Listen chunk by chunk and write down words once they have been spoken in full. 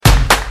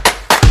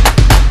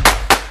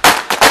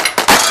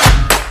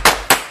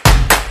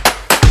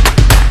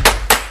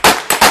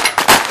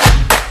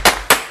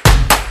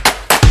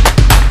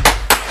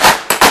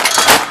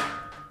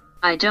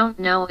I don't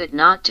know it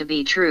not to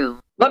be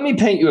true. Let me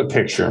paint you a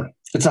picture.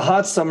 It's a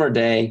hot summer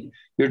day.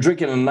 You're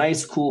drinking a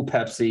nice, cool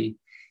Pepsi,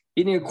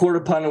 eating a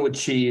quarter pounder with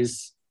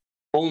cheese,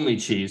 only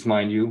cheese,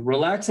 mind you,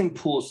 relaxing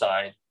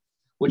poolside,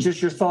 with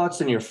just your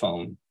thoughts and your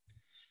phone.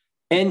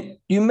 And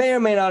you may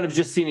or may not have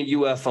just seen a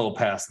UFO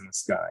pass in the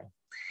sky.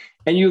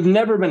 And you've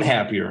never been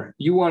happier.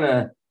 You want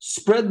to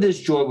spread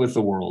this joy with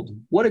the world.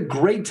 What a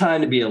great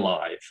time to be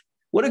alive.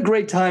 What a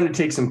great time to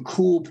take some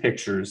cool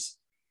pictures.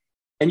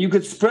 And you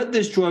could spread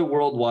this joy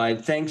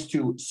worldwide thanks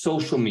to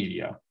social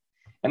media.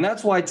 And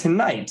that's why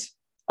tonight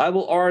I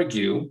will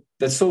argue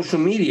that social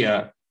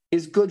media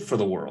is good for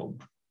the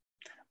world.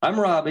 I'm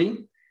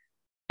Robbie,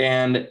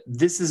 and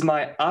this is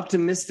my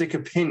optimistic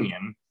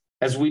opinion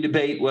as we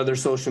debate whether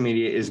social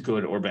media is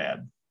good or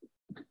bad.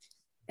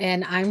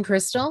 And I'm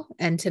Crystal,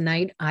 and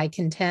tonight I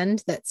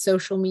contend that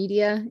social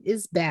media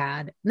is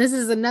bad. This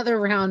is another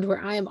round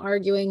where I am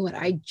arguing what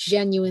I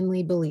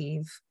genuinely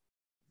believe.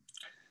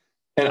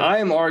 And I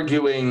am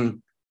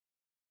arguing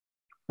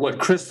what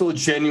Crystal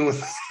genuinely...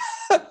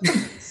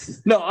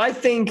 No, I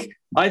think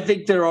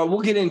there are,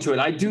 we'll get into it.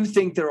 I do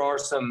think there are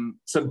some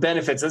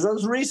benefits. As I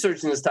was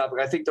researching this topic,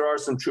 I think there are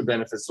some true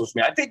benefits to social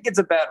media. I think it's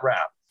a bad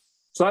rap.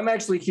 So I'm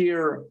actually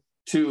here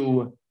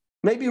to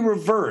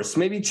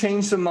maybe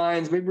change some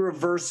minds, maybe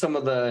reverse some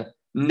of the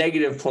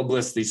negative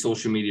publicity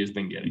social media has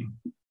been getting.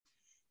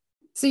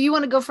 So you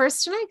want to go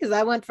first tonight? Because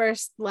I went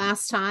first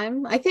last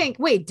time. I think,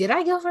 wait, did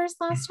I go first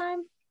last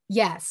time?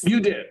 Yes. You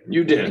did.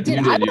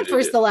 I went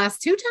first the last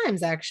two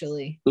times,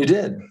 actually. You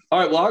did. All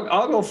right. Well,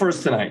 I'll go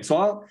first tonight.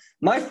 So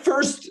my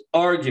first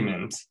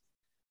argument.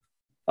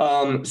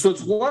 So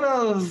it's one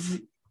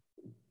of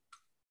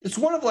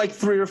like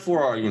 3 or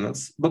 4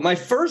 arguments, but my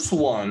first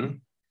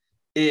one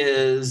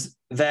is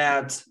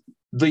that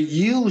the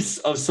use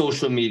of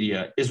social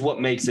media is what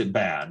makes it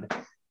bad,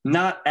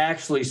 not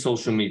actually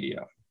social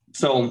media.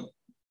 So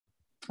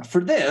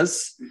for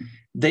this,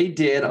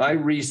 I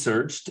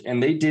researched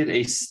and they did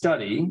a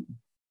study.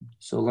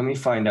 So let me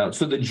find out.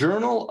 So the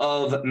Journal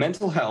of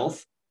Mental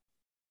Health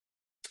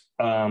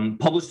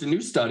published a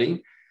new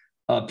study.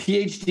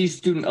 PhD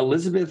student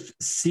Elizabeth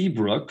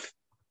Seabrook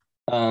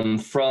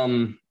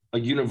from a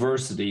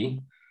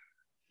university.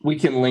 We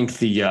can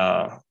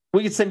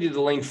send you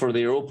the link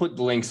we'll put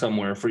the link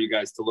somewhere for you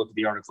guys to look at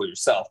the article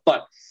yourself.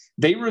 But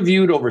they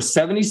reviewed over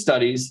 70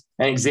 studies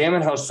and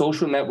examined how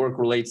social network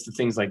relates to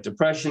things like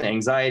depression,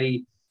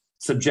 anxiety,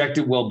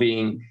 subjective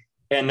well-being.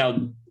 And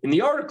now in the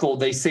article,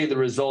 they say the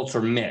results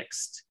are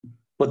mixed.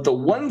 But the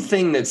one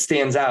thing that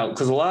stands out,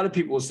 because a lot of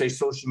people will say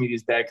social media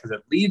is bad because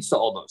it leads to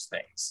all those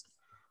things.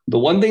 The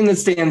one thing that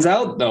stands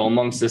out, though,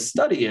 amongst this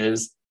study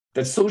is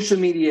that social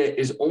media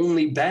is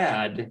only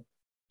bad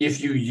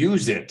if you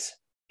use it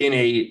in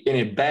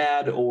a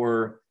bad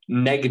or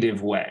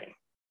negative way.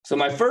 So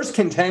my first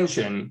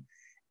contention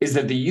is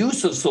that the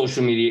use of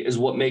social media is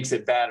what makes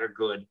it bad or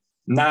good,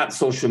 not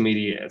social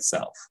media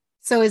itself.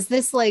 So is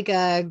this like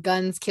a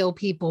guns kill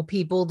people,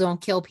 people don't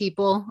kill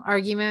people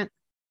argument?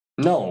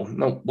 No.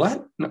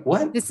 What?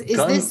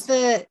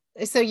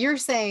 So you're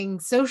saying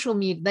social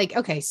media, like,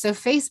 okay, so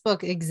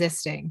Facebook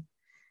existing.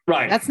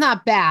 Right. That's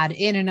not bad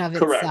in and of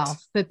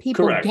itself, but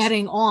people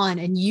getting on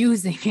and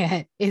using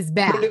it is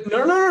bad.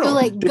 No. So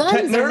like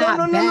guns are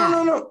not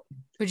bad. No.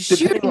 But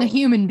shooting a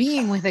human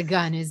being with a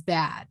gun is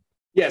bad.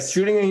 Yes,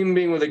 shooting a human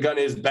being with a gun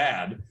is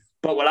bad.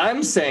 But what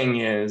I'm saying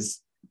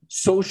is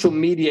social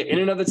media in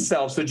and of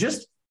itself. So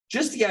just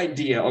the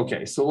idea.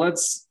 Okay, so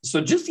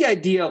just the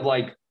idea of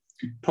like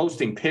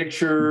posting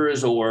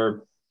pictures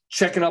or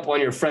checking up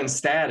on your friend's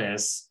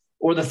status,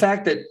 or the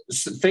fact that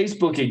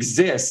Facebook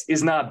exists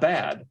is not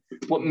bad.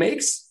 What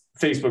makes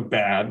Facebook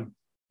bad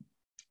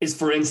is,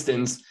 for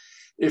instance,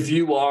 if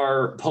you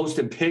are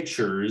posting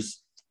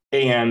pictures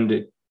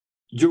and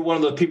you're one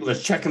of the people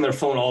that's checking their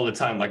phone all the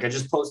time. Like, I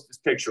just posted this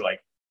picture, like,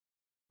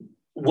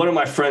 what are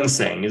my friends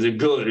saying? Is it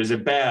good? Is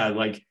it bad?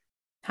 Like,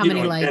 how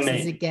many likes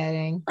is it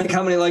getting? Like,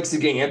 how many likes is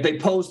it getting? If they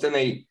post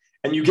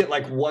and you get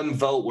like one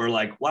vote where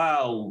like,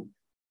 wow,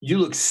 you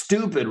look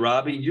stupid,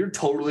 Robbie, you're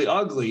totally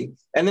ugly.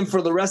 And then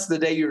for the rest of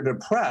the day, you're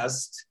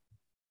depressed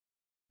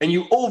and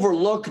you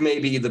overlook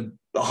maybe the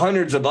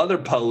hundreds of other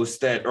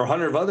posts or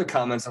 100 of other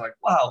comments are like,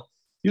 wow,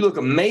 you look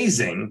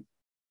amazing.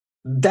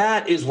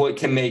 That is what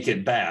can make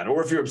it bad.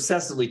 Or if you're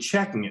obsessively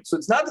checking it. So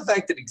it's not the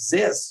fact that it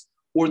exists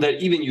or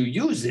that even you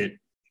use it.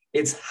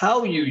 It's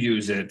how you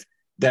use it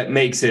that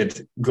makes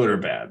it good or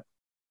bad.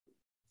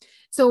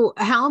 So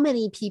how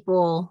many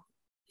people,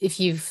 if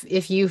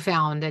you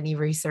found any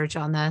research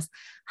on this,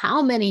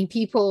 how many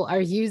people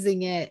are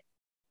using it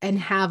and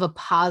have a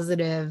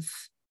positive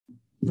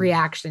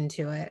reaction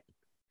to it?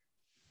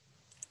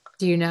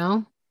 Do you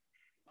know?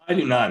 I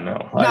do not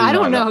know. I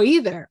don't know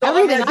either.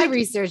 Everything I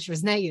researched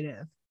was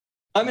negative.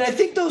 I mean, I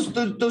think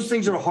those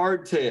things are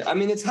hard to, I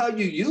mean, it's how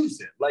you use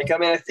it. Like, I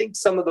mean, I think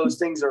some of those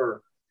things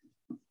are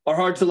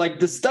hard to, like,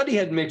 the study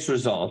had mixed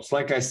results.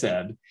 Like I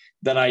said,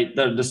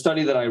 the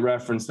study that I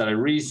referenced that I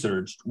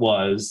researched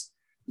was,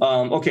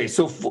 okay.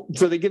 So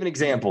they give an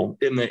example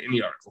in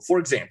the article. For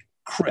example,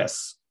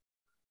 Chris,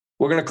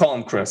 we're going to call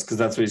him Chris because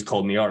that's what he's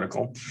called in the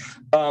article,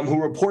 who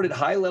reported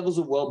high levels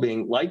of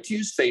well-being, like to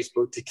use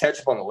Facebook to catch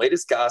up on the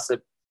latest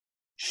gossip,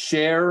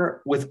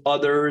 share with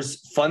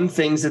others fun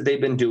things that they've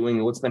been doing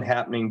and what's been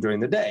happening during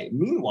the day.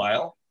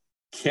 Meanwhile,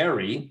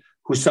 Carrie,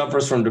 who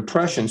suffers from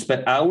depression,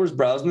 spent hours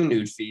browsing the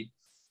newsfeed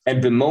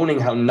and bemoaning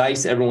how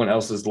nice everyone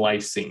else's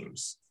life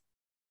seems.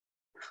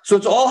 So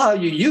it's all how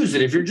you use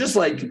it. If you're just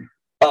like,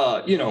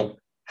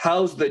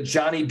 how's the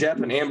Johnny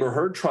Depp and Amber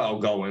Heard trial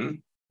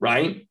going,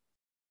 right?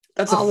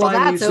 That's a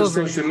fine use of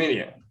social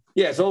media.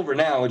 Yeah, it's over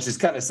now, which is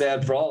kind of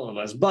sad for all of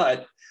us.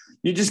 But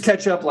you just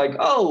catch up like,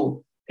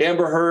 oh,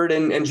 Amber Heard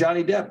and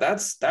Johnny Depp,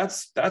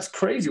 that's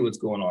crazy what's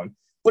going on.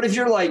 But if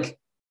you're like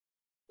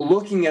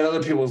looking at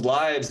other people's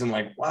lives and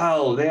like,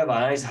 wow, they have a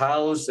nice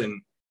house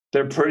and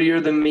they're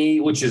prettier than me,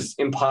 which is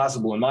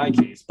impossible in my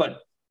case, but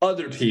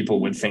other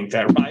people would think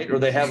that, right? Or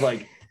they have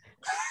like...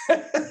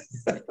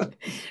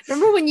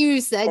 Remember when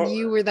you said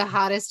you were the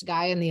hottest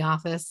guy in the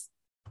office?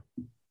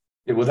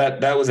 Yeah, well,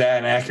 that was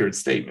an accurate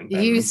statement.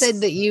 You said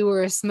that you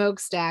were a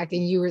smokestack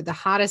and you were the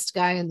hottest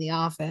guy in the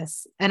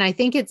office. And I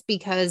think it's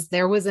because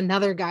there was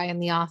another guy in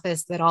the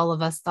office that all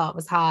of us thought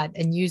was hot.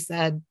 And you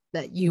said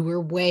that you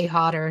were way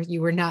hotter.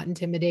 You were not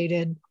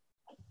intimidated.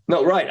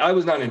 No, right. I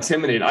was not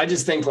intimidated. I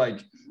just think like,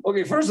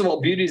 okay, first of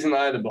all, beauty's in the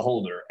eye of the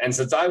beholder. And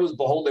since I was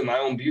beholding my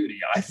own beauty,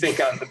 I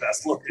think I'm the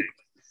best looking.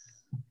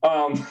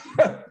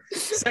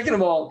 Second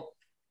of all,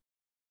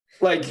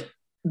 like,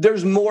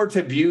 there's more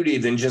to beauty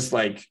than just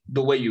like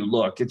the way you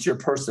look. It's your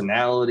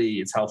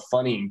personality. It's how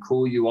funny and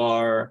cool you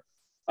are.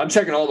 I'm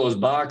checking all those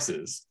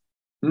boxes.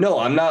 No,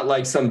 I'm not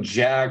like some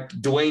jacked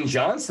Dwayne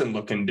Johnson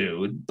looking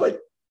dude,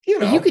 but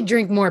you could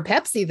drink more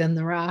Pepsi than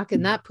The Rock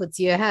and that puts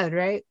you ahead,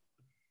 right?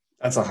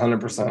 That's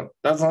 100%.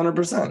 That's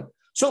 100%.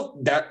 So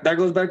that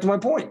goes back to my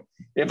point.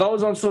 If I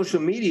was on social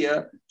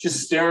media, just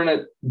staring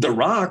at The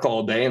Rock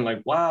all day and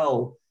like,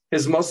 wow,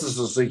 his muscles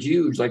are so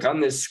huge. Like I'm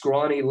this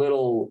scrawny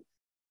little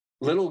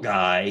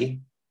guy,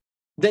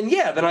 then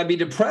I'd be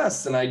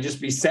depressed and I'd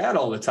just be sad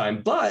all the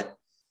time. But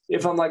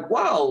if I'm like,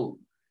 wow,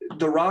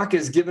 The Rock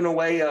is giving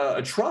away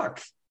a truck,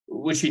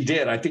 which he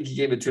did. I think he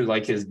gave it to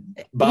like his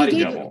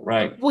body double,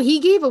 right? Well, he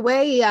gave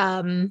away,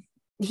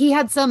 he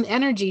had some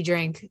energy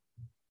drink,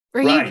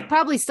 or he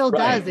probably still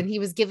does. And he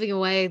was giving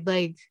away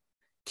like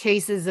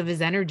cases of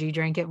his energy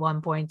drink at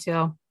one point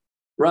too.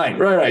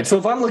 Right. So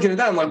if I'm looking at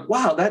that, I'm like,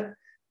 wow,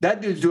 that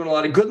dude's doing a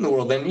lot of good in the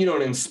world. And,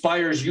 it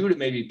inspires you to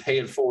maybe pay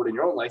it forward in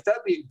your own life.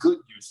 That'd be a good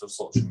use of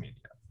social media.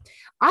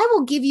 I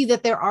will give you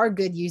that there are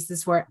good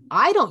uses for it.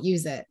 I don't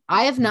use it.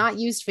 I have not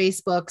used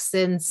Facebook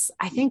since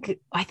I think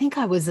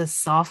I was a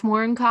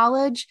sophomore in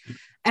college,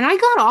 and I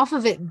got off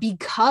of it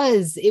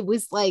because it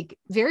was like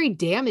very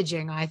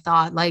damaging. I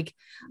thought like,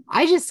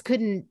 I just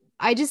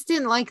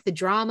didn't like the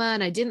drama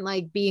and I didn't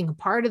like being a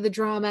part of the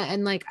drama.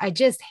 And like, I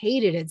just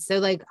hated it. So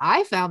like,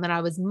 I found that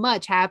I was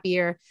much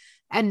happier.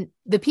 And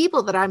the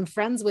people that I'm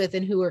friends with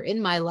and who are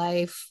in my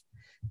life,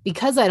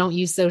 because I don't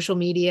use social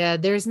media,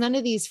 there's none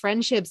of these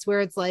friendships where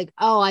it's like,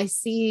 oh, I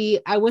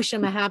wish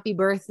them a happy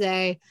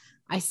birthday.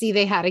 I see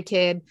they had a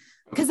kid,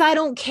 because I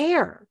don't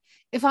care.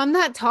 If I'm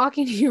not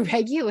talking to you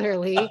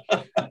regularly,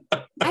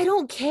 I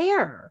don't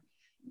care.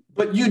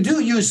 But you do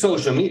use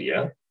social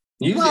media.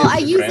 I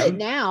use it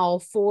now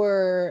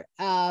for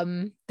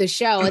the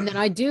show. And then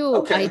I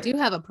do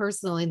have a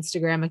personal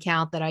Instagram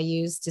account that I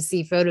use to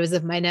see photos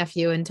of my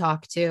nephew and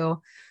talk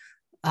to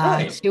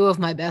two of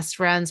my best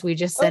friends. We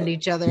just send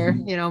each other,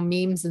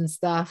 memes and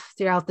stuff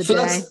throughout the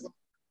day.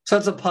 So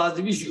that's a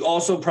positive. You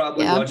also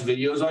probably watch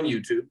videos on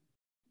YouTube.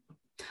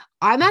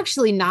 I'm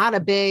actually not a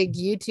big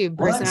YouTube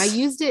person. I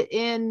used it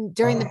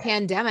during the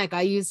pandemic.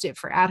 I used it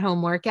for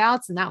at-home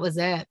workouts, and that was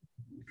it.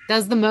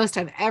 That's the most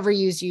I've ever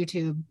used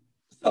YouTube.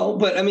 Oh,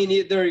 but I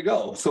mean, there you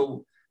go.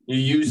 So you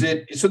use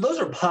it. So those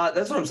are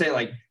that's what I'm saying.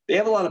 Like they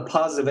have a lot of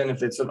positive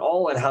benefits and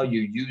all in how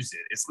you use it.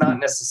 It's not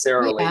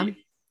necessarily. Yeah.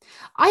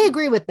 I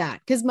agree with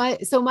that. Cause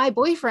my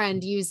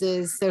boyfriend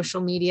uses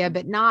social media,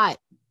 but not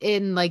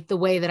in like the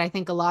way that I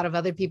think a lot of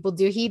other people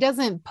do. He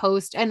doesn't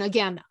post. And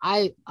again,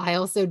 I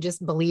also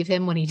just believe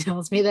him when he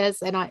tells me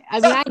this. And I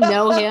mean, I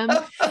know him.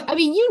 I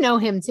mean, you know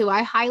him too.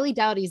 I highly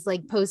doubt he's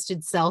like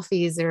posted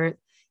selfies or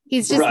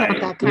he's just not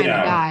that kind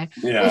of guy.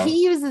 Yeah. But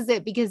he uses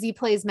it because he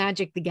plays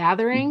Magic the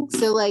Gathering.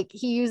 So like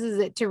he uses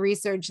it to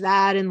research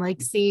that and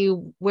like see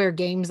where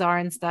games are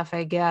and stuff,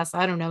 I guess.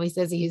 I don't know. He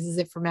says he uses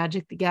it for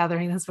Magic the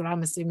Gathering. That's what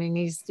I'm assuming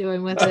he's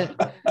doing with it.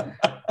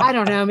 I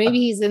don't know. Maybe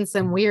he's in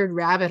some weird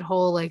rabbit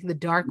hole like the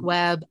dark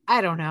web. I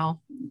don't know.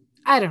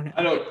 I don't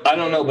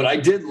know. But I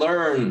did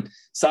learn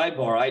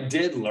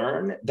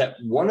that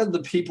one of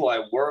the people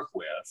I work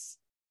with,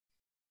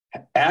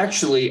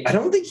 actually, I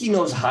don't think he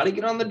knows how to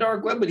get on the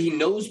dark web, but he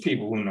knows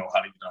people who know how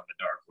to get on the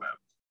dark web.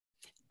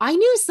 I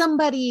knew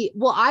somebody,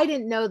 well, I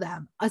didn't know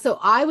them. So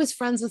I was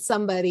friends with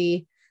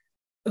somebody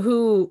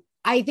who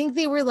I think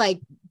they were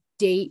like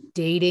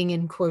dating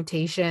in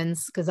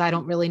quotations, because I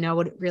don't really know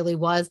what it really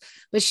was.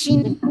 But she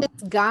knew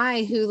this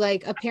guy who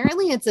like,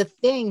 apparently it's a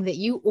thing that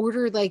you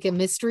order like a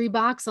mystery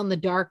box on the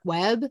dark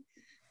web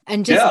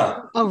and just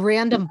Yeah. a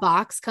random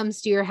box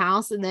comes to your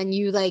house and then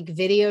you like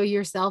video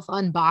yourself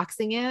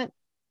unboxing it.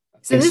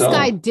 So think this so.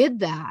 guy did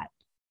that.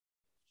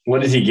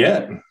 What did he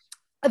get?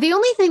 The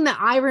only thing that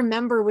I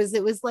remember was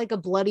it was like a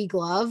bloody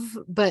glove,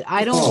 but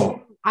I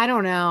don't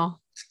know.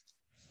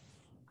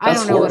 I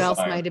That's don't know what else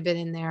horrifying. might have been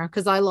in there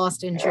because I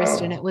lost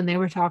interest in it when they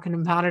were talking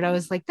about it. I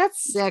was like,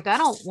 that's sick. I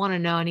don't want to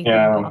know anything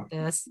about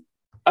this.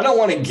 I don't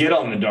want to get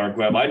on the dark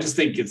web. I just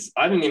think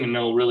I didn't even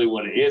know really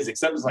what it is,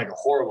 except it's like a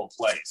horrible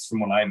place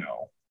from what I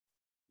know.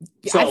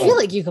 So, I feel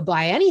like you could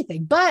buy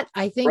anything, but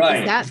I think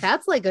Right.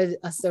 that's like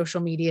a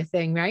social media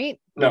thing, right?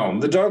 no,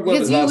 the dark web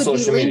Because is you not would be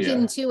social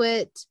linking media. to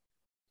it.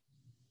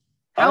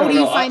 I How don't do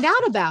you know. find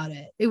out about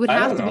it? It would I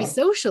have don't to be know.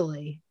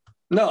 socially.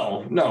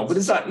 No, but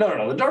it's not.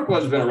 No. The dark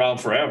web's been around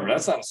forever.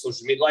 That's not a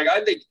social media. Like,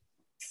 I think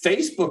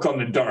Facebook on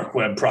the dark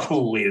web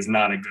probably is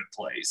not a good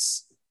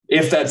place,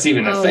 if that's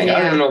even a thing. Yeah. I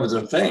don't even know if it's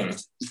a thing.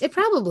 It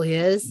probably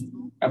is.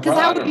 Because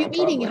how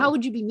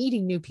would you be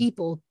meeting new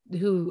people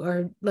who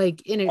are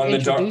like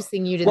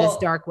introducing you to this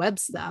dark web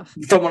stuff?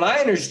 From what I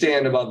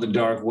understand about the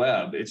dark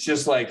web, it's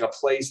just like a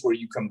place where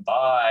you can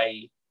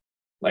buy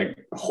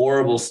like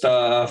horrible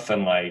stuff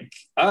and like,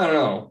 I don't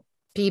know.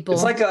 People.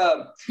 It's like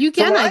you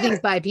can, I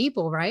think, buy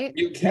people, right?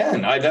 You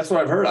can. That's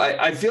what I've heard.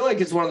 I feel like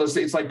it's one of those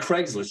things. It's like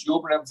Craigslist. You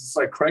open up, it's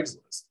like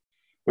Craigslist,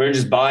 where you're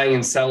just buying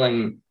and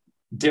selling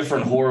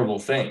different horrible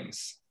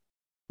things.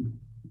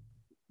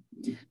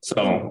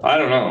 So I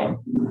don't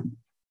know.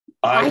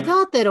 I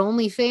thought that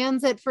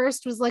OnlyFans at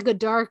first was like a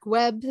dark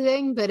web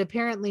thing, but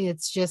apparently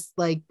it's just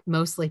like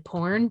mostly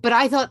porn. But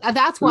I thought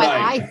that's why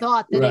I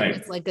thought that it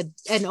was like an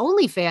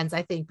OnlyFans,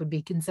 I think, would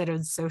be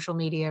considered social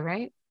media,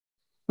 right?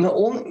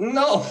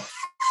 No.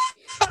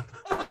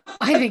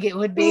 I think it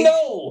would be.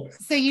 No.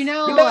 So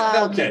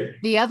okay.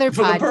 The other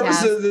For podcast. the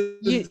purpose of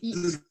this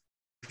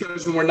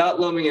discussion, we're not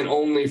lumping an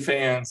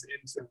OnlyFans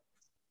into.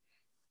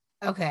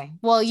 Okay.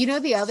 Well,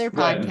 the other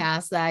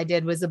podcast that I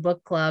did was a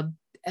book club,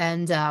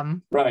 and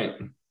right.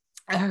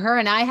 Her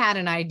and I had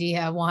an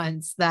idea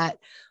once that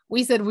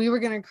we said we were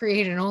going to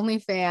create an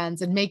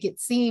OnlyFans and make it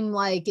seem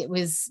like it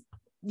was,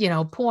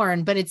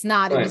 porn, but it's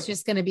not. It was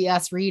just going to be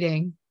us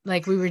reading.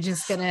 Like we were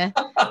just going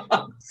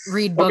to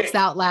read books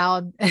out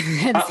loud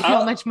and see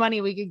how much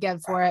money we could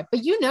get for it. But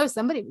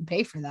somebody would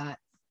pay for that.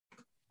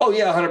 Oh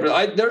yeah,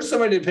 100%. There's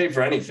somebody to pay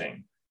for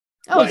anything.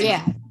 Oh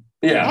yeah.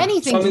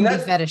 Anything can be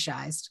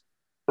fetishized.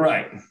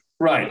 Right.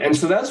 And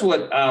so that's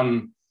what,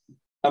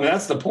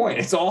 that's the point.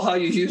 It's all how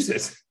you use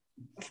it.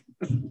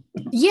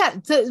 Yeah.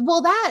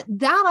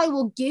 That I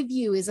will give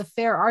you is a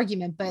fair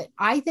argument, but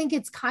I think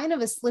it's kind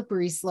of a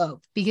slippery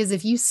slope because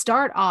if you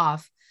start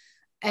off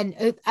and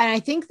I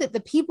think that the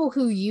people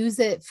who use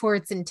it for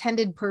its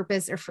intended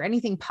purpose or for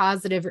anything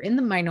positive are in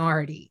the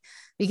minority,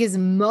 because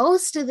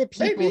most of the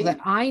people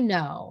that I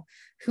know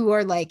who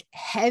are like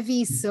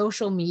heavy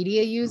social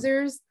media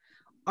users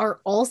are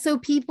also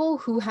people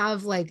who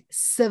have like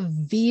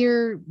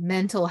severe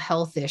mental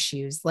health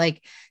issues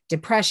like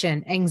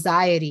depression,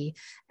 anxiety.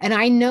 And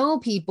I know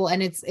people,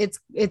 and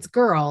it's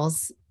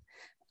girls,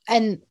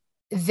 and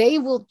they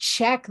will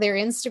check their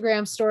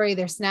Instagram story,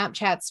 their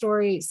Snapchat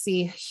story,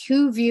 see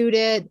who viewed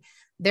it.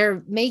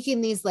 They're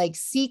making these like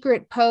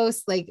secret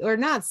posts, or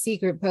not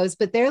secret posts,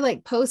 but they're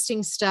like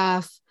posting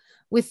stuff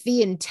with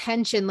the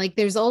intention. Like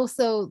there's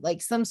also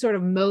like some sort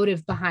of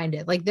motive behind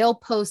it. Like they'll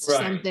post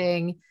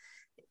something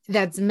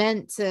that's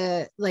meant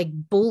to like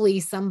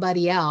bully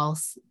somebody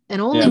else,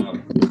 and only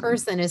one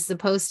person is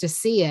supposed to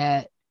see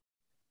it.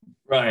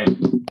 Right.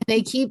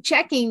 They keep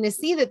checking to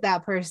see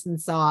that person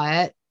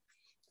saw it.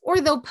 Or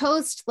they'll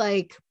post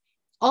like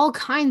all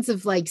kinds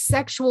of like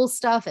sexual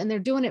stuff, and they're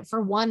doing it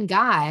for one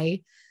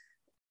guy.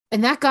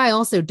 And that guy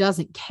also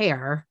doesn't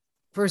care.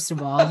 First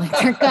of all, like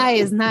that guy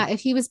is not,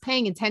 if he was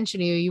paying attention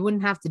to you, you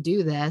wouldn't have to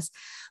do this.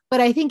 But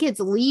I think it's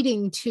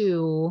leading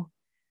to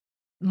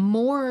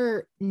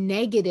more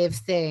negative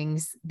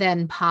things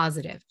than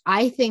positive.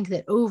 I think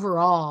that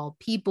overall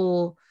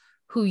people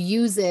who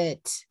use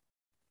it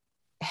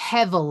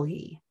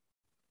heavily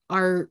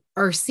are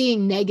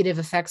seeing negative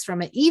effects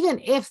from it, even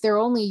if they're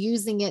only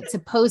using it to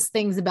post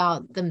things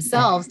about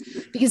themselves,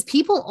 because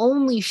people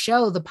only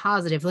show the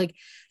positive. Like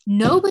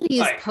nobody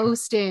is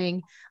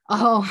posting,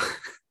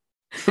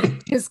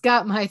 just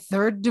got my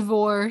third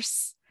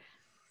divorce.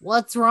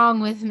 What's wrong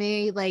with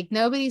me? Like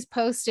nobody's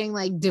posting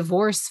like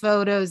divorce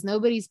photos.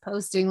 Nobody's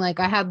posting like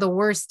I had the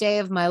worst day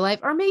of my life.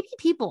 Or maybe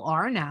people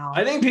are now.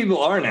 I think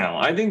people are now.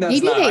 I think that's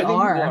maybe not, they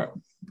are.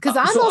 Because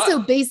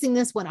I'm basing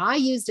this when I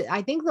used it.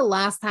 I think the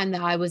last time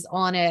that I was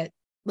on it,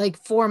 like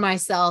for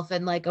myself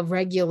and like a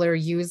regular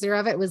user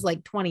of it, was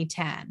like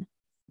 2010.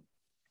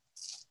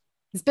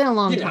 It's been a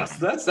long time.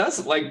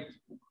 That's like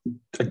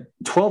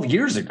 12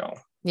 years ago.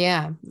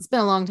 Yeah, it's been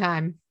a long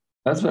time.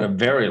 That's been a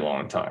very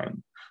long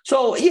time.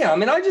 So, yeah, I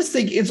mean, I just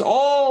think it's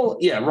all,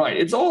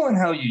 it's all in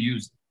how you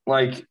use it.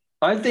 Like,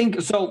 I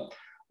think, so,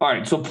 all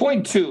right, so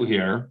point 2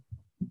 here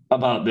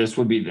about this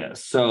would be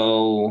this.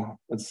 So,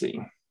 let's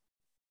see.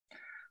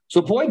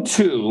 So point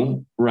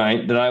 2,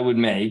 right, that I would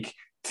make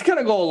to kind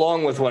of go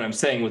along with what I'm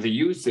saying with the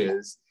use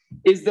is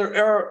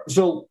there are,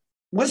 so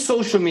with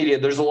social media,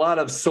 there's a lot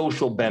of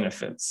social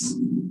benefits,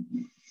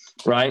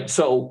 right?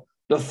 So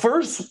the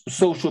first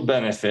social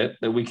benefit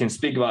that we can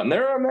speak about, and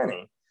there are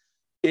many,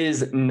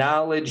 is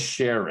knowledge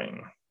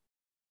sharing,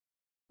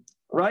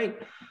 right?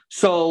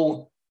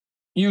 So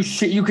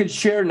you could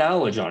share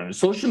knowledge on it.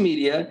 Social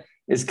media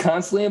is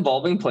constantly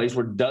evolving place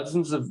where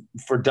dozens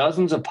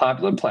of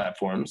popular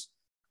platforms.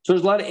 So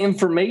there's a lot of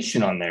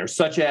information on there,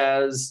 such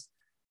as,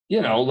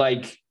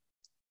 like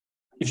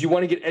if you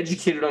want to get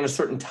educated on a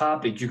certain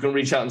topic, you can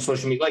reach out on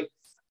social media. Like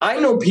I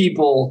know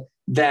people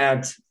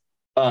that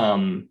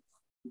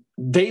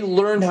they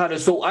learned how to.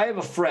 So I have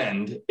a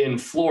friend in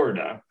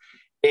Florida,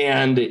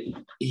 and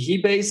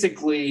he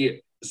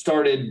basically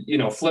started,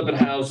 flipping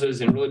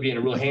houses and really being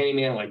a real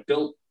handyman,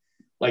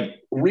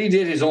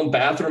 redid his own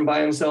bathroom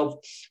by himself,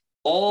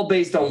 all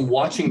based on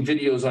watching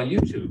videos on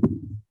YouTube.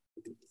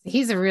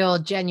 He's a real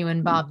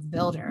genuine Bob the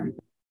Builder.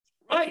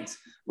 Right.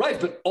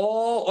 But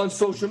all on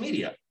social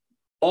media,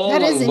 all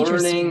that on is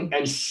learning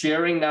and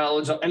sharing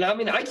knowledge. And I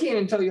mean, I can't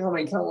even tell you how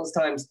many countless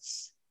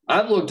times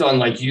I've looked on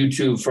like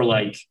YouTube for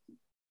like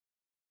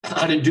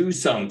how to do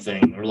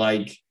something or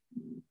like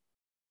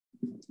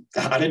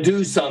how to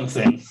do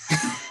something.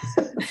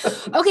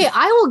 Okay,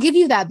 I will give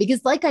you that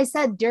because like I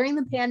said, during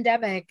the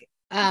pandemic,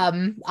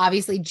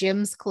 obviously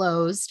gyms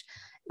closed,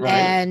 right,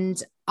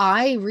 and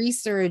I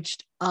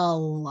researched a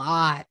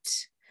lot,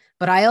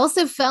 but I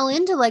also fell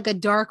into like a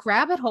dark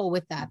rabbit hole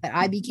with that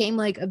I became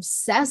like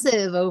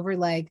obsessive over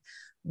like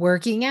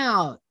working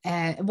out.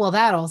 And well,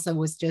 that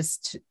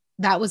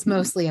was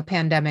mostly a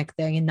pandemic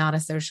thing and not a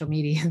social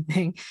media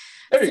thing.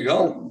 There you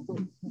go.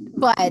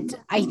 But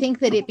I think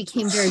that it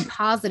became very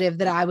positive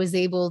that I was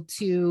able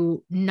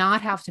to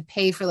not have to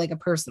pay for like a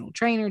personal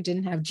trainer,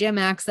 didn't have gym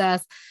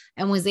access,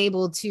 and was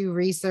able to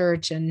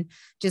research and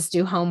just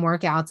do home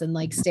workouts and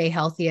like stay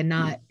healthy and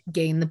not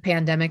gain the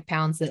pandemic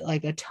pounds that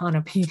like a ton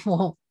of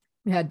people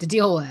had to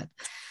deal with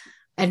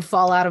and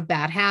fall out of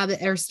bad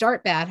habits or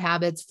start bad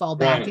habits, fall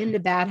back into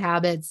bad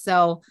habits.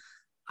 So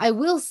I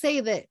will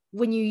say that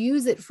when you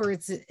use it for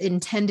its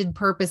intended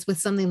purpose with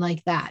something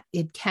like that,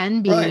 it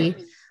can be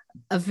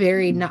a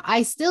very,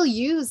 I still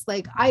use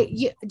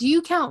do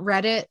you count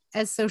Reddit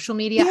as social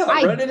media? Yeah,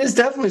 Reddit is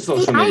definitely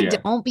social media.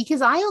 I don't,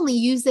 because I only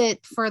use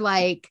it for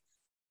like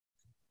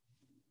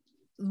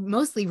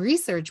mostly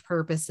research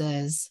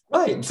purposes.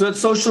 Right. So it's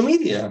social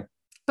media.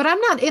 But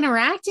I'm not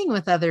interacting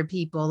with other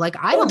people. Like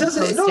I don't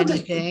post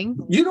anything.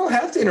 You don't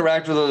have to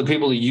interact with other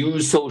people to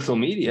use social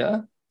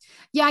media.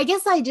 Yeah, I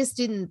guess I just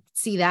didn't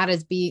see that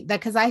as being that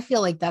because I feel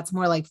like that's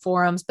more like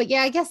forums. But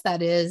yeah, I guess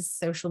that is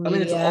social media. I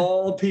mean, it's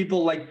all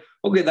people like,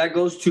 okay, that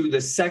goes to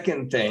the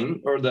second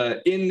thing or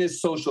in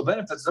this social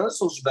benefits. Another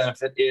social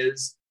benefit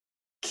is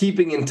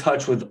keeping in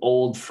touch with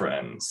old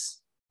friends.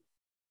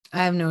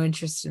 I have no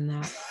interest in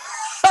that.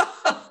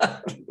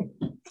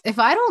 If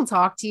I don't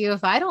talk to you,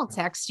 if I don't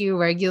text you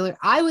regular,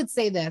 I would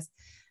say this.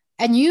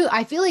 And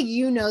I feel like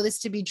you know this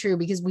to be true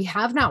because we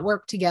have not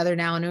worked together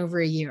now in over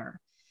a year.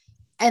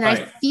 And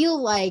I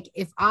feel like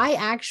if I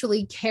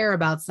actually care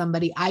about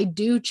somebody, I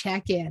do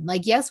check in.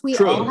 Like, yes, we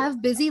all have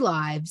busy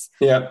lives,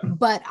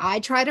 but I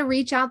try to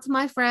reach out to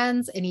my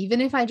friends. And even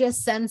if I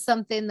just send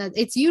something that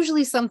it's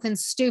usually something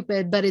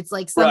stupid, but it's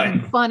like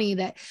something funny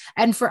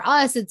and for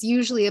us, it's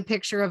usually a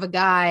picture of a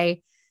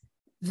guy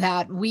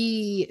that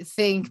we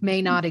think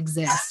may not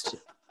exist,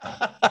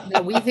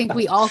 that we think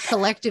we all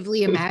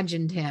collectively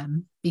imagined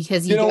him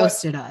because he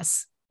ghosted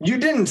us. You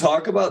didn't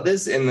talk about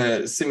this in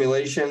the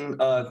simulation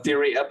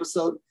theory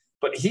episode,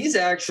 but he's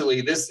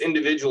actually, this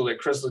individual that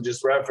Crystal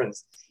just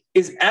referenced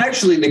is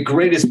actually the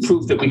greatest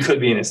proof that we could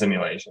be in a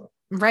simulation.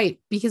 Right,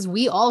 because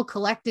we all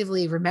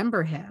collectively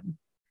remember him.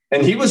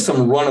 And he was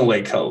some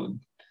runaway code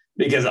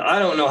because I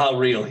don't know how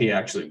real he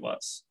actually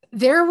was.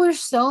 There were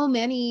so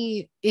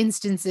many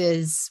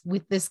instances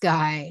with this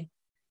guy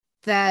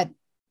that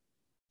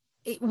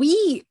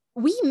we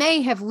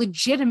may have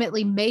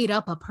legitimately made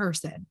up a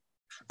person.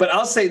 But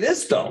I'll say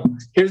this, though.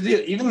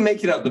 Even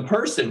making up the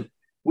person,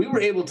 we were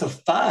able to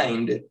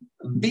find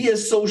via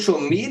social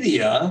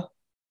media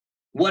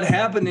what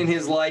happened in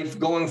his life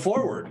going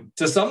forward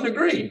to some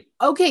degree.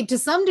 Okay, to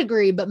some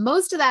degree, but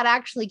most of that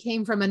actually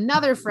came from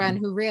another friend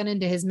who ran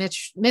into his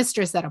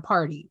mistress at a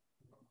party.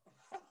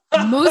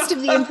 Most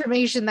of the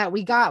information that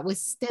we got was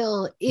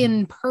still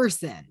in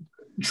person.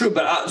 True,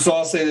 but so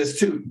I'll say this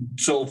too.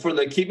 So for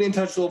the keeping in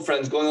touch with old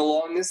friends, going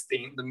along this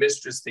theme, the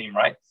mistress theme,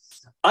 right?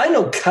 I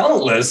know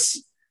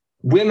countless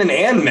women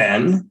and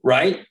men,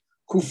 right,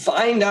 who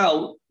find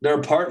out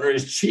their partner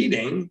is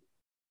cheating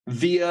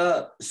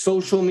via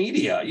social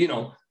media,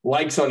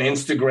 likes on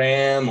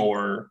Instagram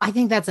or. I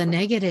think that's a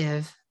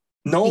negative.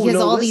 Because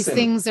all these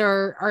things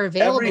are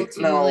available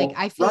to you. Like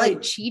I feel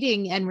like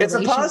cheating and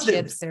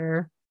relationships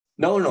are.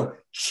 No.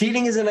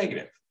 Cheating is a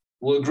negative.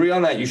 We'll agree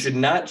on that. You should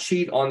not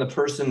cheat on the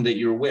person that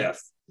you're with.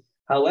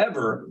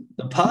 However,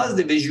 the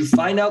positive is you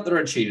find out they're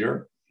a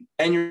cheater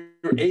and you're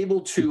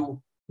able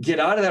to get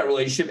out of that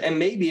relationship and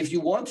maybe if you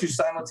want to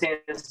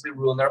simultaneously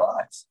ruin their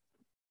lives.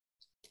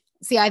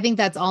 See, I think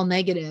that's all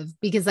negative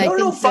because I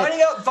No, think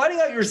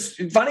finding out your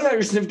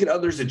significant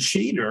other's a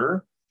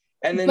cheater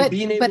and then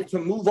being able to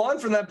move on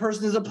from that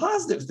person is a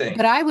positive thing.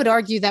 But I would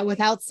argue that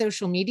without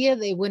social media,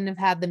 they wouldn't have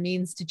had the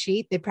means to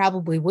cheat. They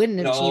probably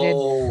wouldn't have cheated.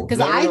 Because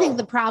I think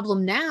the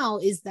problem now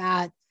is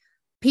that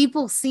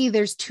people see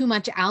there's too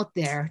much out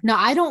there. Now,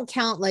 I don't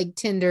count like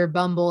Tinder,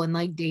 Bumble, and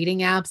like dating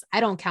apps. I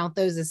don't count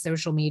those as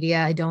social media.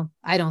 I don't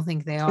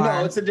think they are.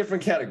 No, it's a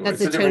different category. That's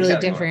a totally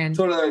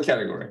different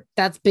category.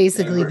 That's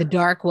basically the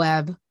dark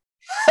web.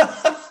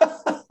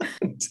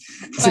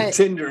 But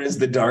Tinder is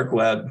the dark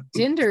web.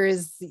 Tinder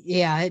is,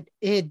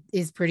 it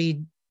is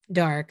pretty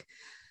dark.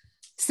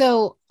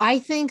 So I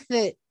think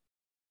that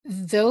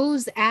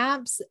those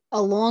apps,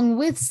 along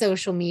with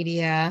social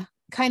media,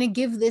 kind of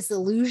give this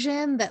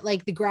illusion that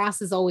like the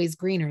grass is always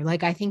greener.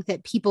 Like I think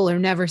that people are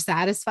never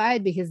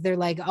satisfied because they're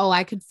like, oh,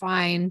 I could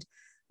find,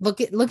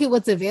 look at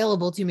what's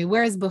available to me.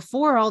 Whereas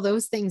before all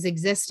those things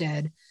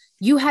existed,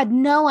 you had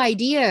no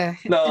idea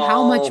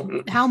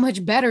how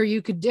much better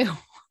you could do.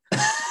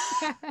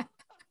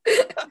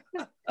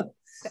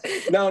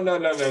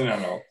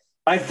 No.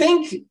 I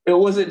think it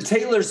was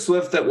Taylor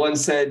Swift that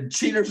once said,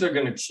 cheaters are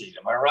going to cheat.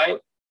 Am I right?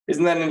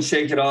 Isn't that in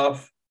Shake It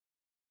Off?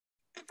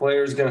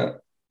 Players going to.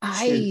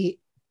 I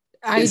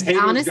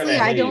honestly,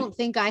 I don't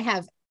think I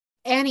have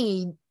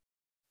any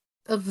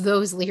of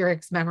those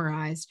lyrics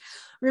memorized.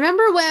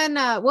 Remember when,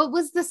 what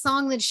was the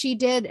song that she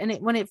did? And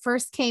when it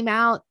first came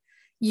out,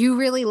 you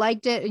really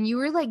liked it. And you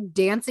were like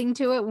dancing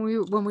to it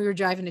when we were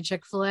driving to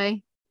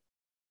Chick-fil-A.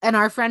 And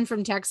our friend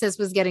from Texas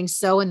was getting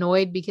so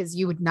annoyed because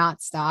you would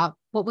not stop.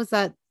 What was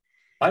that?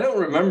 I don't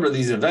remember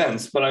these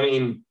events, but I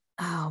mean,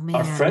 oh man,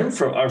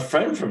 our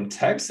friend from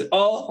Texas.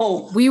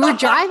 Oh, we were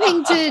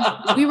driving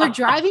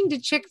to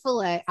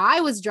Chick-fil-A. I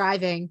was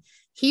driving.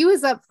 He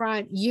was up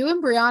front. You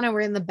and Brianna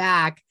were in the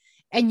back,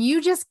 and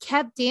you just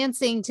kept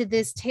dancing to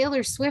this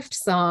Taylor Swift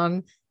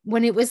song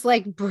when it was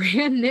like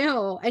brand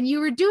new, and you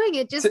were doing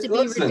it just to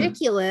be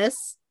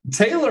ridiculous.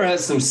 Taylor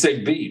has some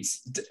sick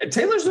beats.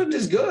 Taylor Swift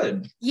is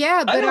good.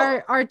 Yeah, but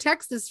our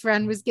Texas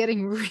friend was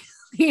getting really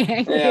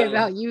angry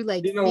about you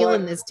like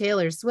feeling this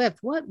Taylor Swift.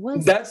 What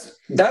was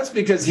that's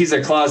because he's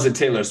a closet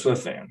Taylor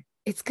Swift fan.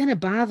 It's gonna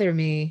bother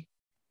me.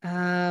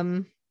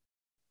 Look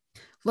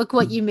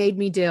What You Made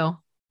Me Do.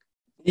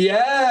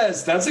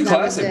 Yes, that's a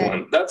classic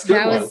one. That's a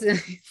good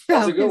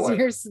one.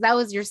 That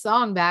was your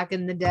song back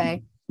in the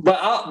day. But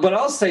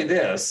I'll say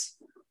this.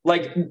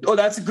 Like,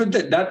 that's a good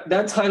thing.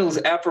 That title is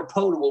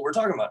apropos to what we're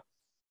talking about.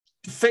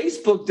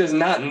 Facebook does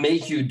not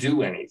make you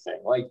do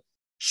anything. Like,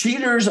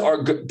 cheaters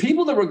are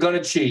people that were going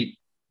to cheat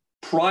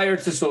prior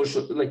to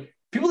social, like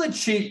people that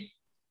cheat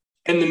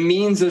in the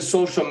means of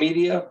social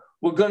media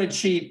were going to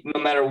cheat no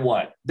matter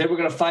what. They were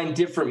going to find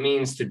different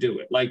means to do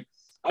it. Like,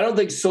 I don't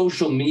think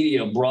social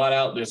media brought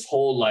out this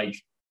whole like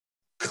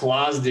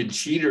closeted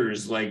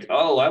cheaters. Like,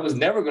 oh, I was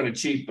never going to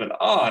cheat, but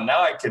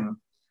now I can.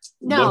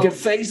 Look at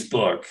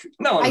Facebook.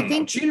 I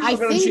think cheaters are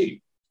going to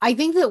cheat. I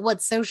think that what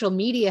social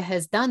media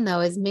has done, though,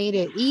 is made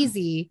it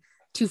easy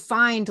to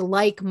find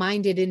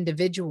like-minded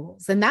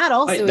individuals, and that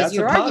also is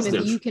your argument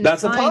that you can.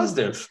 That's a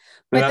positive.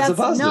 But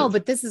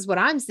but this is what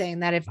I'm saying: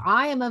 that if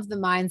I am of the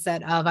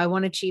mindset of I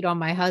want to cheat on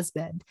my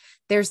husband,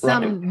 there's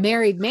some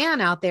married man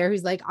out there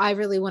who's like, I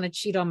really want to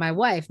cheat on my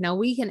wife. Now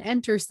we can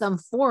enter some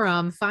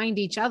forum, find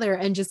each other,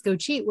 and just go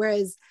cheat.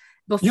 Whereas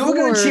before you were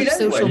going to cheat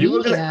social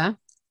media.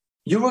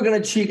 You were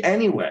going to cheat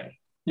anyway.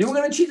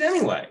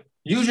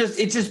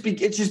 It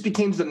just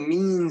became the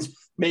means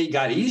made it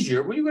got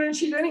easier, but you were going to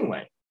cheat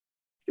anyway.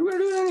 You were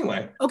going to do it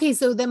anyway. Okay,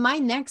 so then my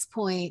next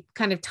point,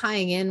 kind of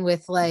tying in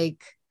with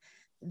like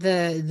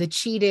the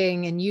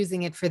cheating and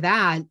using it for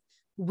that,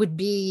 would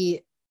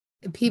be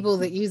people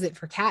that use it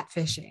for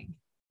catfishing.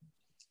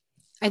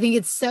 I think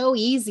it's so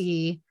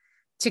easy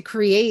to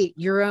create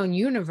your own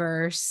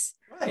universe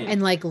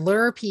and like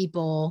lure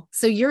people.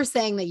 So you're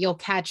saying that you'll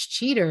catch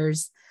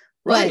cheaters.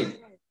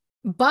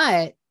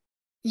 But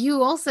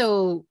you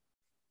also,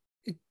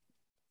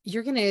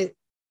 you're going to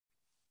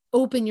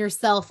open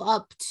yourself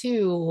up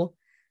to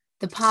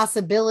the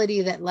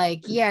possibility that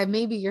like,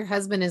 maybe your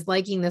husband is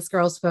liking this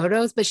girl's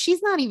photos, but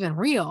she's not even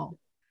real.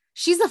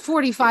 She's a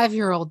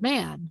 45-year-old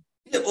man.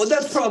 Yeah, well,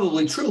 that's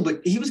probably true, but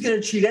he was going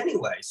to cheat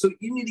anyway. So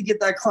you need to get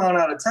that clown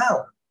out of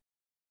town.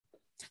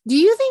 Do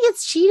you think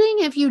it's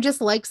cheating if you just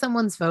like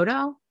someone's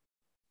photo?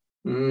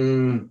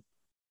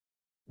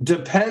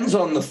 Depends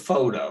on the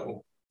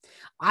photo.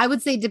 I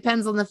would say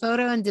depends on the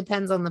photo and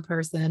depends on the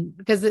person,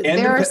 because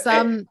there are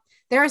some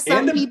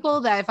people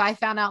that if I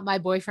found out my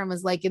boyfriend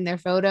was liking their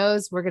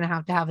photos, we're going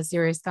to have a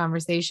serious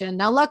conversation.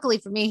 Now, luckily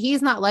for me,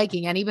 he's not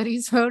liking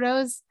anybody's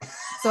photos,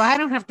 so I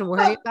don't have to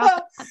worry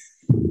about that.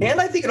 And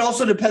I think it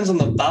also depends on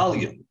the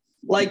volume.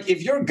 Like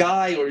if your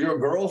guy or your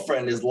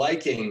girlfriend is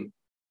liking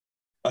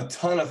a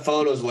ton of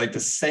photos of like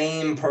the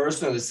same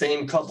person or the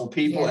same couple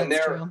people, and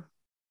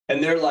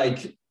they're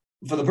like,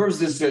 for the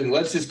purposes of this,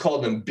 let's just call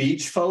them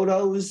beach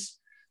photos.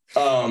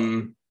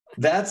 That's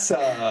what's in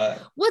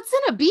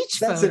a beach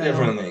photo? That's a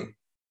different thing.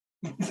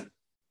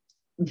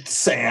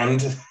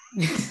 Sand.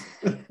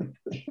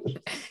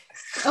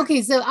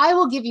 Okay, so I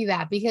will give you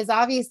that because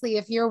obviously,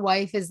 if your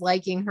wife is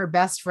liking her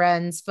best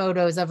friend's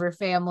photos of her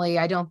family,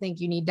 I don't think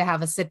you need to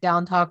have a sit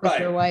down talk with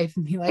your wife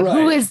and be like,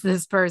 who is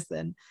this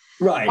person?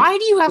 Right. Why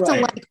do you have to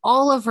like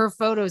all of her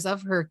photos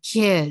of her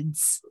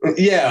kids?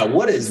 Yeah.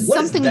 What is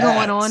something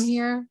going on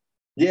here?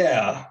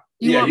 Yeah.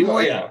 Do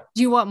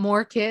you want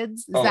more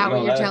kids? Is that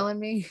what you're telling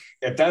me?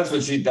 If that's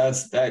what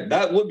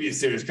that would be a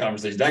serious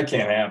conversation. That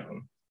can't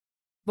happen.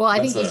 Well, I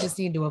think you just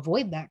need to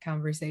avoid that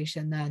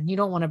conversation then. You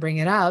don't want to bring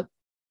it up.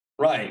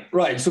 Right.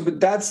 So, but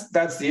that's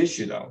the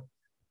issue though.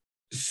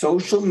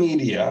 Social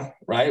media,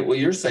 right? What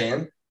you're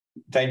saying,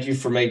 thank you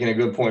for making a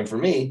good point for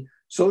me.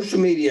 Social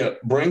media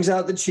brings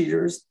out the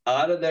cheaters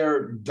out of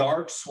their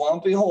dark,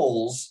 swampy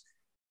holes,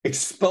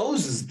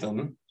 exposes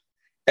them,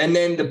 and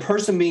then the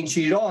person being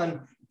cheated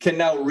on can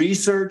now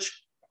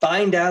research,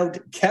 find out,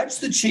 catch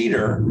the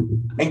cheater,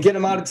 and get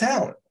them out of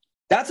town.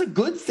 That's a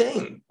good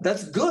thing.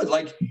 That's good.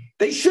 Like,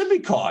 they should be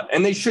caught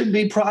and they should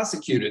be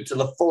prosecuted to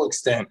the full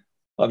extent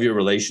of your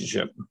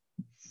relationship.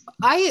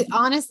 I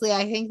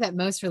think that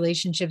most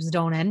relationships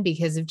don't end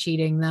because of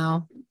cheating,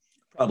 though.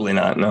 Probably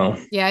not. No.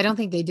 Yeah, I don't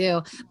think they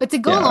do. But to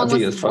go along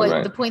with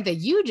the point that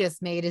you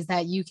just made is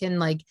that you can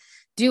like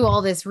do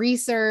all this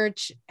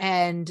research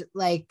and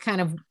like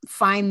kind of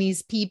find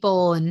these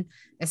people and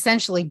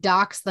essentially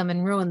dox them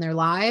and ruin their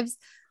lives.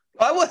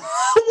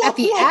 At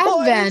the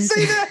advent,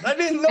 I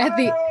didn't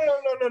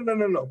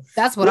know. No.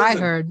 That's what I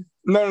heard.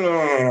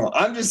 No.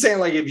 I'm just saying,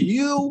 like, if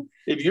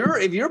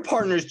your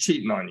partner's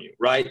cheating on you,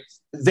 right?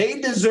 They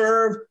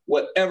deserve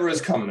whatever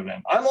is coming to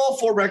them. I'm all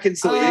for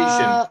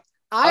reconciliation.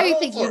 I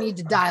think you need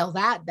to dial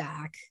that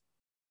back.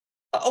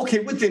 Okay,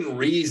 within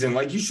reason.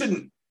 Like, you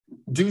shouldn't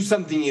do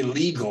something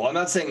illegal. I'm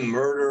not saying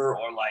murder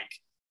or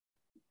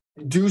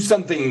like do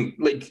something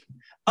like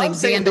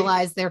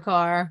vandalize their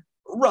car.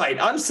 Right.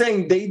 I'm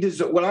saying they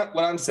deserve what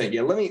I'm saying.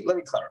 Yeah, let me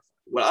clarify.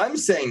 What I'm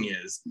saying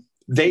is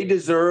they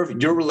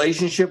deserve your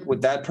relationship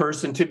with that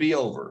person to be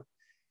over.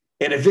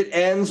 And if it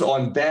ends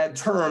on bad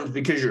terms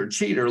because you're a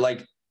cheater,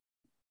 like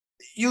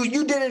you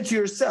did it to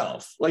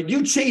yourself. Like,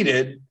 you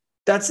cheated.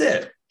 That's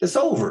it. It's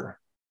over.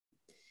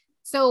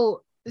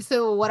 So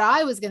what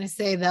I was going to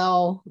say,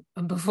 though,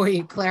 before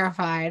you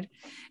clarified,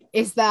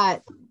 is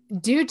that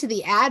due to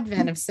the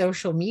advent of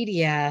social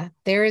media,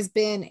 there has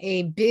been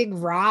a big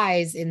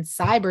rise in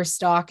cyber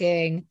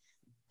stalking,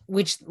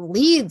 which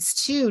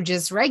leads to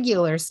just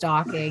regular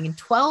stalking. And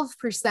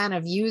 12%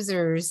 of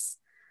users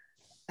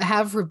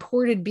have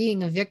reported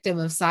being a victim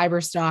of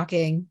cyber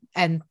stalking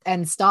and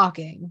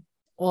stalking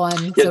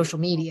on social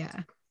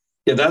media.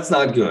 Yeah, that's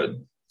not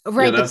good.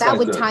 Right. But that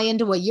would tie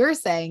into what you're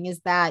saying, is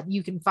that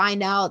you can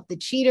find out the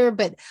cheater.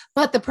 But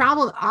the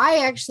problem,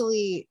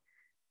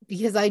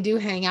 because I do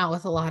hang out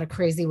with a lot of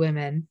crazy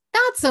women,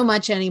 not so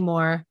much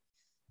anymore.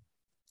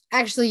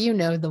 Actually,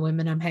 the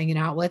women I'm hanging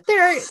out with, they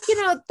are,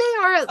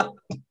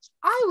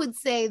 I would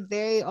say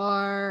they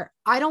are,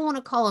 I don't want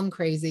to call them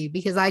crazy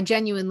because I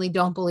genuinely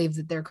don't believe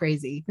that they're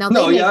crazy. Now,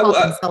 they may call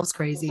themselves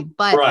crazy,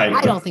 but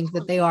I don't think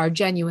that they are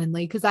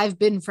genuinely, because I've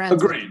been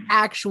friends with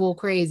actual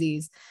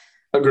crazies.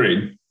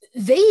 Agreed.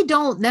 They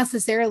don't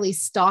necessarily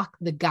stalk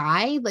the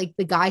guy, like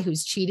the guy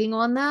who's cheating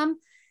on them.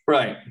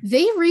 Right.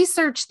 They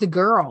research the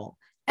girl.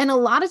 And a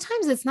lot of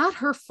times it's not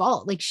her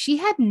fault. Like, she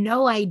had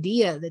no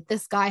idea that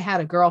this guy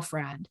had a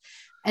girlfriend,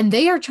 and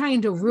they are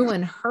trying to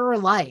ruin her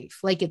life.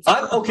 Like, it's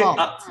her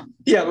fault.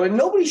 Yeah, but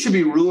nobody should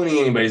be ruining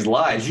anybody's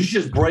lives. You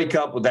should just break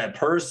up with that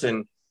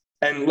person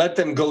and let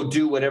them go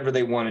do whatever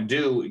they want to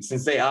do,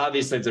 since they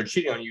obviously, if they're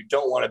cheating on you,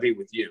 don't want to be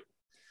with you.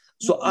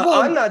 So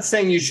I'm not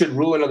saying you should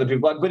ruin other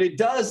people, but it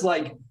does,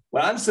 like,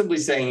 what I'm simply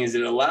saying is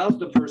it allows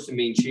the person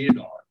being cheated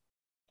on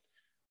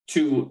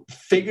to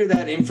figure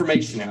that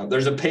information out.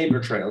 There's a paper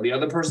trail. The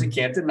other person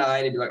can't deny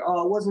it and be like,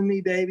 oh, it wasn't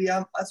me, baby.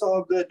 That's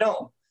all good.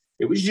 No,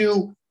 it was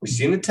you. We've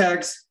seen the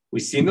text.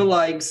 We've seen the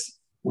likes.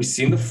 We've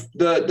seen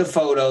the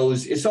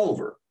photos. It's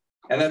over.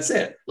 And that's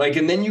it. Like,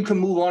 and then you can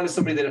move on to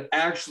somebody that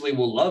actually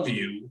will love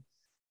you,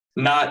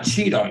 not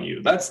cheat on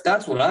you.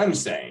 That's what I'm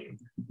saying.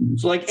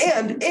 So, like,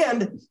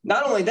 and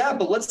not only that,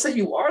 but let's say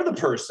you are the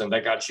person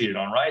that got cheated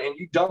on, right? And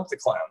you dump the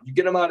clown, you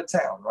get him out of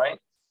town, right?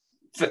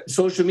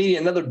 Social media,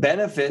 another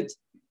benefit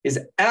is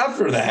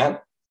after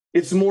that,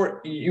 it's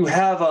more, you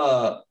have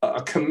a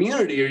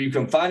community, or you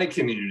can find a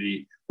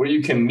community where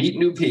you can meet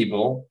new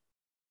people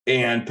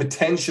and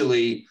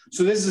potentially.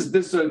 So this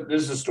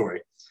is a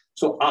story.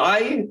 So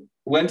I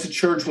went to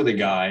church with a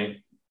guy.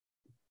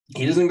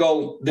 He doesn't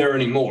go there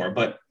anymore,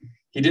 but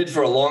he did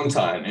for a long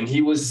time, and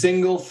he was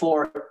single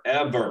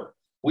forever.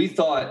 We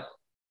thought,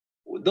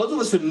 those of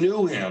us who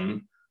knew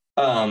him,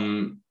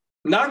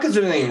 not because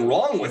there's anything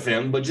wrong with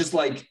him, but just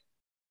like,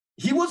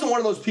 he wasn't one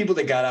of those people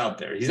that got out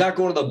there. He's not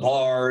going to the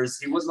bars.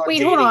 He wasn't.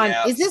 Wait, hold on.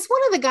 Apps. Is this one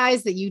of the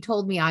guys that you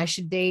told me I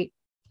should date?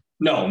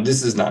 No,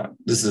 this is not. No,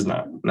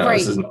 right.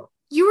 This is not.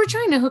 You were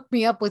trying to hook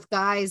me up with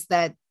guys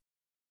that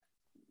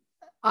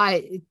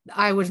I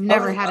would have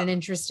never had an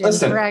interest in.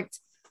 Listen, correct?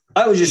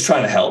 I was just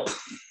trying to help.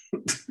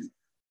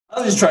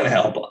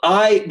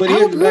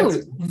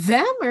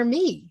 Them or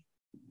me?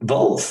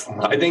 Both.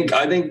 I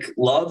think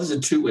love is a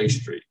two-way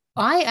street.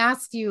 I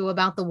asked you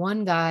about the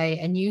one guy,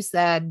 and you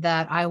said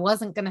that I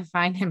wasn't going to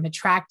find him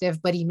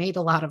attractive, but he made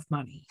a lot of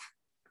money.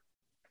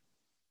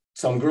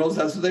 Some girls,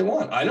 that's what they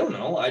want. I don't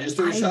know. I just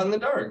threw a shot in the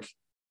dark.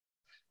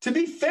 To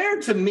be fair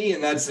to me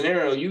in that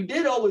scenario, you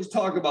did always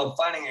talk about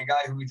finding a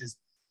guy who would just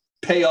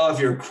pay off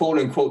your quote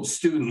unquote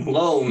student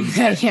loans.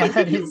 Yeah,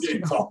 that is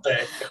true.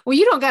 Well,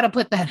 you don't got to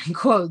put that in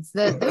quotes.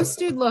 Those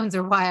student loans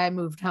are why I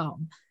moved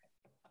home.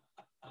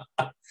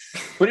 But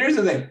here's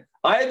the thing.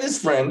 I had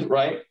this friend,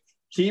 right?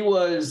 He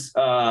was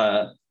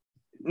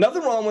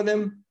nothing wrong with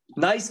him.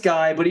 Nice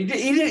guy, but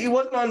he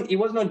wasn't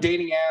on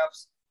dating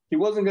apps. He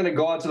wasn't going to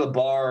go out to the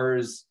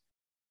bars.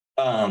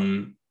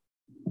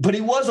 But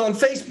he was on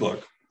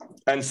Facebook.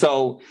 And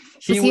so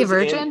was he a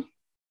virgin?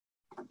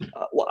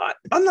 Well,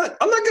 I'm not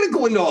going to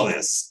go into all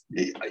this.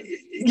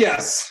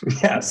 Yes.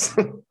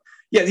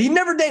 Yeah, he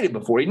never dated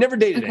before. He never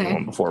dated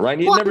anyone before, right?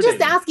 I'm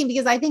just asking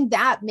because I think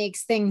that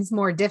makes things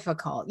more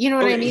difficult. You know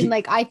what I mean?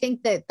 Like, I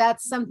think that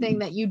that's something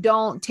that you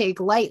don't take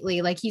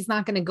lightly. Like, he's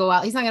not going to go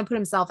out. He's not going to put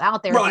himself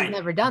out there. Right. He's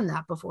never done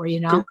that before, you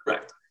know?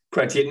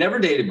 Correct. He had never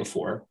dated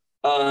before.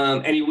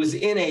 And he was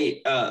in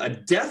a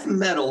death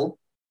metal,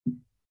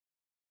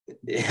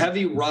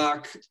 heavy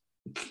rock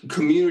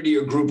community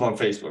or group on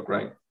Facebook,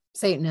 right?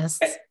 Satanists.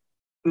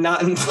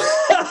 Not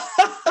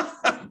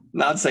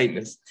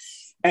Satanists.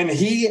 And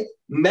he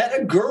met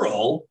a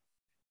girl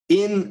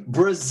in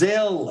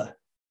Brazil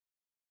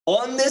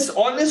on this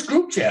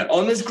group chat,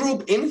 on this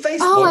group in Facebook.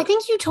 Oh, I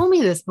think you told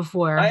me this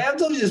before. I have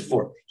told you this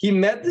before. He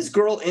met this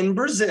girl in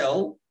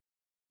Brazil.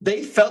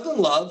 They fell in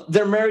love.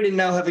 They're married and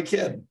now have a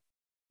kid.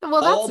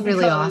 Well, that's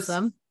really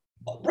awesome.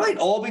 Right.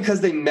 All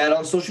because they met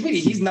on social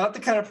media. He's not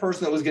the kind of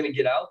person that was going to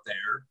get out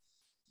there,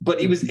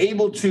 but he was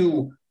able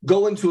to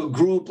go into a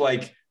group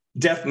like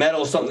death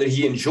metal, something that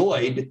he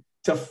enjoyed,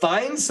 to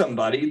find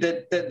somebody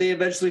that they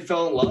eventually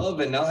fell in love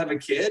and now have a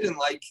kid. And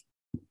like,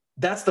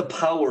 that's the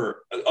power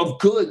of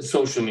good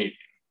social media.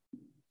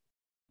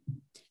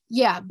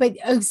 Yeah.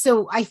 But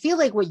so I feel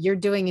like what you're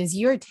doing is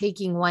you're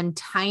taking one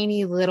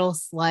tiny little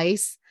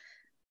slice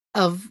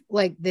of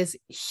like this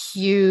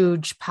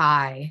huge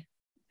pie.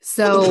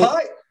 So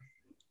pie?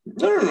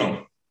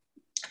 No.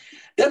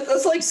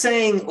 That's like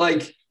saying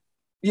like,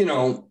 you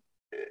know,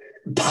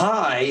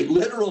 pie,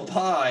 literal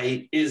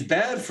pie is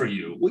bad for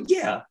you. Well,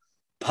 yeah.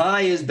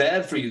 Pie is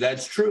bad for you.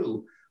 That's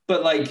true.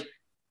 But like,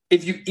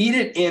 if you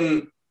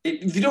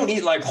don't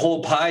eat like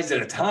whole pies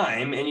at a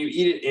time and you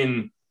eat it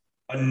in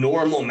a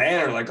normal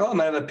manner, like, oh, I'm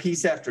going to have a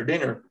piece after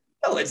dinner.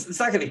 No, it's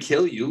not going to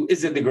kill you.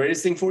 Is it the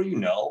greatest thing for you?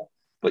 No.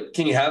 But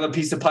can you have a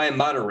piece of pie in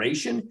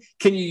moderation?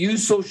 Can you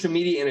use social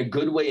media in a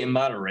good way in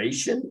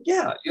moderation?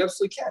 Yeah, you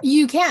absolutely can.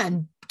 You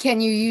can. Can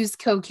you use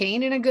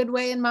cocaine in a good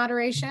way in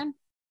moderation?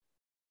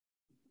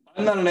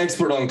 I'm not an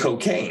expert on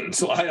cocaine,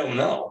 so I don't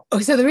know. Oh,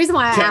 so the reason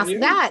why I asked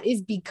that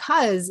is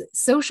because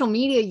social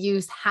media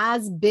use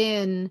has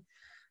been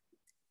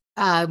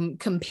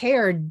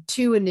compared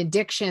to an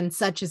addiction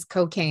such as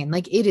cocaine.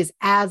 Like, it is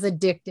as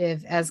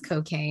addictive as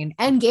cocaine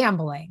and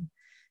gambling.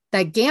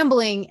 That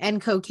gambling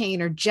and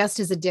cocaine are just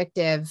as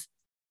addictive.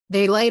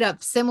 They light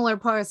up similar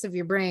parts of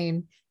your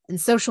brain, and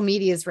social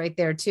media is right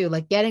there too.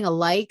 Like, getting a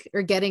like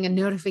or getting a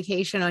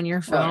notification on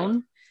your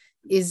phone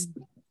is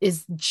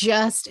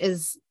just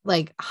as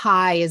like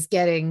high as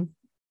getting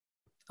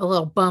a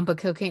little bump of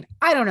cocaine.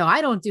 I don't know.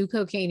 I don't do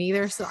cocaine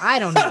either, so I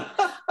don't know.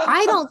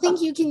 I don't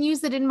think you can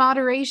use it in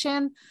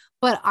moderation,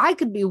 but I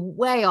could be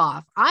way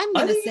off. I'm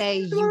going to say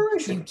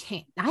you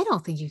can't. I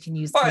don't think you can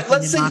use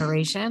cocaine in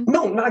moderation.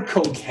 No, not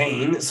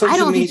cocaine. I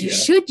don't think you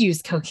should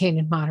use cocaine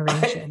in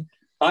moderation.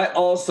 I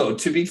also,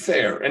 to be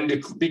fair and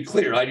to be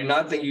clear, I do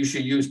not think you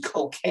should use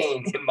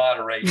cocaine in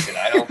moderation.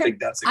 I don't think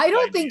that's a good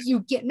idea. Think you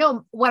get,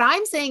 no, what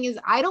I'm saying is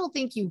I don't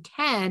think you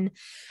can.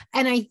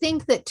 And I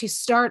think that to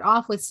start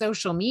off with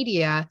social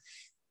media,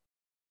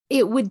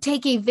 it would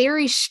take a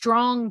very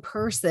strong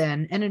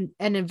person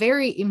and a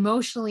very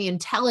emotionally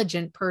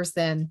intelligent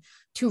person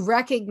to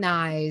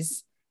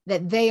recognize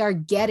that they are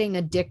getting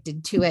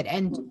addicted to it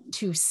and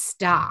to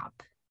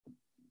stop.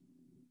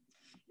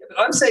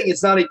 I'm saying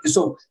it's not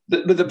so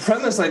the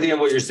premise, I think, of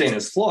what you're saying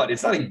is flawed.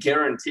 It's not a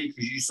guarantee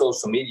because you use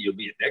social media, you'll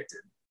be addicted.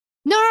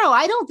 No,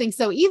 I don't think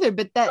so either.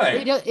 But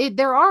that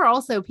there are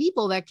also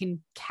people that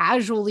can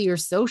casually or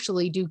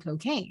socially do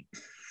cocaine.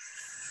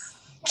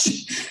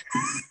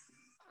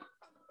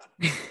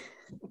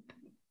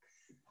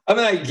 I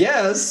mean, I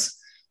guess.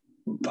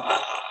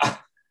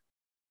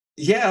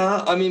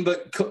 Yeah, I mean,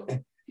 but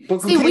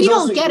see, we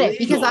don't get it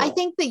because I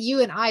think that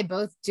you and I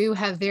both do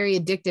have very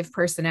addictive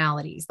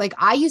personalities. Like,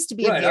 I used to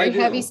be a very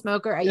heavy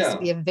smoker. I used to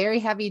be a very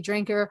heavy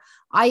drinker.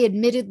 I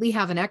admittedly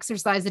have an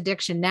exercise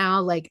addiction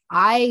now. Like,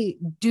 I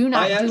do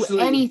not do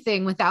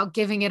anything without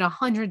giving it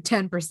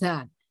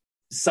 110%.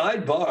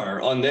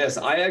 Sidebar on this.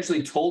 I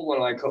actually told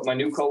one of my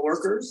new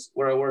coworkers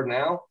where I work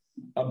now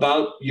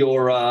about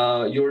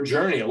your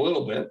journey a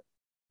little bit.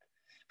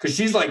 Because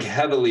she's like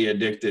heavily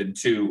addicted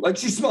to, like,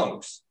 she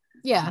smokes.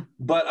 Yeah.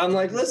 But I'm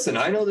like, listen,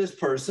 I know this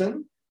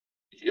person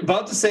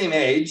about the same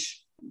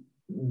age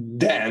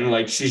then,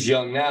 like she's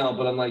young now,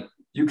 but I'm like,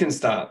 you can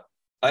stop.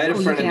 I had a Oh,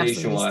 you friend can at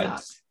absolutely Nationwide,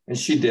 stop. and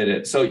she did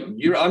it. So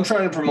I'm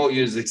trying to promote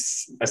you as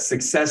a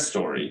success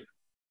story.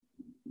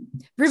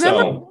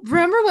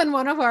 Remember when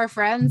one of our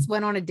friends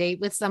went on a date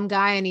with some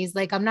guy and he's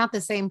like, I'm not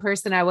the same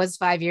person I was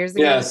 5 years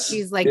ago. Yes,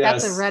 She's like,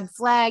 that's a yes. red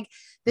flag.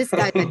 This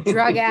guy's a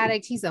drug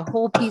addict. He's a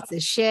whole piece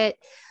of shit.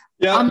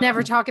 Yep. I'm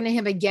never talking to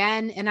him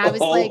again. And I was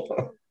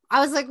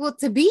like, well,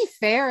 to be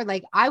fair,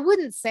 like I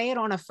wouldn't say it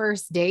on a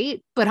first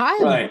date, but I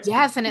am Right.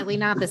 definitely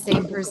not the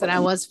same person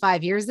I was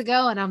 5 years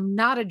ago. And I'm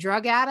not a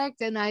drug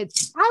addict. And I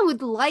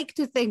would like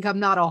to think I'm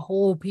not a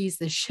whole piece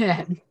of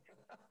shit.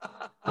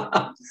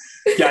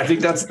 Yeah, I think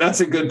that's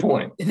a good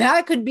point.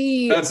 That could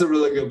be That's a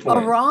really good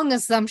point. a wrong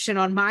assumption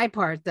on my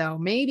part, though.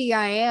 Maybe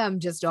I am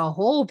just a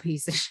whole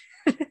piece of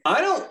shit. I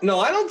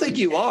don't think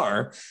you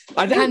are.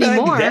 I think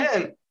Anymore.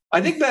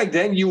 back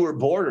then you were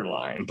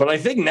borderline, but I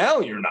think now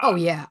you're not. Oh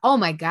yeah. Oh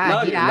my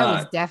God. Now Yeah, I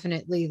was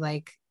definitely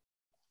like,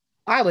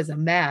 I was a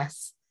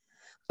mess.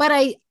 But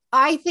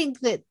I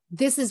think that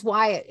this is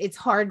why it's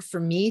hard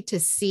for me to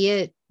see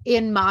it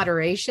in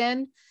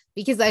moderation,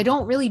 because I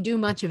don't really do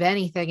much of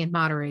anything in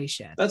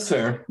moderation. That's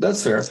fair.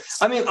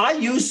 I mean, I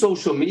use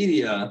social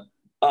media.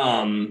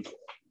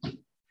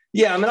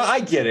 Yeah, I mean,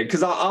 I get it,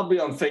 because I'll be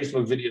on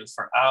Facebook videos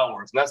for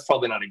hours, and that's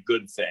probably not a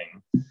good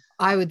thing.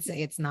 I would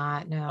say it's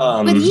not,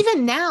 no. But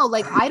even now,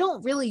 like I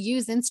don't really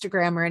use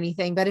Instagram or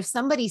anything, but if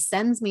somebody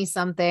sends me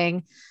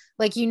something,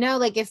 like,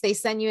 like if they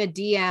send you a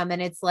DM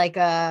and it's like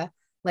a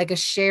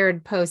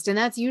shared post, and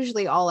that's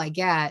usually all I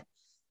get.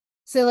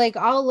 So like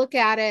I'll look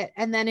at it,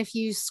 and then if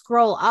you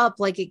scroll up,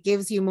 like it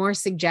gives you more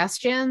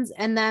suggestions,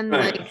 and then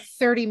like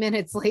 30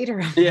 minutes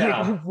later, I'm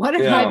like, what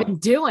have I been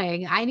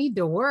doing? I need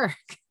to work.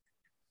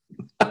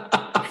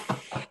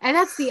 And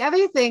that's the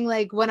other thing,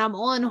 like when I'm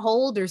on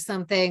hold or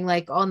something,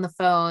 like on the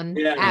phone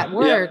at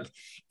work,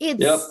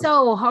 it's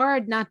so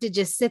hard not to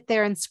just sit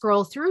there and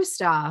scroll through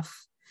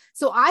stuff.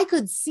 So I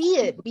could see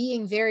it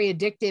being very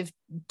addictive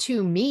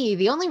to me.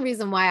 The only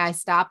reason why I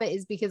stop it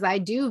is because I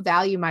do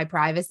value my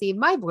privacy.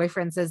 My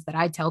boyfriend says that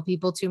I tell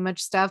people too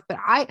much stuff, but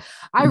I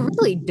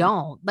really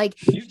don't. Like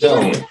he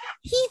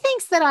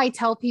thinks that I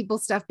tell people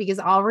stuff because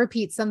I'll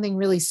repeat something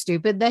really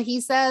stupid that he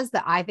says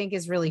that I think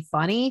is really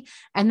funny.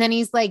 And then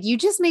he's like, you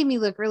just made me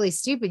look really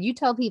stupid. You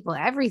tell people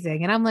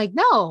everything. And I'm like,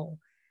 no,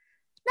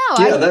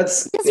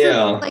 that's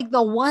like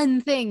the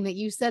one thing that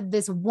you said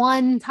this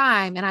one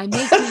time, and I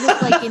make you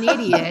look like an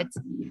idiot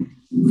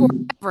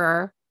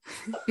forever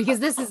because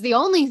this is the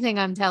only thing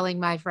I'm telling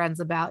my friends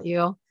about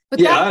you.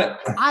 But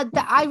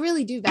I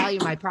really do value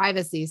my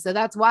privacy. So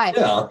that's why.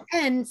 Yeah.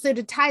 And so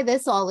to tie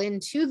this all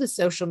into the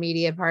social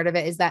media part of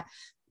it is that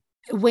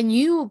when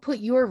you put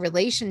your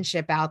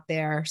relationship out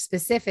there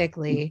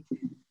specifically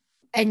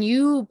and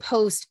you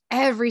post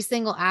every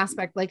single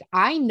aspect, like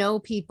I know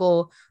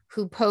people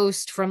who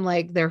post from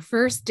like their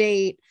first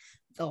date,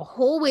 the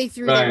whole way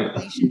through their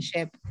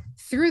relationship,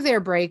 through their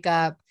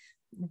breakup.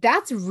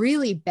 That's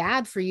really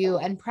bad for you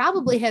and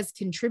probably has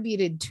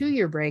contributed to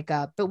your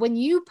breakup. But when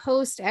you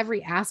post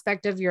every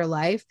aspect of your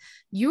life,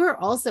 you are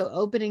also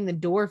opening the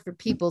door for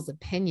people's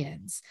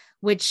opinions,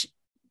 which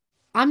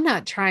I'm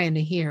not trying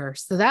to hear.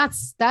 So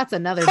that's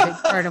another big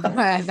part of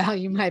why I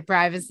value my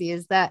privacy,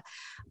 is that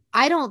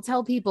I don't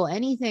tell people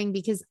anything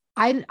because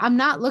I'm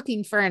not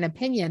looking for an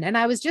opinion. And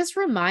I was just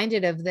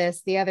reminded of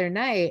this the other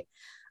night.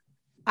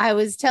 I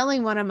was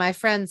telling one of my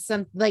friends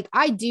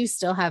I do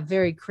still have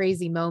very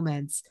crazy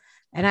moments.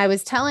 And I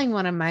was telling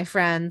one of my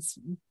friends,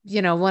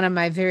 one of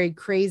my very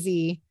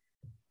crazy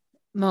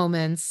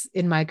moments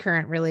in my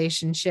current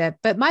relationship,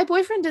 but my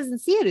boyfriend doesn't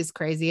see it as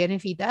crazy. And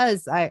if he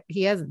does,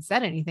 he hasn't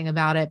said anything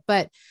about it.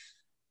 But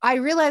I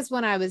realized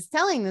when I was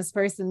telling this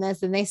person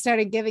this and they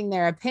started giving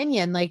their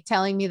opinion, like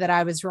telling me that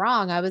I was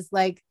wrong, I was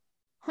like,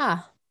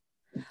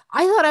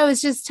 I thought I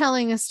was just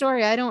telling a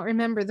story. I don't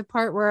remember the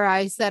part where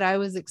I said I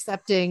was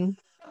accepting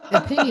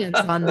opinions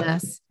on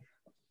this.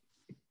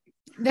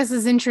 This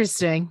is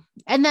interesting.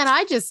 And then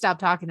I just stopped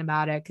talking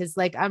about it because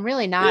like I'm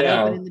really not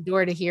opening the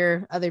door to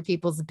hear other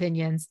people's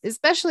opinions,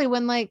 especially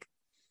when like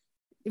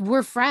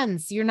we're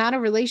friends. You're not a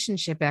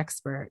relationship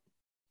expert.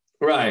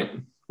 Right.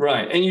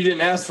 And you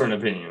didn't ask for an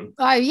opinion.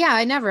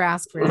 I never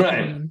asked for an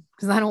opinion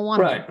because I don't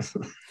want it.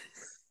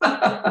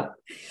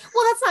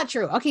 Well, that's not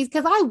true. Okay,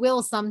 because I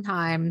will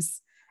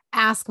sometimes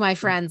ask my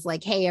friends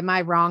like, hey, am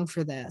I wrong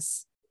for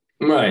this?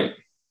 Right.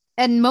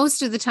 And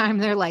most of the time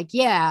they're like,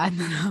 yeah. And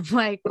then I'm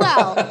like,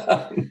 well,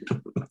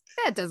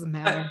 that doesn't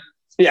matter.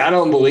 Yeah, I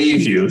don't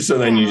believe you. So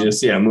then you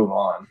just, move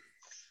on.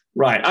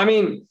 Right. I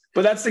mean,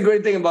 but that's the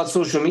great thing about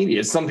social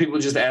media. Some people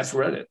just ask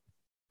Reddit.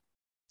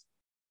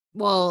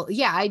 Well,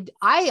 yeah,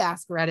 I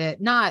ask Reddit,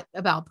 not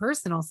about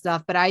personal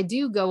stuff, but I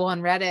do go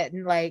on Reddit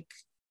and like,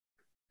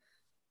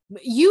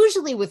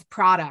 usually with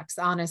products,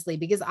 honestly,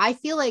 because I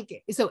feel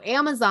like, so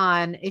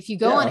Amazon, if you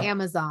go on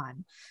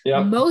Amazon,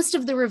 most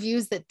of the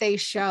reviews that they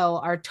show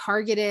are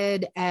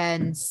targeted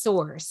and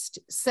sourced.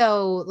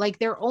 So like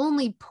they're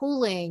only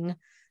pulling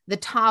the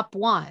top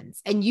ones,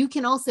 and you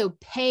can also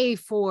pay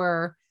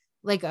for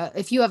like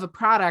if you have a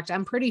product,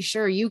 I'm pretty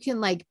sure you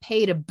can like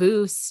pay to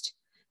boost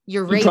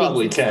your You ratings.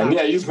 probably and can. stuff.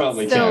 Yeah, you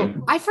probably So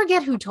can. I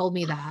forget who told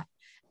me that.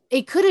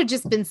 It could have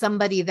just been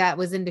somebody that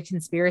was into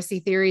conspiracy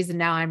theories, and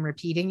now I'm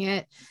repeating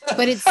it.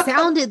 But it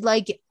sounded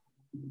like,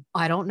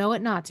 I don't know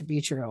it not to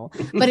be true,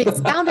 but it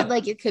sounded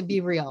like it could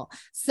be real.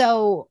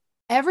 So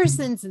ever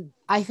since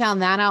I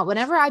found that out,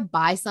 whenever I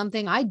buy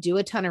something, I do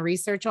a ton of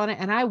research on it,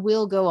 and I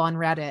will go on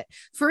Reddit.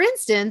 For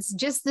instance,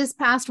 just this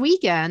past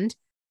weekend,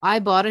 I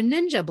bought a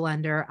Ninja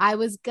blender. I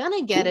was going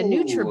to get a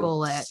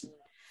NutriBullet,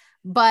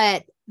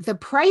 but the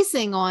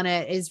pricing on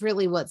it is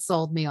really what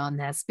sold me on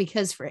this,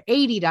 because for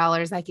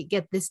 $80, I could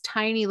get this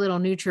tiny little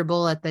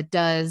NutriBullet that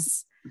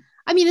does,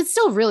 I mean, it's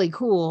still really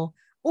cool.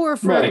 Or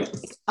for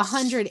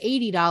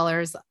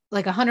 $180,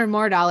 like $100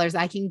 more,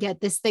 I can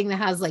get this thing that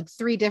has like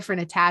 3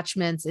 different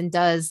attachments and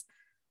does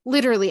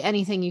literally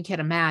anything you can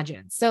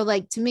imagine. So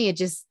like, to me, it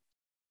just,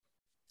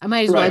 I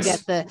might as well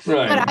get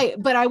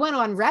but I went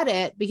on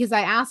Reddit because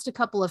I asked a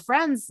couple of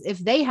friends if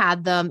they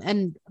had them.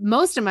 And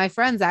most of my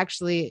friends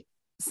actually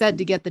said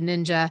to get the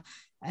Ninja.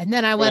 And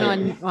then I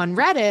went on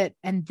Reddit,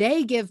 and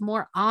they give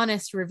more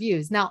honest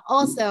reviews. Now,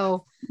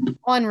 also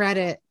on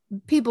Reddit,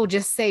 people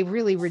just say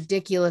really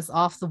ridiculous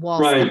off the wall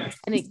stuff,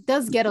 and it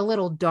does get a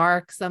little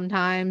dark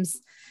sometimes.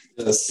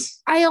 Yes.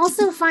 I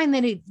also find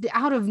that it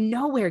out of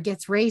nowhere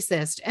gets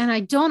racist, and I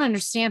don't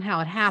understand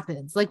how it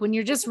happens. Like when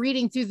you're just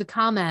reading through the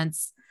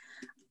comments,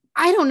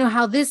 I don't know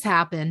how this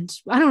happened.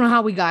 I don't know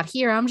how we got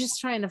here. I'm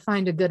just trying to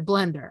find a good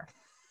blender.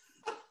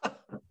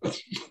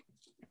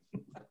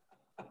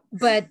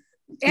 But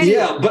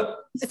anyway,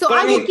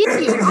 I will give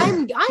you,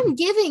 I'm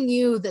giving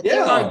you that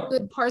there are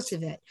good parts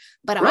of it,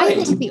 but I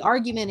think the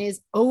argument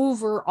is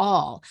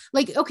overall,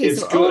 like, okay,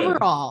 it's so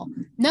good.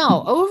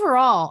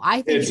 overall,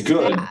 I think it's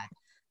good. Bad.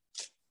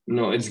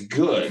 No, it's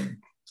good.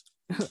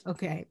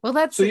 Okay. Well,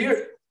 that's so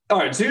all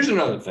right. So here's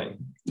another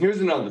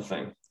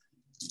thing.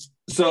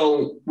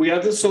 So we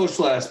have the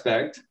social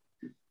aspect.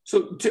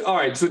 So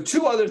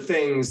two other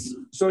things.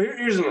 So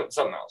here's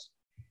something else.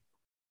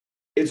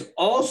 It's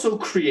also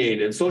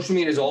created, social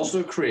media has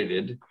also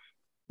created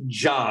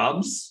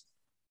jobs,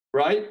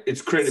 right?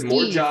 It's created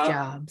more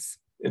jobs.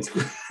 It's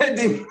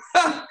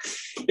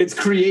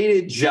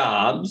created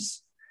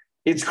jobs.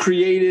 It's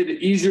created an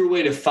easier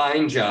way to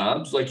find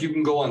jobs. Like you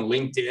can go on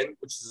LinkedIn,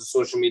 which is a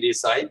social media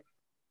site.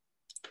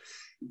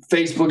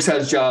 Facebook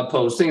has job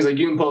postings. Like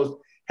you can post,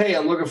 hey,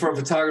 I'm looking for a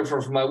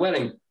photographer for my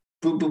wedding.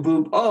 Boop, boop,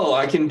 boop. Oh,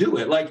 I can do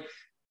it. Like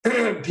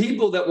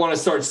people that want to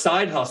start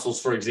side hustles,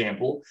 for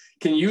example,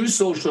 can use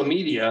social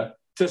media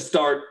to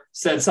start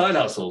said side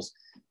hustles.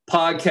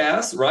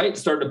 Podcasts, right?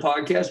 Starting a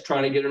podcast,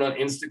 trying to get it on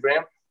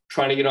Instagram,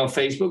 trying to get on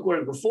Facebook.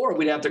 Whereas before,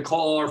 we'd have to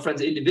call our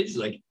friends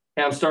individually, like,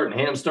 hey, I'm starting.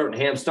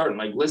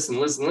 Like, listen.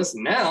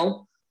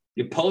 Now,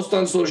 you post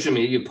on social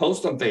media, you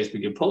post on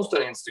Facebook, you post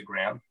on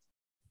Instagram,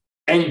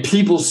 and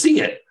people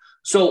see it.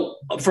 So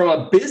from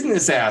a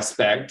business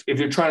aspect, if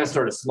you're trying to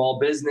start a small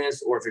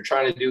business or if you're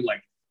trying to do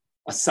like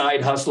a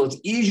side hustle, it's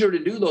easier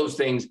to do those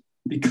things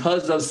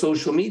because of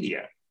social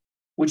media,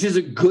 which is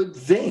a good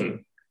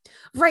thing.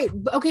 Right.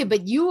 Okay.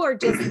 But you are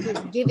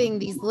just giving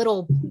these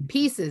little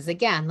pieces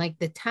again, like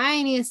the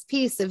tiniest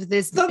piece of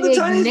this big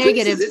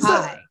negative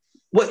pie.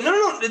 What?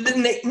 No.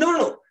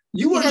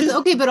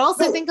 Okay. But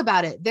also think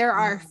about it. There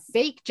are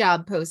fake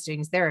job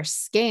postings. There are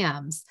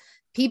scams,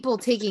 people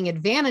taking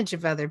advantage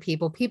of other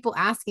people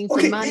asking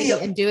for money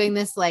and doing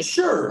this like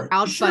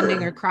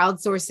crowdfunding or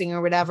crowdsourcing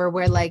or whatever,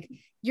 where like,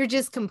 you're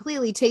just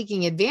completely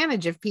taking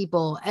advantage of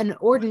people. And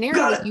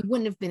ordinarily you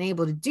wouldn't have been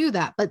able to do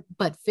that. But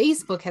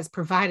Facebook has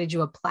provided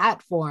you a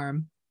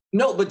platform.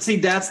 No, but see,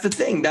 that's the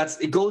thing.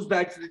 It goes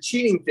back to the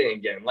cheating thing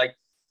again. Like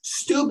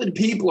stupid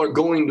people are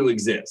going to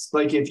exist.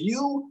 Like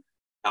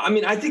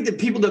I think that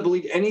people that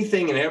believe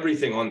anything and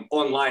everything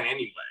online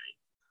anyway,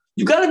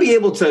 you got to be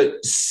able to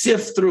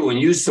sift through and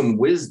use some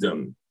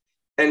wisdom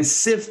and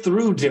sift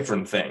through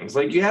different things.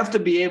 Like you have to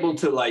be able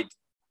to like,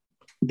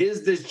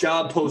 is this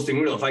job posting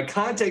real? If I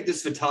contact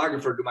this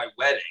photographer to my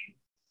wedding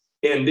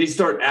and they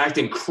start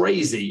acting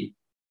crazy,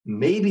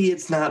 maybe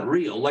it's not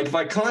real. Like if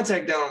I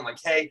contact them, I'm like,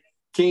 hey,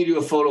 can you do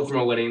a photo for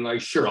my wedding? Like,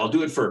 sure, I'll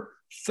do it for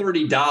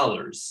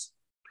 $30.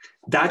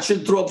 That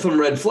should throw up some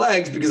red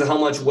flags because of how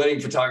much wedding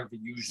photography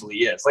usually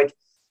is. Like,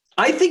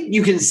 I think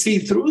you can see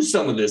through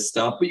some of this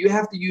stuff, but you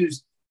have to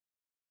use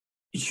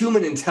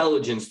human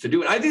intelligence to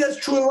do it. I think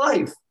that's true in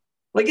life.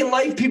 Like in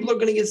life, people are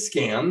going to get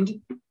scammed.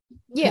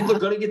 Yeah. People are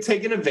going to get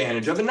taken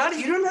advantage of. And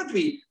you don't have to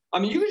be,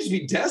 you can just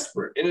be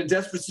desperate in a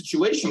desperate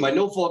situation by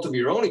no fault of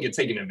your own and get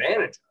taken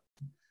advantage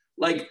of.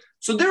 Like,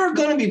 so there are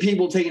going to be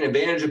people taking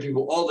advantage of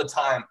people all the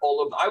time.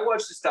 I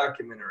watched this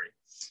documentary.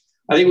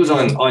 I think it was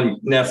on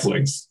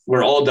Netflix,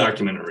 where all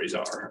documentaries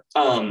are.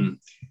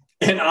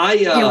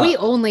 We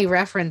only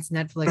reference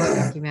Netflix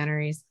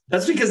documentaries.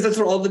 That's because that's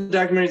where all the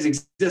documentaries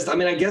exist.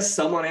 I guess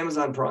some on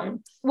Amazon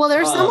Prime. Well,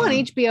 there's some on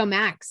HBO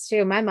Max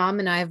too. My mom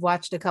and I have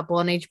watched a couple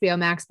on HBO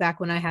Max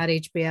back when I had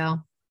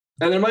HBO.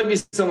 And there might be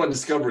some on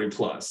Discovery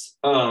Plus.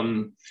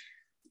 Oh,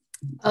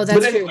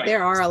 that's true.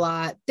 There are a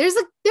lot. There's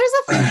a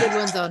few good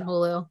ones on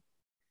Hulu.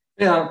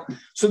 Yeah.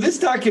 So this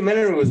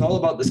documentary was all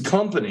about this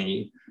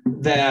company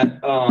that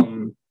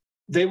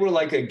they were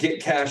like a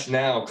get cash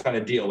now kind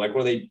of deal, like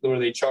where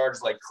they charge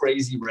like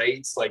crazy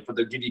rates, like where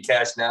they'll give you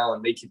cash now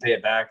and make you pay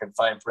it back and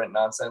fine print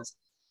nonsense.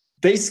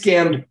 They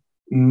scammed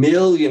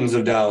millions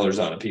of dollars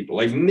out of people,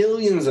 like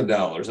millions of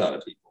dollars out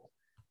of people.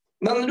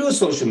 Nothing to do with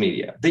social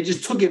media. They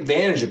just took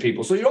advantage of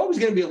people. So you're always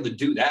going to be able to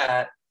do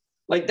that.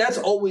 Like that's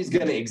always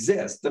going to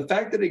exist. The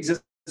fact that it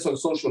exists on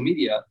social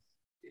media,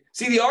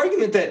 see, the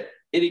argument that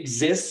it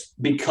exists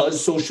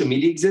because social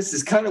media exists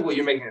is kind of what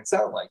you're making it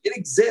sound like. It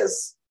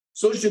exists.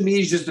 Social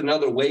media is just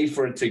another way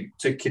for it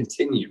to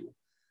continue.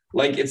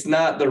 Like it's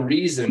not the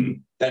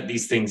reason that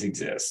these things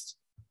exist.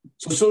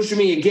 So social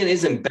media, again,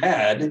 isn't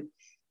bad.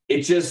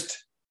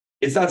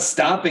 It's not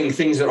stopping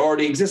things that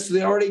already exist. So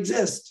they already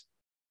exist.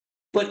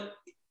 But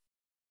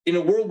in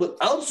a world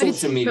without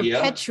social media,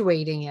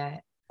 perpetuating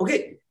it.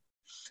 Okay,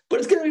 but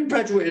it's going to be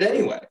perpetuated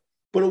anyway.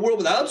 But a world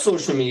without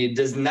social media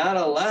does not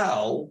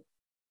allow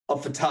a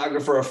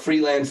photographer, a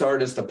freelance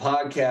artist, a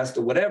podcast,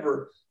 or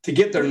whatever to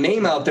get their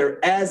name out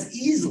there as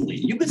easily.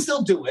 You can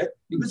still do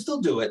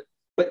it,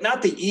 but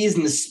not the ease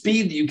and the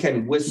speed that you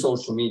can with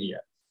social media,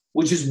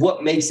 which is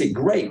what makes it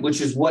great,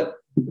 which is what,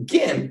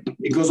 again,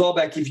 it goes all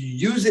back. If you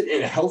use it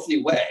in a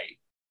healthy way,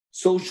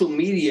 social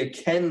media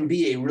can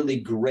be a really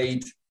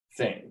great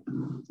thing.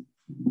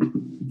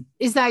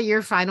 Is that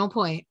your final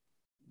point?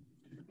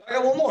 I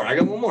got one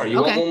more.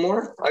 You want one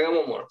more? I got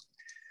one more.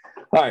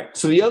 All right.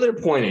 So the other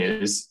point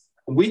is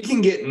we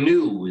can get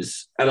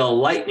news at a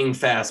lightning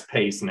fast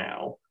pace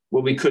now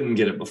where we couldn't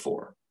get it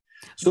before.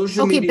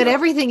 Social media. But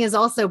everything is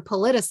also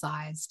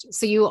politicized.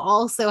 So you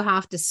also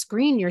have to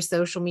screen your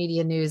social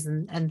media news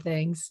and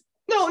things.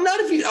 No, not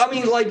if you, I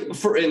mean, like,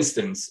 for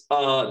instance,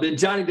 the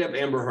Johnny Depp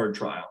Amber Heard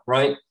trial,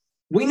 right?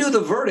 We knew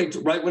the verdict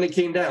right when it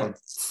came down.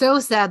 So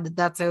sad that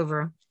that's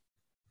over.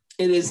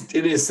 It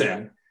is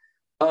sad.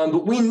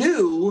 But we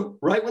knew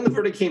right when the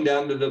verdict came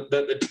down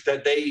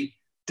that they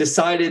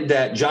decided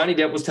that Johnny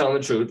Depp was telling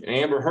the truth and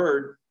Amber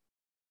Heard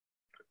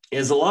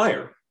is a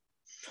liar.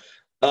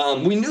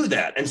 We knew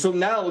that. And so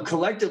now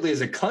collectively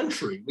as a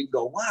country, we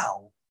go,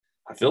 wow,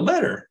 I feel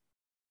better.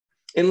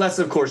 Unless,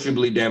 of course, you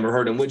believe Amber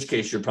Heard, in which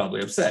case you're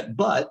probably upset.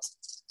 But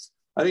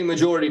I think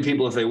majority of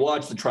people, if they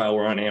watch the trial,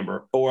 were on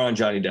Amber or on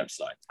Johnny Depp's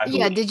side.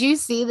 Yeah. Did you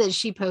see that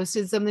she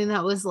posted something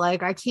that was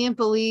like, I can't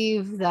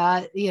believe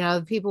that,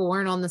 people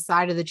weren't on the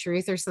side of the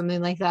truth or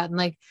something like that. And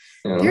like,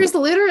 there's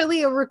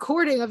literally a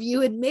recording of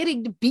you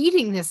admitting to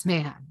beating this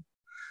man.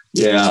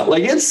 Yeah.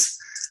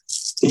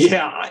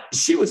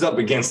 She was up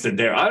against it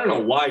there. I don't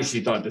know why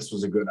she thought this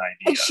was a good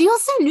idea. And she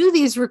also knew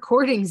these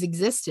recordings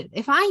existed.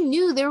 If I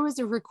knew there was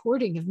a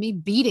recording of me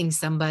beating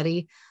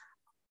somebody,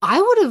 I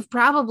would have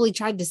probably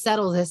tried to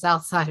settle this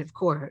outside of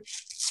court.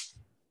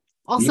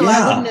 Also,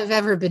 I wouldn't have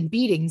ever been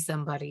beating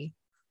somebody.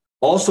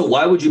 Also,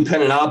 why would you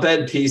pen an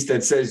op-ed piece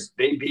that says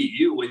they beat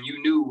you when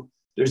you knew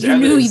there's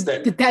evidence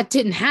that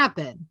didn't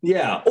happen?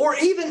 Yeah. Or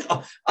even,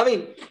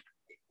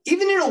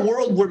 even in a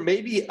world where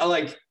maybe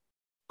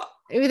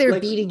maybe they're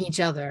beating each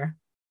other.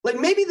 Like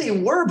maybe they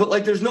were,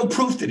 but there's no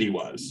proof that he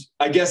was,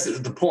 I guess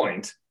is the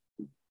point.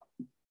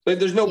 Like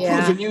there's no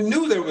proof, and you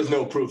knew there was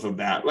no proof of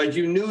that. Like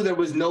you knew there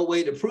was no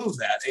way to prove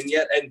that.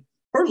 And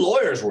her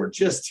lawyers were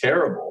just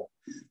terrible.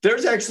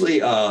 There's actually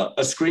a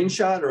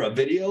screenshot or a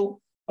video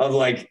of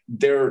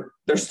they're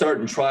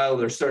starting trial,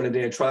 they're starting a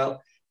day of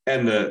trial,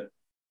 and the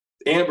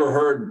Amber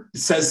Heard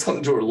says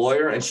something to her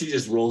lawyer and she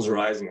just rolls her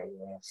eyes and goes,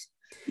 oh.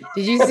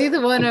 Did you see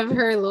the one of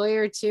her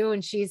lawyer too?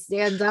 And she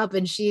stands up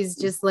and she's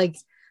just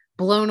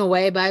blown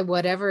away by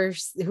whoever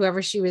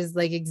she was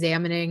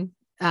examining.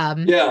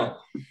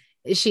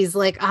 She's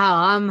like,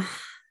 oh,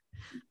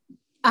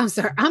 I'm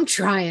sorry, I'm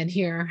trying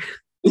here.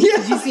 Yeah.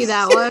 Did you see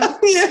that one?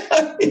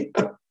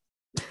 Yeah.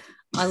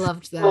 I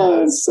loved that.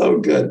 Oh, it's so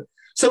good.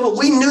 But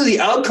we knew the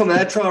outcome of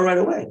that trial right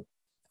away.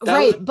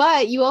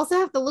 But you also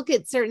have to look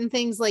at certain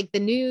things like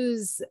the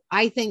news,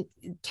 I think,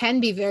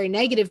 can be very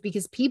negative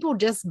because people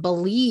just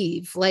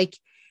believe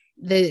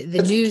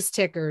the news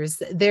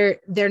tickers.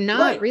 They're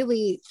not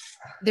really,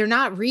 they're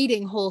not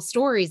reading whole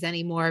stories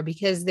anymore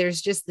because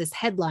there's just this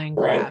headline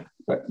grab.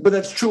 Right. But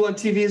that's true on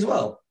TV as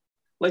well.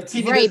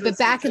 TV, right? But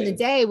back in the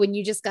day when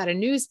you just got a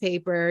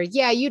newspaper,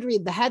 you'd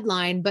read the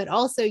headline, but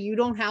also you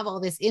don't have all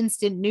this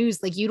instant news.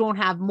 You don't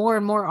have more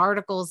and more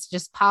articles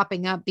just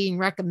popping up being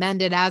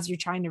recommended as you're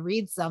trying to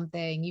read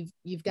something.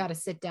 You've got to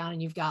sit down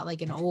and you've got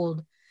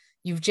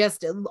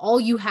all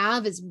you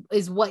have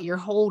is what you're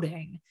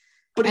holding.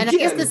 But again, I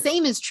guess the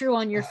same is true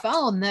on your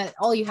phone, that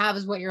all you have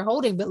is what you're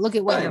holding, but look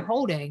at what you're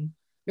holding.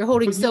 You're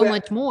holding so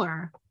much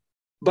more.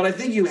 But I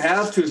think you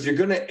have to, if you're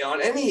going to,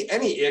 on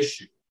any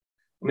issue,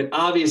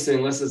 obviously,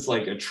 unless it's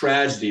a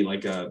tragedy,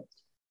 like a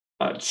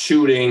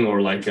shooting or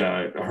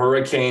a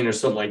hurricane or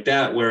something like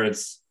that, where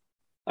it's,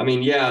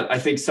 I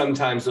think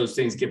sometimes those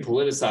things get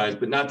politicized,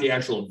 but not the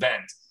actual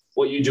event.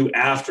 What you do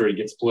after it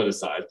gets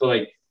politicized.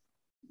 But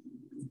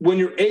when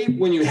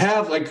you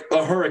have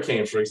a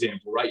hurricane, for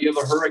example, right? You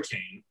have a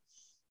hurricane,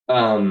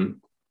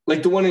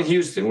 like the one in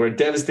Houston, where it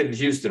devastated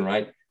Houston,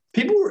 right?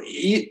 People were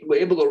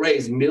able to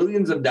raise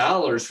millions of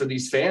dollars for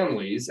these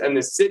families and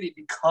the city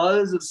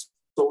because of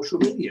social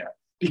media.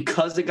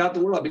 because it got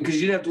the word out, because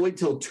you didn't have to wait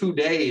till 2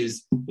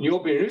 days and you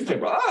open your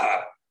newspaper.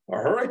 A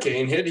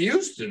hurricane hit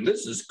Houston.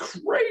 This is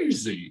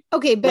crazy.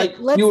 Okay, but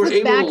let's you were look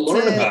able back to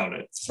learn about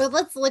it. But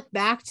let's look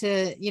back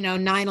to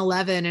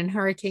 9/11 and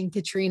Hurricane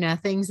Katrina,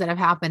 things that have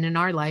happened in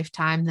our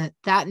lifetime.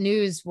 That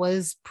news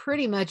was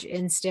pretty much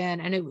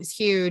instant and it was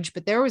huge,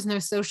 but there was no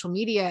social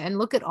media. And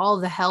look at all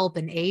the help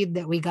and aid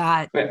that we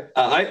got.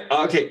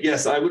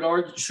 Yes, I would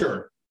argue.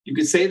 Sure, you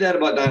could say that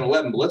about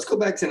 9/11, but let's go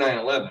back to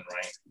 9/11.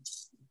 Right,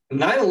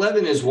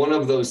 9/11 is one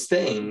of those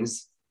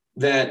things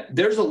that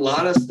there's a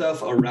lot of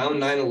stuff around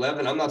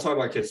 9/11. I'm not talking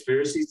about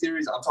conspiracy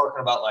theories. I'm talking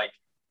about like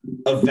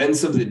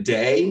events of the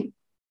day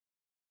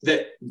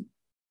that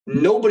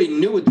nobody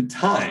knew at the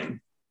time.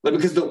 Like,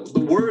 because the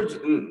words,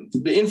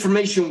 the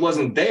information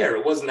wasn't there.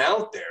 It wasn't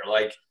out there.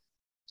 Like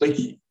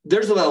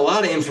there's a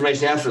lot of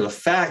information after the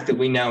fact that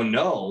we now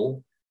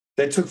know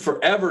that took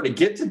forever to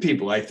get to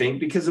people, I think,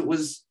 because it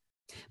was.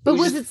 But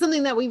was it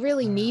something that we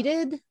really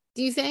needed,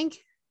 do you think?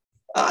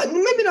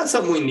 Maybe not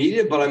something we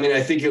needed, but I mean,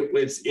 I think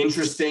it's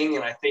interesting,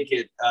 and I think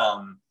it.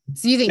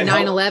 So you think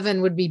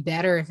 9/11 would be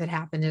better if it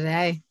happened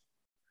today?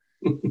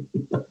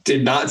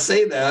 Did not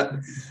say that.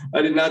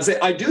 I did not say.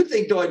 I do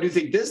think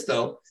this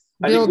though.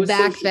 Build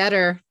back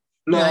better.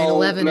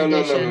 9/11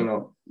 edition.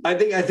 No.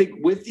 I think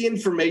with the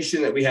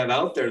information that we have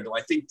out there, though,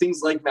 I think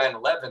things like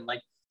 9/11,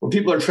 like when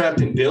people are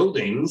trapped in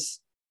buildings,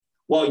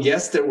 while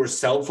yes, there were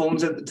cell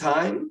phones at the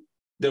time,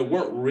 there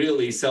weren't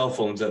really cell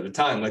phones at the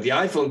time. Like the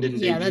iPhone didn't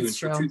debut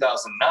until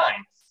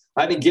 2009.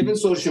 I think given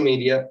social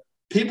media,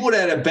 people would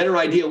have had a better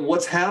idea of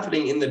what's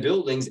happening in the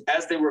buildings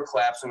as they were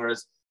collapsing or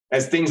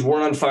as things were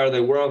on fire,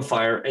 they were on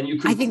fire. And you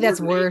could. I think that's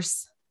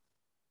worse.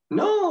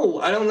 No,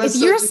 I don't. If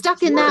you're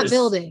stuck in that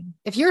building,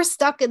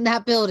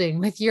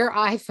 with your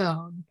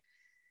iPhone,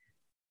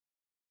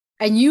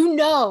 and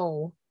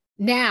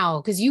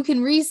now, because you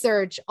can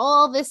research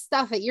all this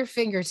stuff at your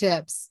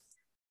fingertips,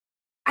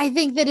 I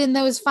think that in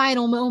those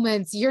final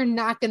moments, you're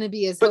not going to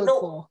be as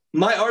hopeful. No,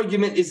 my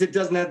argument is it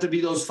doesn't have to be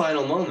those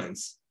final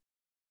moments.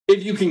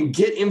 If you can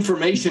get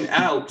information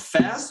out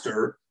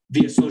faster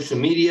via social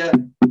media,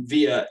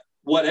 via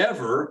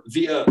whatever,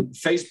 via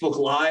Facebook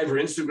Live or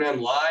Instagram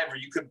Live,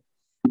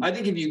 I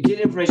think if you get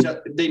information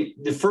out,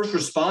 the first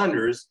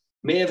responders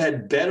may have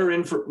had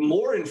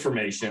more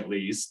information at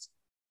least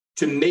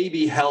to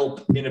maybe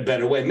help in a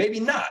better way. Maybe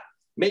not.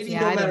 Maybe no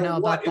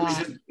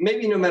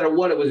matter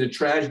what, it was a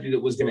tragedy that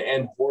was going to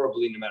end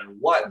horribly no matter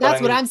what. That's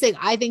what I'm saying.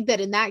 I think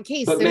that in that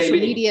case, social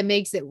media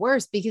makes it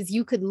worse because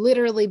you could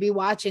literally be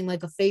watching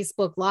like a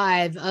Facebook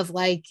Live of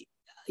like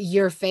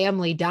your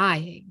family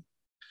dying.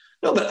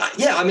 No, but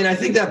I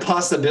think that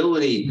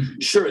possibility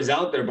sure is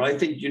out there, but I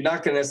think you're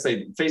not going to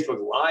say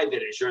Facebook Live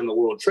it as you're in the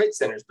World Trade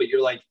Centers, but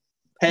you're like,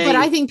 hey. But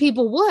I think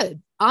people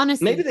would.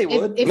 Honestly, maybe they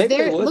would.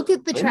 If look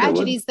at the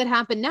tragedies that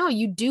happen now.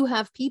 You do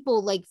have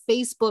people like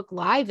Facebook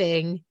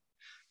Living.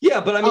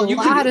 Yeah, but I mean,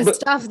 a lot of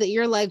stuff that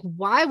you're like,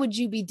 why would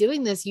you be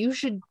doing this? You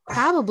should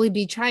probably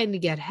be trying to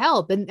get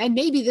help, and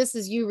maybe this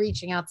is you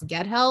reaching out to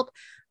get help.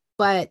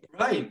 But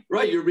right,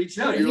 you're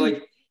reaching out. You're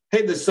like,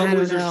 hey, the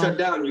subways are shut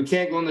down. You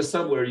can't go on the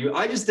subway.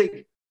 I just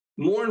think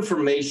more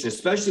information,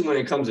 especially when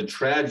it comes to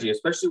tragedy,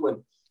 especially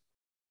when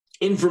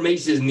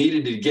information is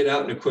needed to get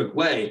out in a quick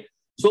way.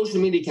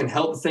 Social media can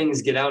help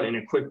things get out in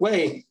a quick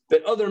way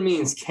that other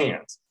means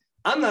can't.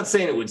 I'm not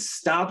saying it would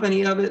stop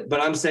any of it,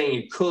 but I'm saying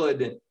it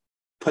could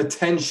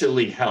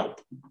potentially help.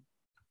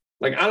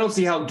 Like, I don't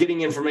see how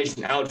getting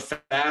information out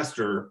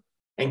faster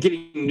and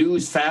getting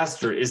news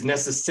faster is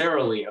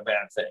necessarily a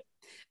bad thing.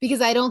 Because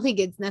I don't think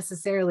it's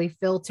necessarily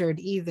filtered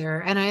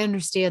either. And I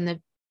understand that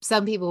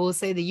some people will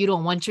say that you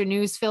don't want your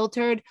news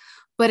filtered,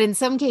 but in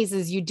some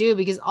cases you do,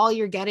 because all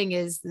you're getting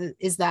is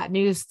that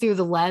news through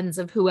the lens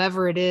of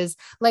whoever it is.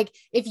 Like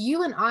if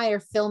you and I are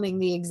filming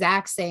the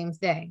exact same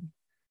thing,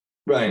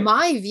 right,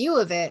 my view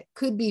of it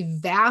could be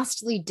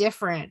vastly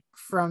different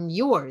from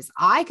yours.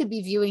 I could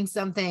be viewing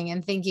something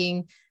and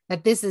thinking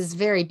that this is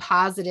very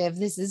positive,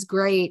 this is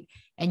great.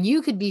 And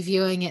you could be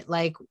viewing it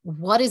like,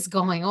 what is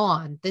going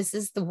on? This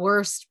is the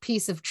worst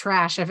piece of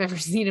trash I've ever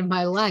seen in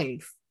my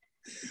life.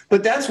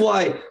 But that's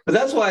why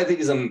I think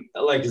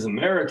as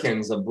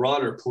Americans, a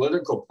broader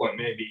political point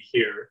maybe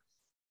here,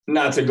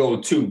 not to go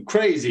too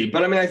crazy,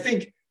 but I mean, I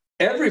think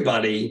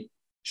everybody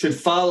should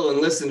follow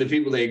and listen to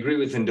people they agree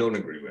with and don't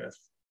agree with.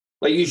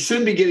 Like you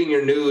should be getting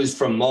your news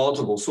from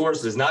multiple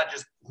sources, not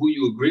just who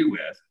you agree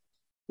with.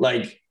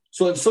 Like,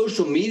 so on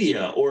social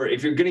media, or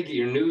if you're going to get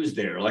your news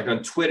there, like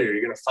on Twitter,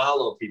 you're going to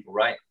follow people,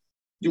 right?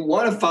 You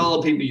want to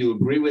follow people you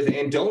agree with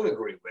and don't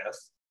agree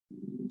with,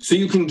 so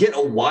you can get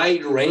a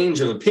wide range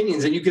of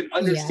opinions and you can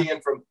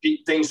understand from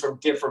things from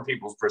different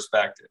people's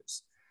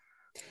perspectives.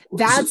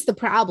 That's the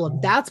problem.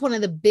 That's one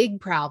of the big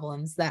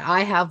problems that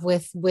I have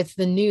with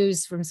the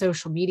news from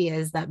social media,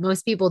 is that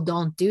most people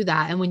don't do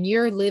that. And when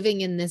you're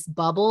living in this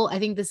bubble, I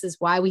think this is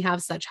why we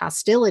have such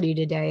hostility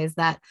today, is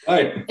that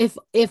right,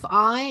 if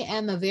I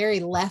am a very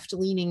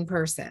left-leaning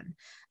person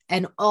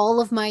and all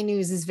of my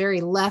news is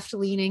very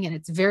left-leaning and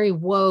it's very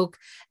woke,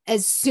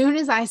 as soon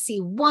as I see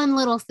one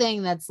little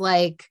thing that's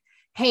like,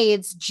 hey,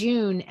 it's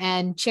June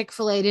and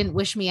Chick-fil-A didn't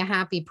wish me a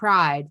happy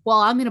Pride. Well,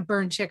 I'm going to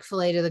burn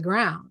Chick-fil-A to the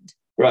ground.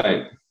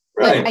 Right.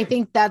 But I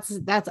think that's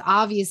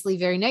obviously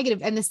very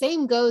negative. And the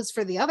same goes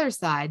for the other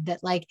side,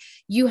 that like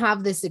you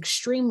have this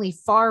extremely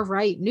far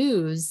right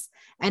news.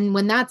 And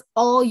when that's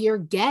all you're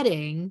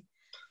getting,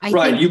 I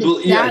think you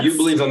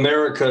believe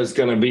America is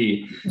going to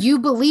be. You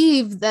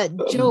believe that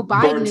Joe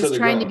Biden is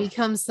trying to ground.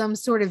 become some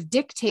sort of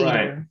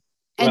dictator.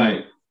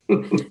 Right.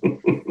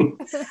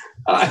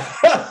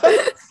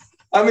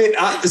 I mean,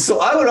 so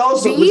I would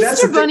also. The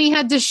Easter Bunny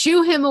had to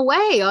shoo him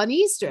away on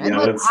Easter. And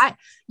look,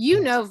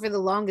 for the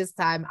longest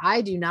time,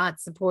 I do not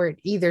support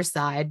either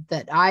side.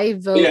 That I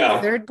vote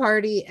third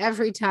party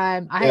every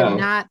time. I am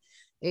not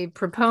a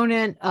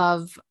proponent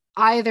of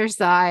either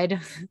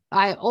side.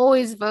 I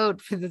always vote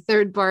for the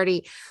third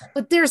party.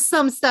 But there's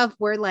some stuff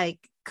where, like,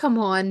 come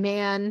on,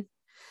 man.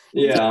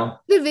 Yeah.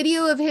 The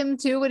video of him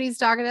too, when he's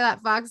talking to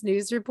that Fox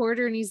News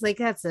reporter, and he's like,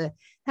 "That's a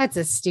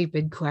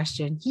stupid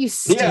question. You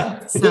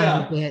stupid son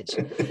of a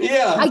bitch."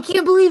 Yeah. I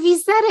can't believe he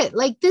said it.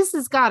 Like, this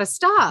has got to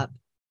stop.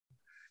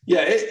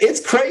 Yeah,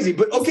 it's crazy.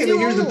 But okay, but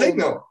here's the thing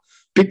though.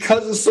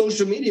 Because of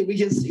social media, we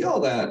can see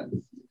all that.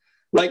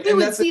 Like, we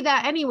would see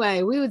that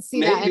anyway. We would see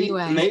that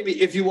anyway.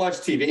 Maybe if you watch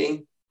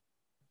TV.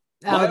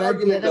 My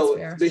argument, that's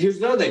fair. Here's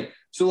another thing.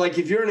 So, like,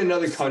 if you're in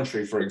another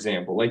country, for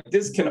example, like,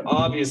 this can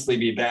obviously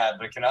be bad,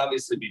 but it can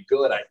obviously be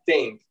good, I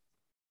think.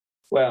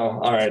 Well,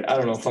 all right, I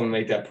don't know if I'm going to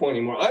make that point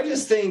anymore. I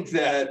just think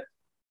that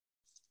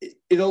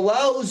it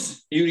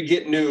allows you to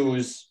get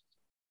news.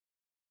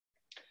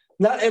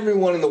 Not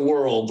everyone in the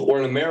world, or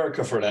in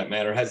America for that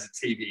matter, has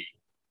a TV.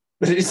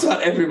 But it's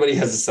not everybody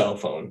has a cell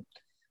phone.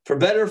 For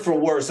better or for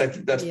worse, I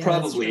think that's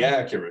probably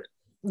accurate.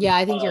 Yeah,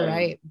 I think you're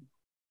right.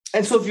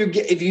 And so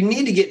if you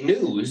need to get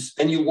news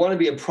and you want to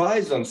be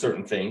apprised on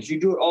certain things, you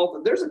do it all.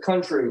 There's a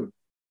country,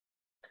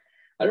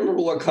 I don't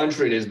remember what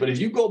country it is, but if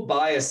you go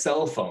buy a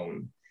cell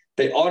phone,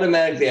 they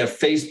automatically have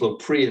Facebook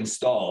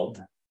pre-installed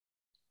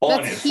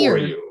on it for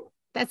you.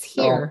 That's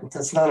here. No,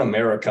 that's not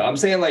America. I'm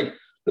saying, like,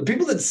 the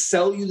people that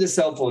sell you the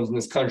cell phones in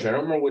this country, I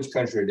don't remember which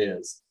country it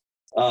is,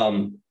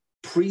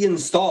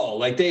 pre-install,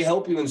 like they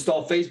help you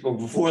install Facebook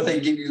before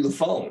they give you the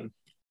phone.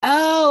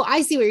 Oh,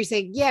 I see what you're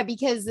saying. Yeah,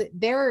 because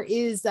there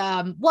is,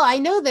 well, I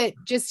know that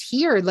just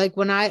here, like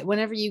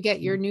whenever you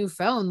get your new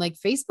phone, like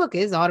Facebook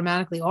is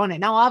automatically on it.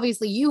 Now,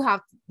 obviously you have,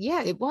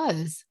 it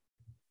was.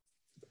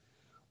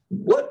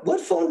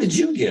 What phone did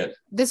you get?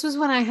 This was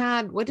when I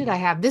had, what did I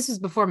have? This was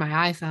before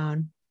my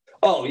iPhone.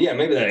 Oh yeah,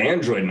 maybe that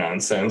Android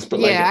nonsense, but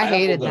yeah, I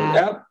hated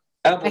that.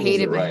 Apple I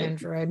hated my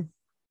Android.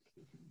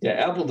 Yeah,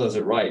 Apple does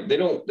it right. They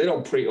they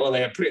have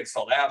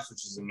pre-installed apps,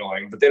 which is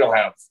annoying, but they don't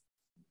have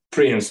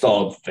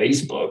pre-installed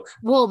Facebook.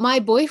 Well, my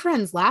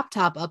boyfriend's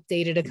laptop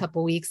updated a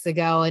couple weeks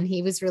ago, and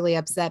he was really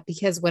upset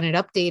because when it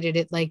updated,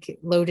 it like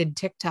loaded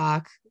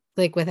TikTok,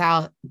 like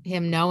without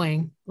him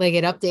knowing. Like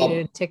it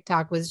updated,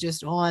 TikTok was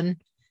just on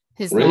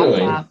his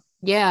laptop.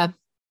 Yeah.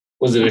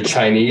 Was it a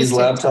Chinese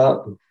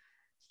laptop?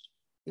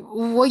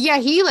 Well, yeah,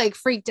 he like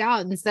freaked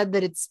out and said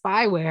that it's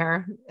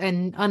spyware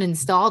and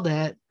uninstalled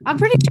it. I'm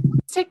pretty sure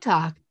it's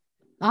TikTok.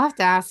 I'll have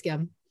to ask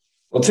him.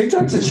 Well,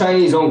 TikTok's a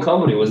Chinese-owned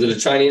company. Was it a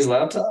Chinese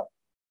laptop?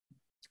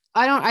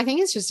 I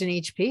think it's just an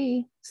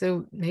HP.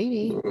 So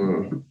maybe. I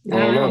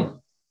don't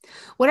know.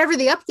 Whatever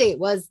the update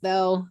was,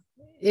 though,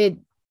 it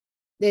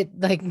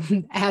like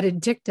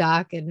added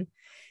TikTok, and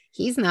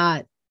he's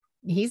not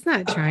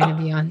trying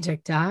to be on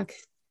TikTok.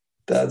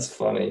 That's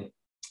funny.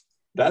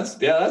 That's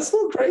a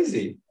little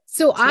crazy.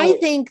 So I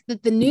think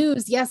that the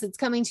news, yes, it's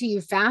coming to you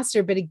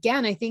faster. But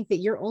again, I think that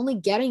you're only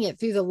getting it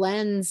through the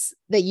lens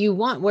that you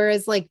want.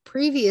 Whereas like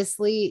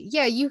previously,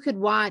 you could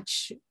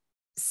watch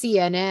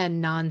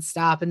CNN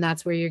nonstop, and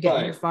that's where you're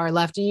getting your far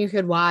left. And you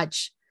could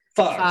watch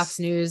Fox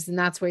News, and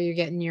that's where you're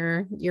getting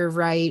your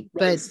right.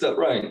 But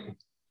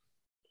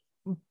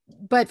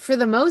for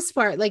the most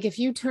part, like if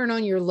you turn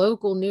on your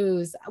local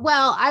news,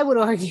 well, I would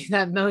argue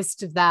that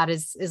most of that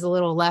is a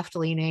little left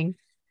leaning.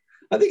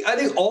 I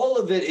think all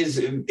of it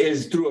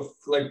is through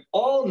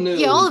all news.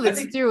 Yeah, all of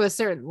it's through a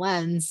certain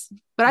lens.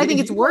 But I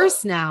think it's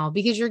worse now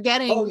because you're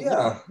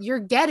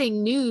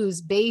getting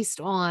news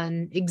based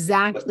on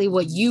exactly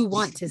what you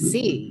want to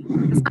see.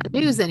 It's not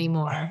news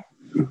anymore.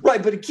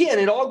 Right, but again,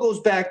 it all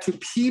goes back to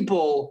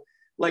people.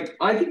 Like,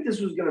 I think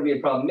this was going to be a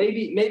problem.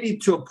 Maybe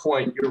to a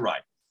point, you're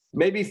right.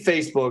 Maybe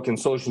Facebook and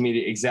social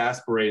media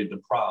exasperated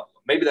the problem.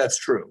 Maybe that's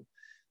true.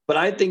 But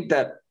I think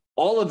that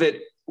all of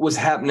it was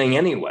happening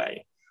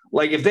anyway.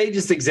 Like, if they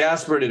just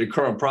exasperated a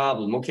current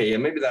problem, okay,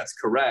 and maybe that's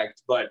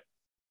correct. But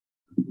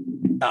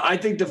I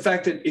think the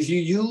fact that if you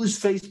use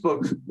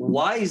Facebook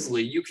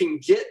wisely, you can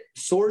get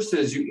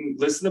sources, you can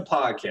listen to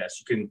podcasts,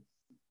 you can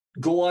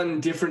go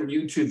on different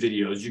YouTube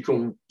videos, you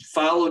can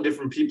follow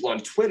different people on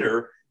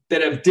Twitter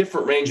that have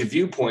different range of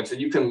viewpoints, and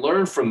you can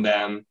learn from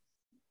them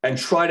and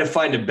try to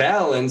find a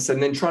balance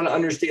and then try to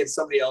understand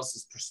somebody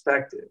else's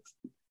perspective.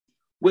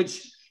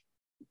 Which,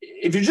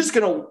 if you're just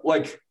going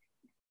to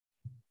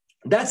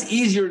that's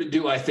easier to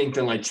do, I think,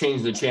 than like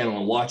change the channel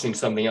and watching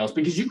something else,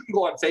 because you can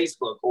go on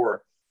Facebook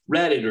or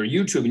Reddit or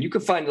YouTube, and you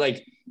can find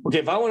like, okay,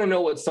 if I want to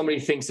know what somebody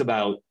thinks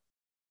about,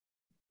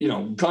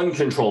 gun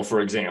control,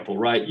 for example,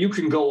 right? You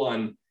can go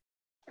on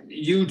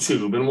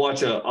YouTube and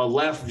watch a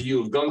left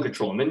view of gun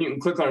control. And then you can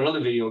click on another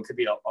video. It could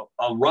be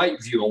a right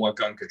view on what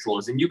gun control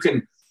is. And you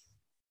can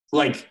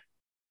like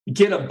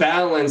get a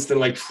balanced and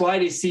like try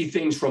to see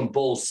things from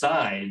both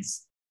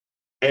sides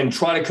and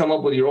try to come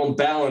up with your own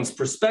balanced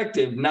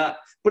perspective.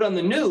 But on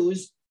the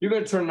news, you're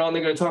going to turn it on.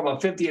 They're going to talk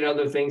about 58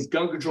 other things.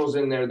 Gun control's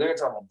in there. They're going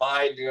to talk about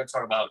Biden. They're going to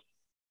talk about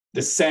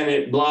the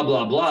Senate, blah,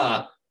 blah,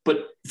 blah.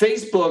 But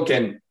Facebook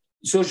and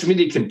social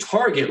media can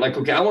target like,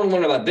 okay, I want to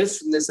learn about this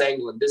from this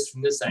angle and this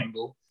from this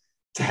angle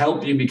to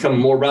help you become a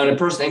more rounded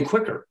person and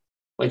quicker.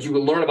 Like you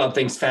will learn about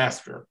things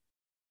faster.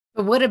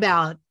 But what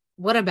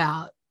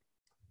about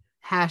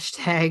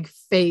hashtag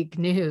fake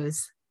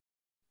news?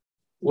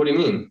 What do you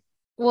mean?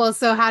 Well,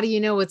 so how do you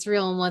know what's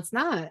real and what's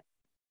not?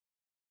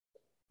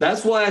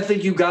 That's why I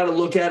think you got to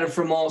look at it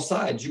from all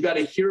sides. You got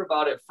to hear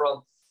about it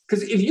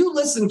because if you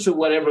listen to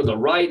whatever the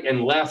right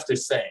and left are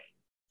saying,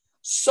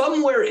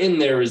 somewhere in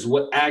there is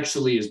what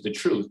actually is the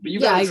truth. But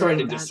you got to try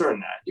to discern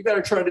that. You got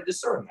to try to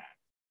discern that.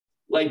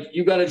 Like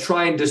you got to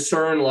try and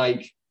discern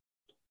like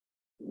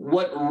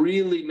what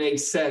really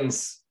makes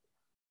sense,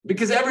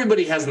 because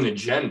everybody has an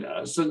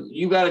agenda. So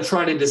you got to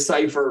try to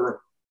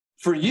decipher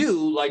for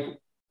you, like,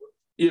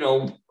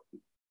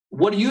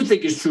 what do you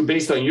think is true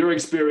based on your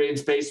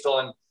experience, based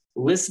on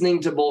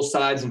listening to both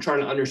sides and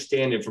trying to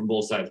understand it from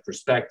both sides'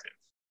 perspective.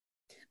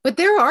 But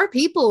there are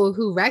people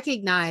who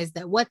recognize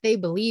that what they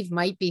believe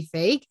might be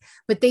fake,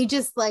 but they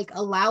just like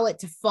allow it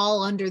to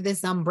fall under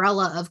this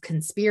umbrella of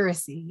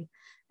conspiracy.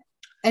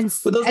 And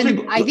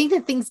I think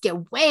that things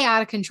get way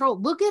out of control.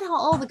 Look at how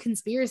all the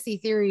conspiracy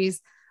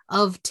theories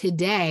of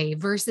today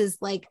versus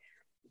like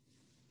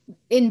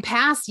in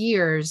past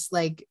years,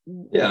 like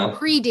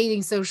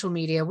predating social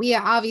media. We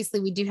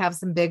do have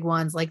some big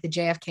ones like the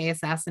JFK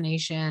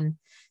assassination.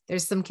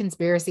 There's some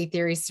conspiracy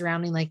theories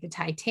surrounding like the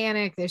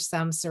Titanic. There's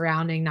some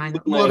surrounding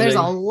well, there's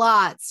a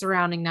lot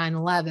surrounding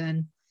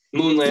 9/11.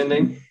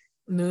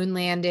 Moon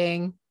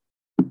landing.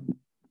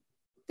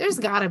 There's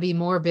got to be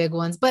more big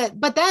ones, but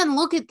then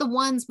look at the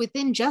ones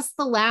within just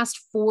the last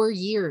 4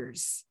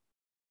 years.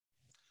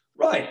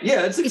 Right.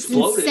 Yeah, it's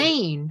exploded. It's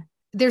insane.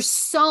 There's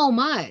so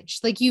much.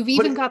 Like you've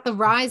even got the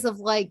rise of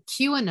like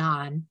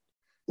QAnon.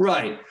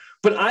 Right.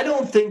 But I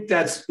don't think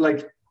that's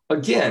like,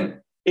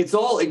 again, it's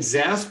all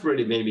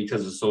exasperated maybe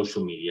because of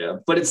social media,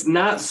 but it's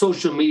not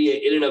social media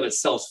in and of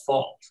itself's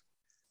fault.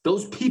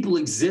 Those people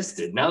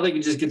existed. Now they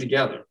can just get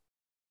together.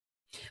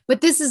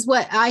 But this is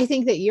what I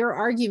think that your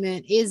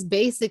argument is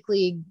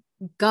basically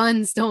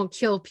guns don't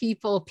kill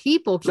people.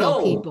 People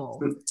kill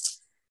people.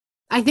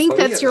 I think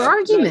that's your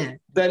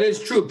argument. That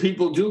is true.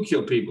 People do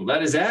kill people.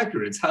 That is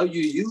accurate. It's how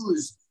you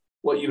use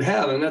what you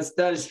have. And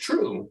that is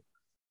true.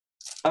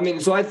 I mean,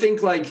 so I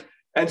think like,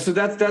 and so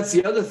that's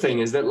the other thing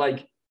is that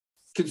like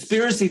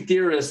conspiracy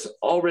theorists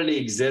already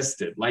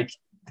existed. Like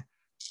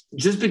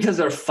just because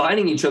they're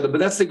fighting each other, but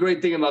that's the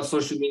great thing about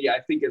social media, I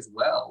think as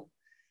well.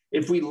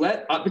 If we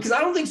because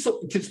I don't think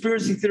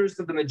conspiracy theorists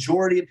are the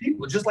majority of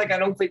people, just like I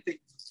don't think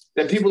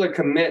that people that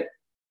commit,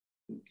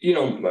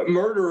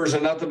 murderers are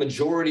not the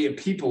majority of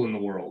people in the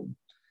world.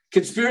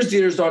 Conspiracy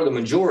theorists are the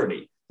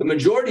majority. The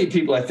majority of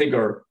people, I think,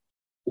 are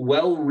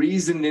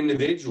well-reasoned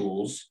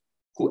individuals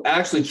who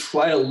actually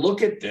try to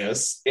look at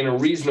this in a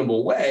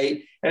reasonable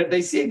way. And if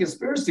they see a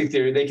conspiracy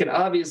theory, they can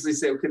obviously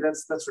say, okay,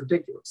 that's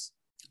ridiculous.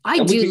 I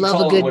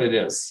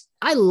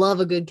love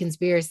a good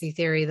conspiracy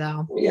theory,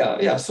 though.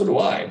 Yeah, so do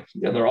I.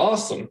 Yeah, they're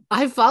awesome.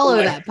 I follow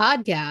that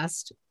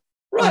podcast.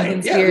 Right.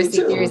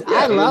 Conspiracy theories.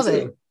 I love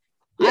it.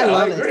 Yeah,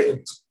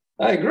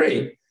 I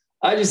agree.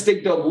 I just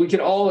think, though, we can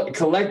all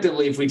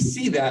collectively, if we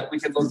see that, we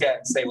can look at it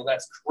and say, well,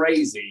 that's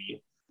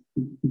crazy.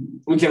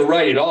 We can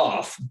write it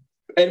off.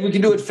 And we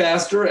can do it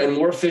faster and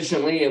more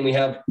efficiently. And we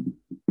have,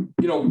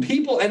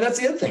 people, and that's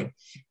the other thing.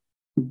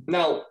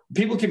 Now,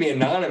 people can be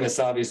anonymous,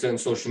 obviously, on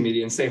social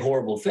media and say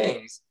horrible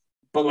things.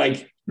 But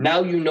like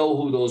now you know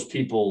who those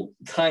people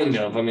kind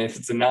of, I mean, if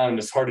it's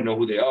anonymous, it's hard to know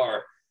who they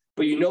are.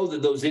 But you know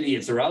that those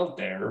idiots are out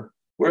there.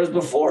 Whereas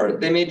before,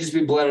 they may just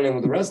be blending in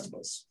with the rest of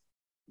us.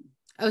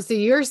 Oh, so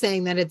you're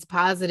saying that it's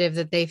positive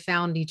that they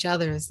found each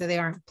other so they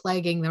aren't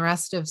plaguing the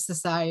rest of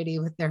society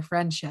with their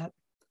friendship.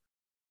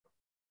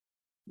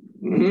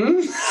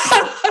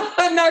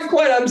 Mm-hmm. Not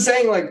quite. I'm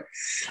saying like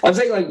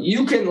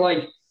you can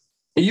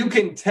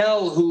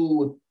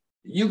tell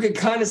you can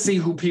kind of see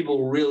who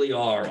people really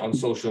are on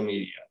social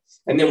media.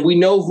 And then we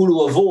know who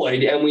to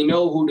avoid and we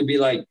know who to be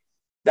like,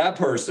 that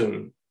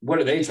person, what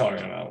are they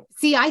talking about?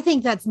 See, I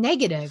think that's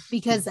negative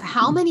because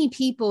how many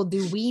people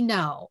do we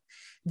know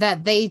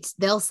that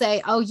they'll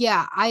say, oh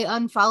yeah, I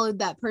unfollowed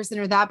that person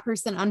or that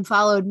person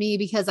unfollowed me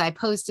because I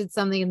posted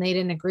something and they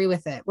didn't agree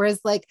with it. Whereas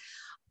like,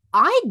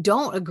 I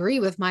don't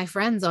agree with my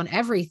friends on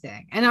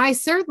everything. And I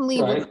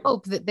certainly would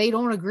hope that they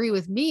don't agree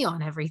with me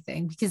on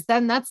everything because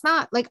then that's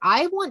not like,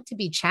 I want to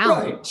be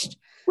challenged.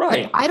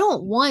 Right. Like, I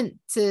don't want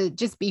to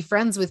just be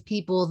friends with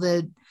people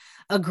that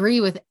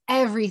agree with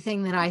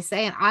everything that I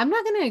say, and I'm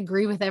not going to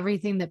agree with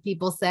everything that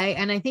people say.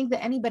 And I think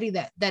that anybody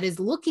that is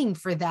looking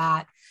for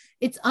that,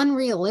 it's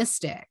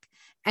unrealistic.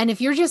 And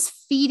if you're just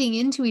feeding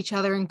into each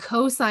other and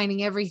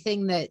co-signing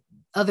everything that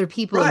other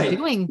people are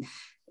doing,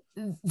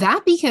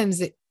 that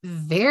becomes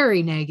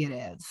very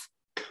negative.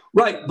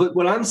 Right. But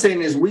what I'm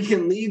saying is we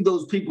can leave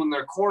those people in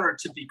their corner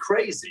to be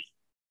crazy.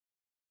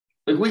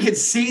 Like we could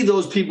see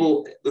those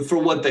people for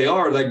what they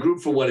are, that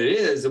group for what it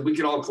is, and we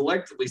can all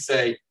collectively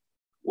say,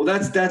 well,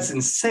 that's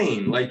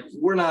insane. Like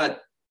we're not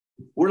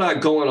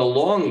going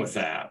along with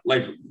that.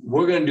 Like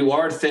we're going to do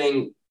our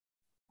thing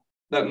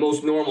that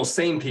most normal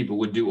sane people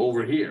would do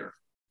over here.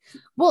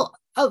 Well,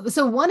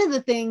 so one of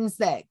the things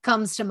that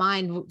comes to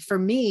mind for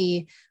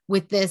me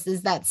with this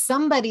is that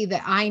somebody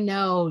that I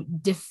know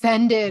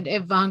defended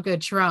Ivanka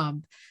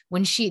Trump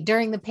when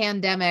during the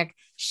pandemic,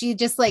 she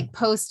just like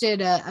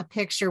posted a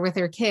picture with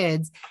her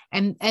kids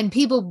and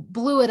people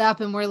blew it up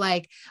and were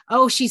like,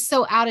 oh, she's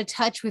so out of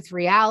touch with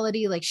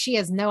reality. Like she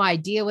has no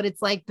idea what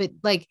it's like. But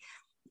like,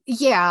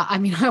 yeah, I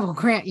mean, I will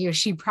grant you,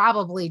 she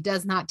probably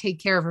does not take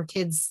care of her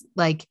kids,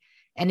 like,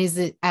 and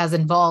is as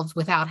involved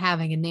without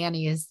having a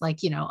nanny as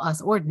like, you know,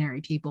 us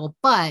ordinary people.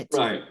 But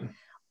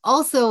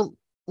also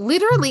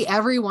literally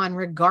everyone,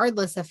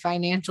 regardless of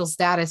financial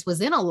status,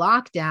 was in a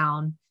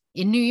lockdown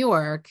in New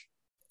York.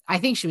 I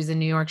think she was in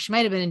New York. She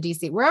might've been in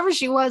DC, wherever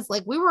she was.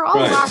 Like we were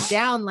all locked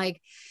down. Like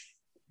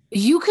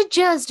you could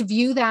just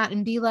view that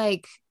and be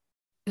like,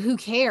 who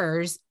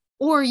cares?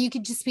 Or you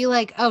could just be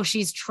like, oh,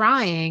 she's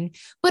trying,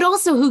 but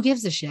also who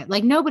gives a shit?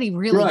 Like nobody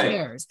really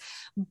cares.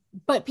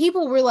 But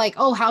people were like,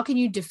 oh, how can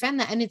you defend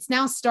that? And it's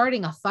now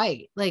starting a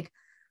fight. Like,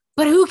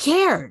 but who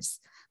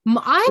cares?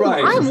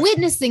 I'm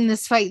witnessing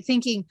this fight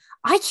thinking,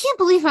 I can't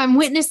believe I'm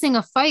witnessing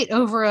a fight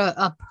over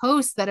a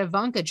post that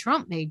Ivanka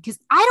Trump made because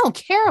I don't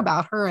care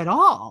about her at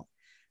all.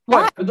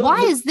 Why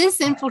is this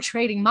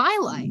infiltrating my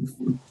life?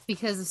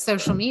 Because of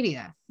social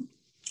media.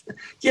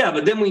 Yeah,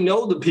 but then we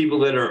know the people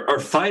that are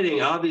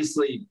fighting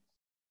obviously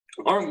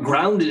aren't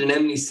grounded in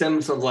any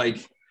sense of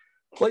like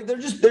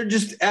they're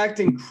just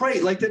acting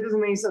crazy. Like that doesn't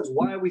make any sense.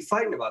 Why are we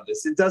fighting about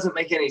this? It doesn't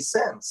make any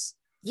sense.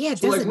 Yeah,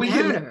 it doesn't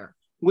matter.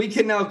 We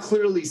can now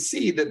clearly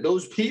see that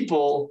those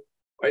people,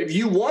 if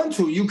you want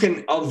to, you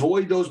can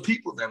avoid those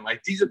people then.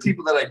 Like these are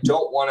people that I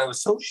don't want to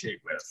associate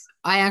with.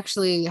 I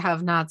actually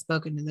have not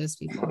spoken to those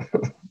people.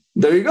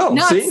 There you go.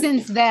 Not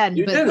since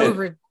then, but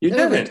over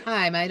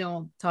time, I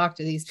don't talk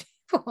to these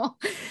people.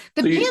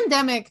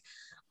 Pandemic,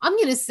 I'm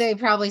going to say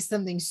probably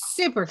something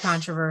super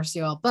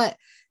controversial, but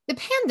the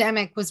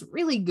pandemic was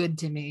really good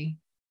to me.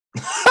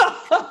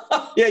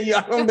 Yeah,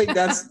 I don't think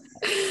that's.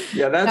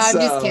 Yeah, that's. No,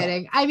 I'm just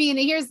kidding. I mean,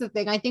 here's the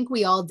thing. I think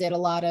we all did a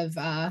lot of,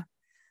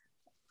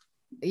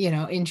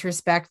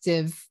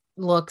 introspective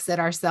looks at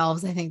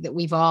ourselves. I think that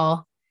we've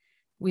all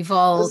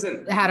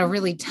had a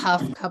really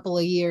tough couple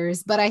of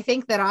years, but I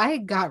think that I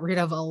got rid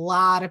of a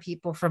lot of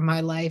people from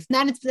my life.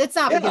 Now it's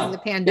not because of the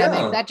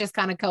pandemic. That just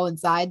kind of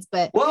coincides,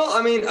 but well,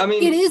 I mean,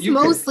 it is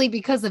mostly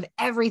because of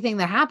everything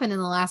that happened in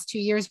the last 2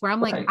 years where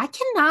I'm like, I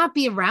cannot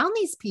be around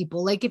these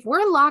people. Like if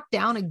we're locked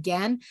down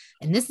again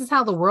and this is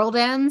how the world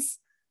ends,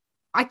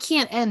 I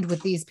can't end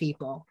with these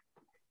people.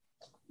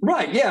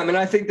 Right. Yeah. I mean,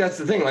 I think that's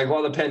the thing. Like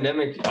while the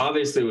pandemic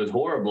obviously was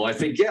horrible, I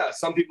think,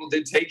 some people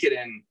did take it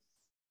in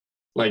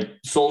like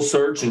soul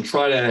search and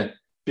try to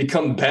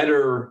become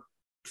better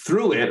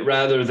through it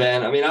rather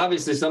than, I mean,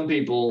 obviously some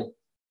people,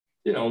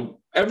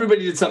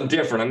 everybody did something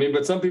different. I mean,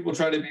 but some people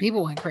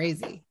people went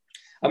crazy.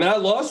 I mean, I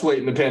lost weight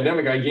in the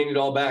pandemic. I gained it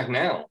all back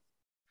now.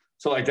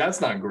 So like,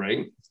 that's not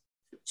great.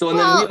 So, and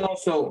then we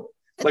also,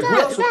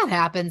 that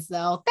happens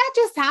though. That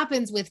just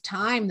happens with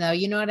time though.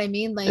 You know what I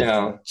mean?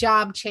 Like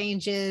job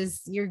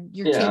changes, your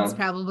kids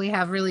probably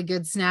have really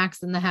good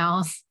snacks in the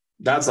house.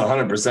 That's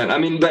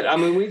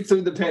 100%. We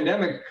through the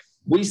pandemic,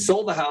 we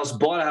sold the house,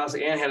 bought a house,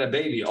 and had a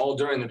baby all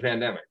during the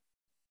pandemic.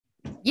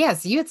 Yeah,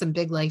 so you had some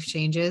big life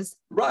changes.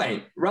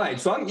 Right.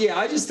 So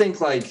I just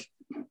think like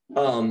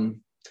I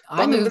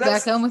moved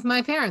back home with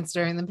my parents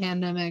during the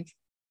pandemic.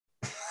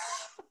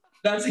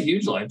 That's a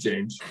huge life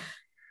change.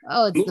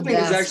 Oh, it's moving the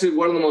best. Is actually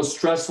one of the most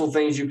stressful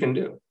things you can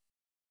do.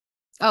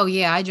 Oh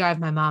yeah, I drive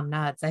my mom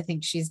nuts. I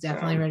think she's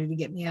definitely ready to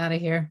get me out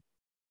of here.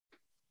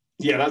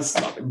 Yeah, that's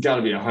got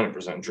to be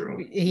 100%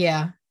 true.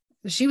 Yeah.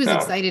 She was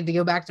excited to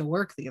go back to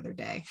work the other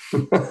day.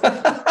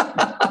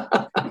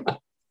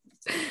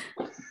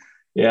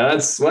 Yeah,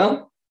 that's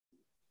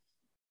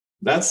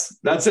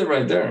it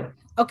right there.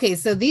 Okay,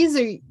 so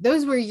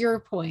those were your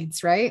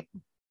points, right?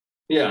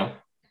 Yeah.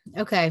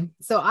 Okay.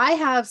 So I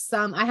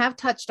have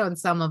touched on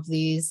some of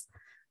these,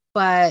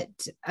 but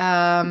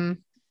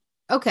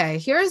okay,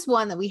 here's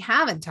one that we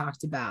haven't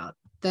talked about.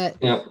 That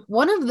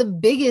one of the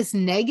biggest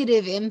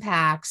negative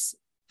impacts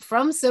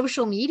from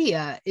social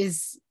media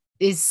is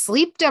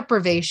sleep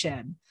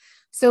deprivation.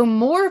 So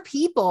more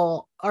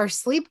people are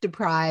sleep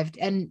deprived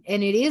and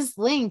it is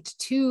linked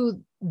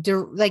to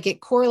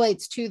it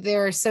correlates to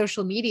their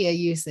social media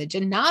usage.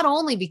 And not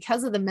only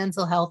because of the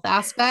mental health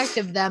aspect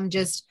of them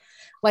just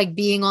like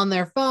being on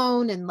their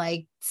phone and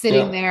like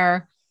sitting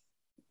there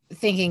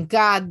thinking,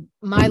 God,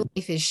 my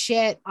life is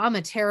shit. I'm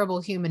a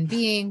terrible human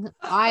being.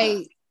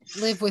 I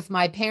live with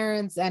my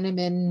parents and I'm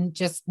in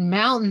just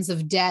mountains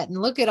of debt. And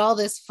look at all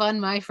this fun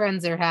my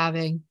friends are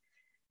having.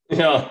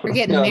 Yeah. They're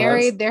getting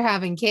married. They're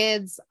having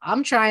kids.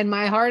 I'm trying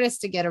my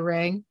hardest to get a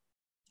ring.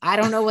 I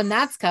don't know when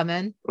that's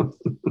coming.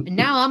 And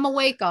now I'm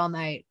awake all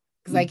night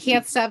because I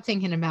can't stop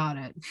thinking about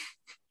it.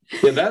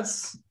 Yeah,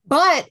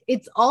 but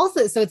it's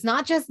also, so it's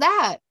not just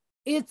that.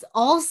 It's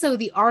also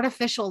the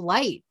artificial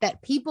light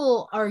that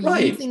people are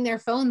using their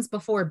phones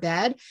before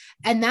bed.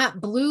 And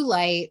that blue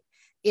light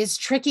is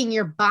tricking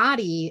your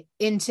body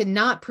into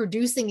not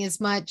producing as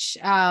much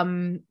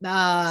serotonin,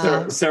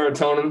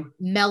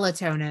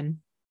 melatonin.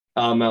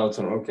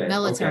 Melatonin. Okay.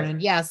 Melatonin.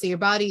 Okay. Yeah. So your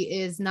body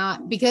is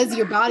not, because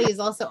your body is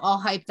also all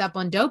hyped up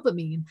on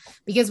dopamine,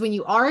 because when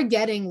you are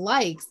getting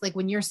likes, like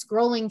when you're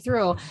scrolling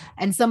through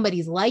and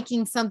somebody's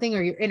liking something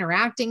or you're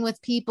interacting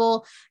with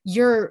people,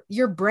 your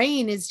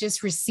brain is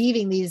just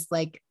receiving these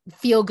like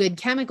feel good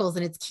chemicals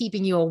and it's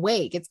keeping you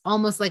awake. It's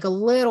almost like a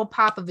little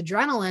pop of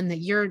adrenaline that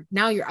you're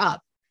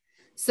up.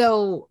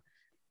 So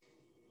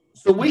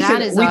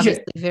that is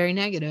obviously very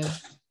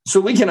negative. So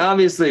we can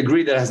obviously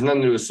agree that has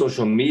nothing to do with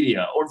social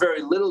media, or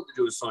very little to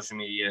do with social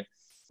media.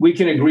 We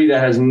can agree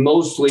that has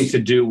mostly to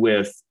do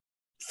with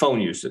phone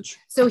usage.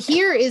 So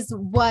here's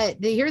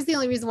the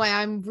only reason why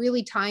I'm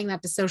really tying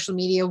that to social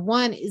media.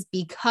 One is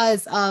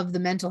because of the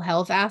mental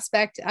health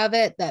aspect of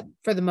it, that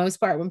for the most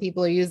part, when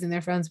people are using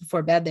their phones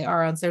before bed, they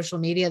are on social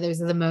media. Those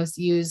are the most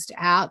used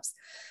apps.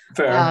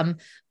 Fair.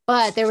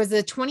 But there was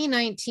a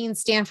 2019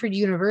 Stanford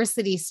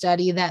University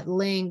study that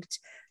linked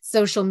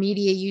social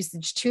media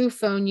usage to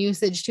phone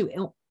usage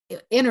to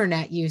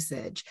internet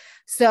usage.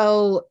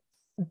 So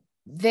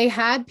they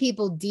had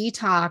people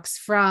detox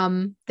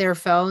from their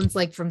phones,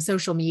 like from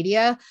social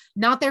media,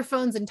 not their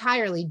phones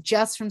entirely,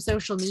 just from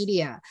social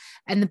media.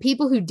 And the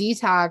people who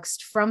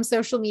detoxed from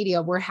social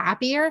media were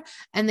happier.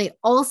 And they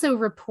also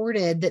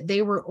reported that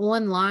they were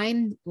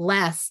online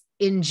less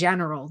in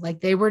general.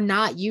 Like they were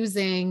not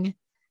using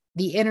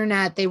the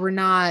internet. They were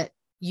not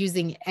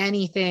using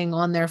anything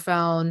on their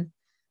phone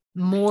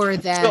more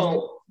than.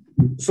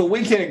 So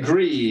we can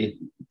agree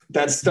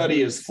that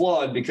study is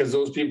flawed because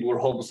those people were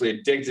hopelessly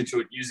addicted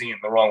to it, using it in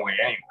the wrong way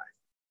anyway.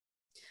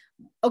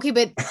 Okay,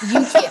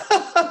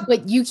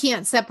 but you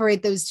can't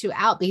separate those two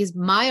out, because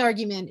my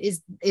argument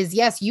is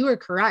yes, you are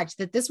correct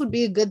that this would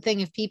be a good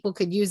thing if people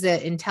could use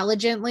it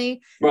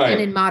intelligently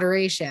and in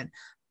moderation.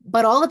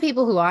 But all the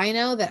people who I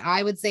know that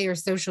I would say are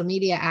social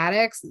media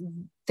addicts,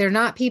 they're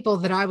not people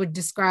that I would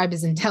describe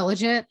as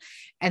intelligent.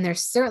 And they're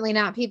certainly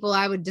not people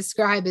I would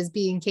describe as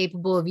being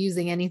capable of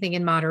using anything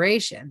in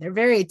moderation. They're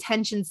very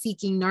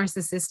attention-seeking,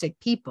 narcissistic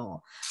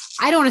people.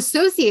 I don't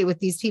associate with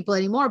these people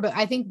anymore, but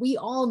I think we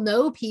all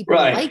know people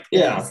like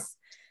this.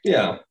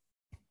 Yeah.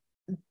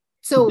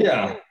 So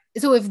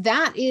if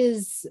that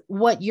is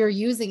what you're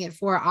using it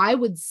for, I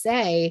would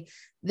say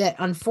that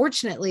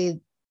unfortunately,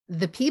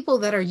 the people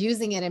that are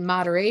using it in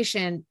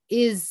moderation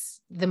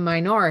is the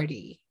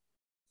minority.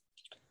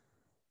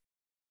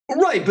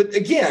 Right. But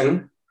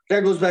again,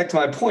 that goes back to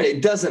my point.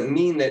 It doesn't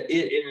mean that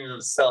it in and of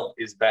itself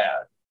is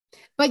bad.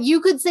 But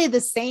you could say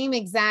the same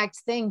exact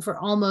thing for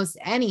almost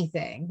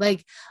anything.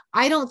 Like,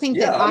 I don't think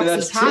that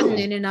Oxycontin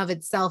in and of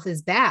itself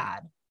is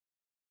bad.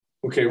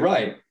 Okay,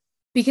 right.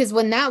 Because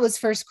when that was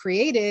first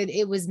created,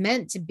 it was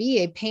meant to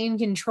be a pain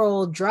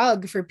control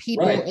drug for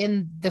people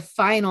in the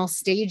final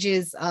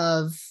stages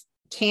of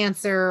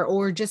cancer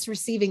or just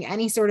receiving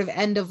any sort of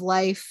end of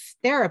life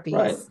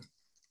therapies.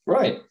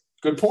 Right.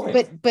 Good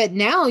point. But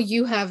now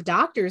you have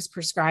doctors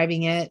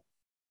prescribing it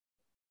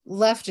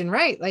left and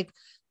right. Like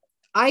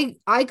I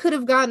could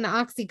have gotten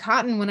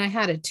Oxycontin when I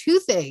had a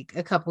toothache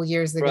a couple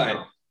years ago. Right.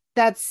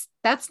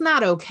 That's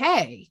not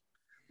okay.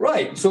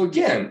 Right. So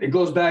again, it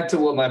goes back to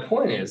what my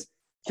point is.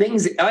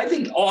 I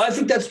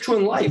think that's true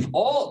in life.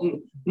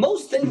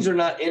 Most things are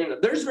not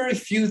there's very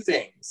few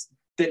things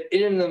that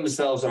in and of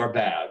themselves are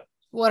bad.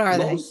 What are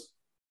they?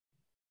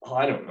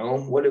 I don't know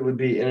what it would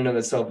be in and of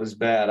itself is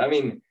bad. I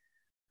mean,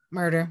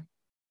 murder.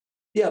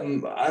 Yeah,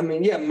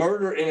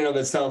 murder in and of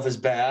itself is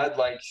bad.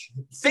 Like,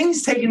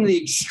 things taken to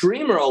the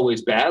extreme are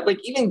always bad. Like,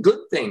 even good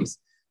things,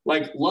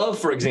 like love,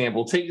 for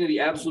example, taken to the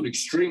absolute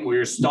extreme where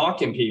you're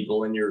stalking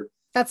people and you're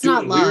that's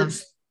not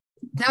love.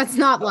 That's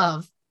not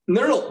love.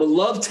 No, but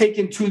love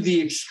taken to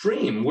the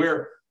extreme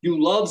where you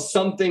love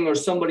something or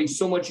somebody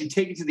so much you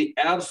take it to the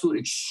absolute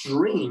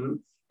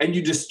extreme and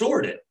you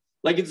distort it.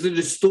 Like, it's a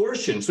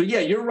distortion. So yeah,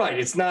 you're right.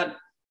 It's not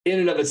in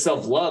and of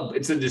itself love.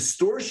 It's a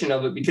distortion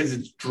of it because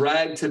it's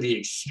dragged to the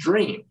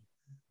extreme,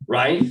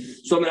 right?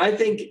 So I mean,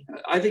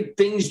 I think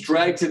things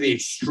dragged to the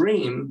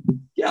extreme,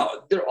 yeah,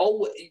 they're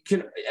all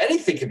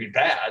anything can be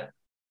bad.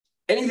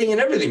 Anything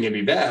and everything can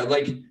be bad.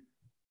 Like,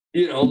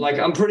 like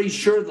I'm pretty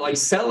sure that, like,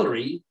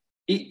 celery,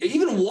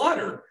 even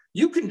water,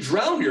 you can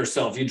drown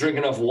yourself. You drink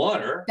enough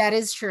water. That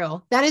is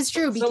true. That is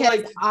true,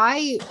 because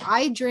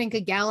I drink a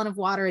gallon of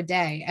water a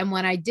day. And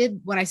when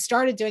I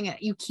started doing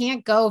it, you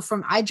can't go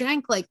from, I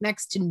drank like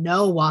next to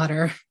no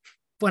water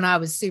when I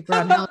was super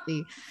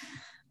unhealthy.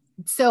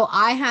 So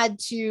I had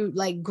to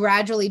like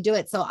gradually do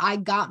it. So I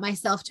got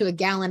myself to a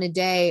gallon a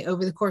day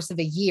over the course of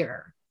a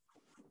year.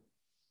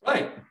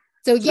 Right.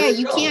 So So yeah, there you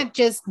you go. can't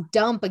just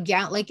dump a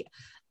gallon. Like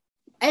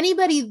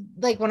anybody,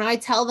 like when I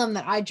tell them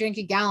that I drink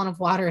a gallon of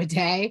water a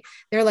day,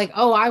 they're like,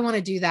 oh, I want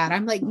to do that.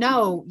 I'm like,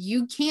 no,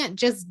 you can't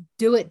just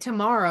do it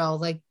tomorrow.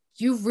 Like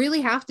you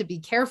really have to be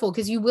careful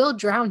because you will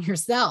drown your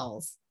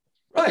cells.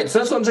 Right. So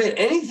that's what I'm saying.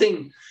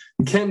 Anything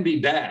can be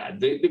bad.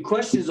 The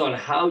question is on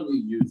how you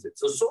use it.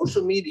 So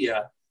social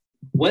media,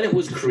 when it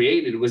was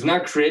created, it was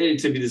not created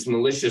to be this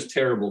malicious,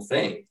 terrible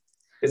thing.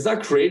 It's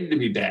not created to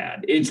be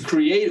bad.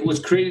 It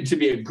was created to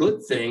be a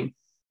good thing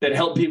that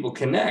helped people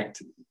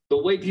connect. The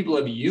way people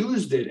have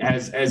used it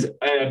as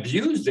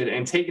abused it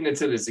and taken it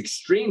to this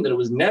extreme that it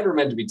was never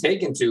meant to be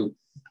taken to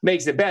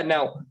makes it bad.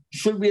 Now,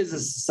 should we as a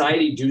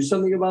society do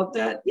something about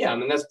that? Yeah, I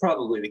mean, that's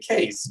probably the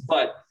case.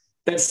 But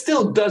that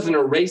still doesn't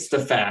erase the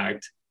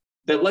fact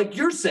that, like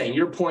you're saying,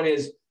 your point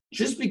is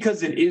just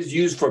because it is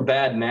used for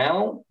bad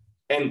now,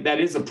 and that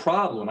is a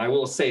problem, I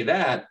will say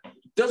that,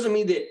 doesn't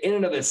mean that in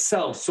and of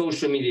itself,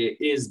 social media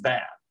is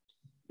bad.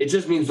 It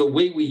just means the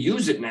way we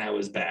use it now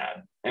is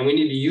bad, and we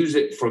need to use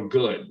it for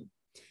good.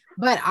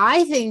 But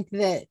I think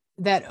that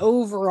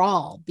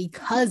overall,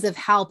 because of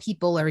how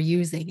people are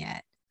using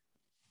it,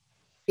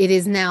 it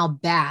is now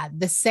bad.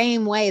 The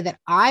same way that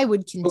I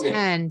would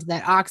contend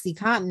that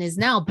OxyContin is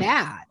now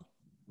bad.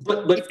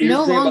 But it's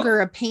no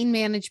longer a pain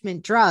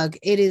management drug.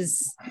 It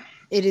is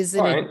an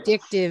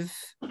addictive.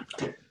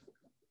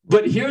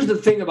 But here's the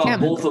thing about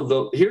chemical. both of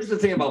those. Here's the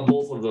thing about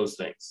both of those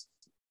things.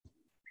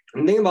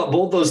 The thing about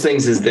both those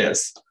things is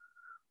this: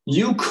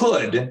 you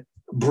could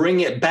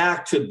bring it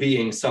back to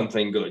being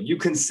something good. You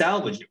can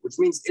salvage it, which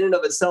means in and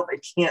of itself,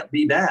 it can't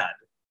be bad.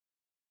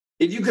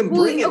 If you can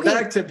bring it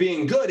back to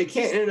being good, it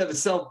can't in and of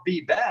itself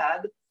be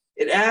bad.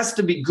 It has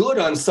to be good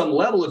on some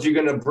level if you're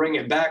going to bring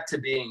it back to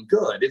being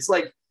good. It's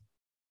like,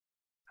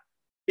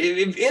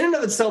 if in and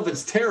of itself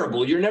it's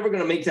terrible, you're never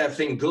going to make that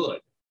thing good.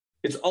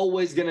 It's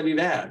always going to be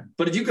bad.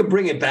 But if you can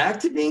bring it back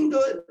to being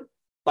good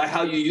by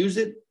how you use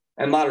it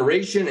and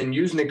moderation and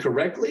using it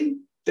correctly,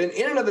 then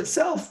in and of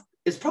itself,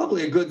 it's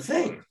probably a good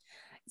thing.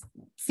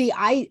 See,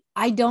 I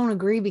don't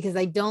agree because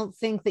I don't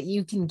think that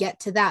you can get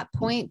to that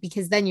point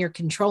because then you're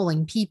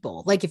controlling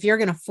people. Like if you're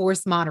going to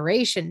force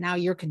moderation, now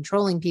you're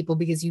controlling people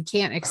because you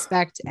can't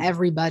expect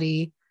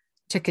everybody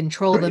to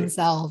control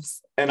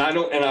themselves. And I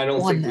don't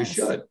think we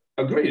should.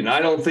 Agreed. And I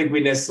don't think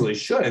we necessarily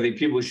should. I think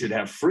people should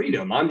have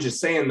freedom. I'm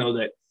just saying though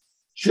that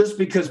just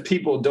because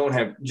people don't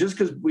have, just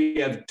because we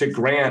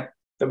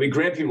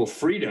grant people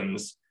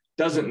freedoms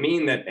doesn't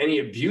mean that any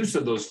abuse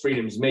of those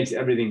freedoms makes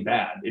everything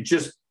bad.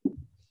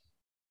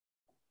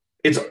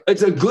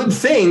 It's a good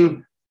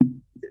thing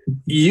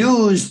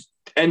used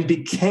and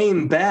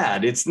became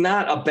bad. It's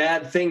not a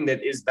bad thing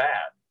that is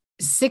bad.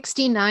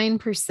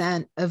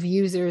 69% of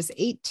users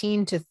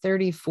 18 to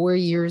 34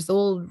 years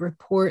old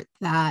report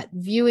that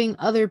viewing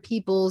other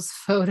people's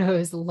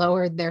photos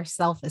lowered their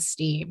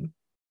self-esteem.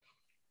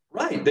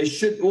 Right. They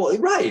should. Well,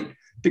 right.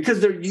 Because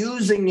they're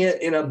using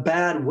it in a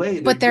bad way.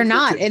 But they're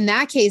not. In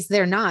that case,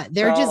 they're not.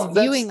 They're just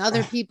viewing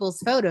other people's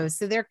photos.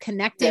 So they're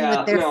connecting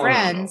with their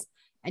friends.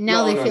 And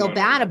now they feel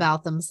bad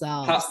about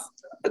themselves.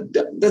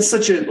 That's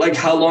such a, like,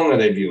 how long are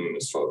they viewing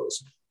those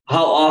photos?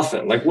 How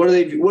often? Like, what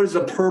is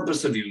the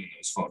purpose of viewing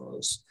those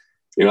photos?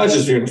 You're not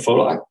just viewing a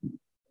photo.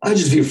 I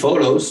just view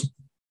photos.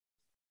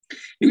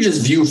 You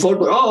just view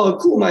photos. Oh,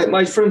 cool.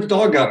 My friend's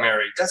dog got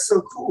married. That's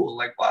so cool.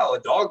 Like, wow, a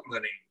dog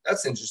wedding.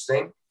 That's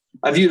interesting.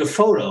 I viewed a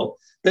photo.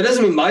 That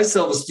doesn't mean my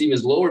self-esteem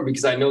is lowered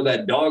because I know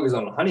that dog is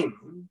on a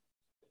honeymoon.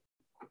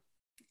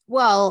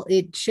 Well,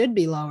 it should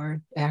be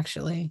lowered,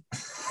 actually.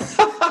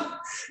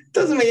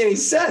 Doesn't make any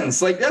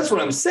sense. Like, that's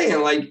what I'm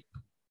saying. Like,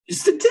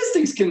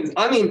 statistics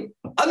I'm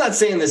not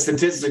saying the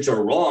statistics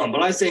are wrong,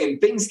 but I'm saying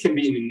things can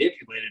be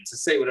manipulated to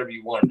say whatever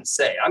you want to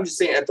say. I'm just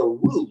saying at the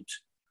root,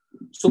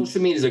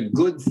 social media is a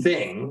good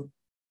thing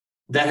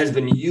that has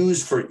been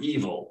used for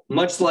evil.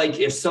 Much like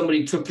if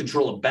somebody took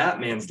control of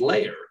Batman's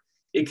lair,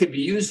 it could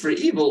be used for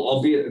evil,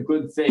 albeit a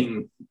good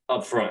thing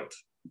up front.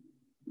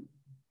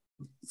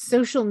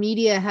 Social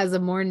media has a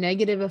more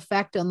negative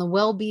effect on the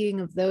well-being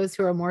of those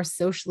who are more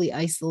socially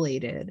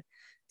isolated.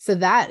 So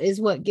that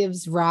is what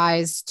gives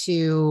rise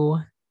to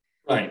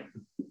I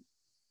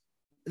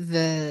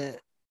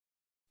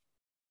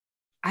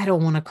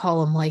don't want to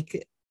call them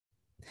like,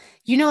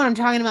 you know what I'm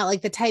talking about?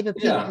 Like the type of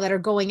people that are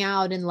going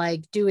out and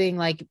like doing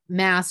like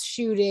mass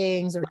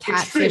shootings or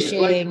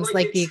catfishings,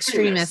 like the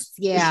extremists.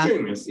 Yeah.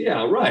 Extremists.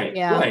 Yeah. Right.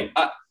 Yeah. Right.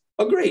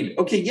 Agreed.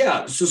 Okay.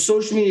 Yeah. So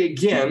social media,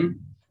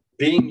 again,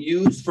 being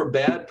used for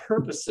bad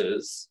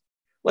purposes,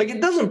 like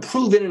it doesn't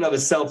prove in and of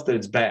itself that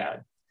it's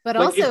bad. But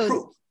like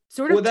also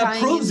sort of what that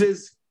proves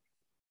is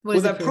we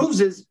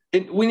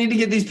need to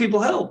get these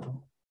people help.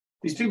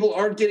 These people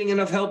aren't getting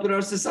enough help in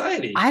our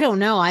society. I don't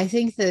know. I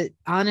think that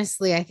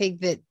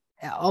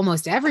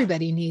almost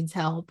everybody needs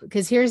help,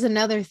 because here's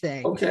another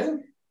thing. Okay.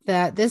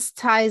 That this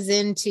ties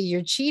into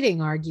your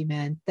cheating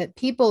argument, that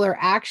people are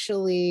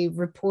actually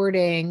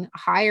reporting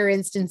higher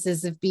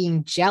instances of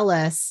being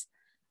jealous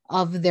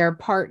of their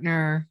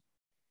partner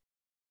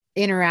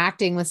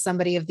interacting with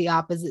somebody of the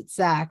opposite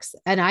sex.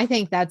 And I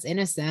think that's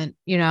innocent,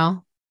 you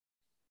know?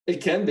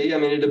 It can be. I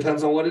mean, it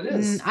depends on what it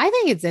is. I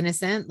think it's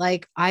innocent.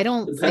 Like, I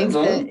don't think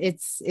that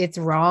it's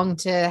wrong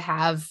to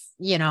have,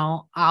 you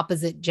know,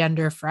 opposite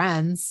gender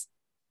friends.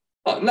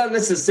 Not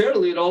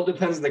necessarily. It all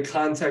depends on the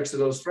context of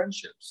those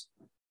friendships.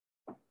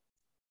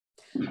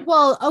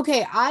 Well,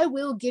 okay, I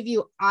will give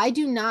you, I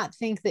do not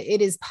think that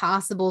it is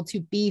possible to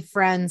be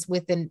friends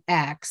with an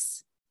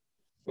ex.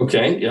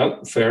 Okay,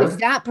 yep, fair. If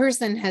that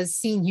person has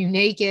seen you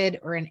naked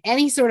or in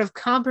any sort of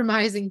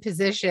compromising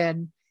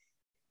position,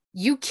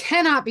 you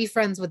cannot be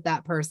friends with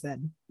that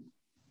person.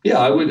 Yeah,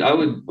 I would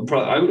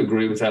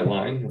agree with that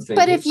line.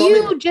 But if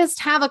you just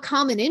have a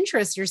common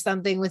interest or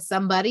something with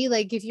somebody,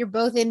 like if you're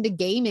both into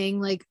gaming,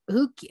 like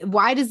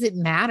why does it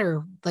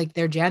matter, like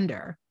their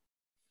gender?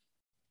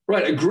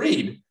 Right,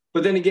 agreed.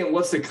 But then again,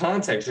 what's the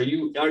context? Are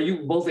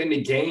you both into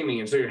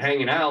gaming and so you're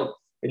hanging out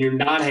and you're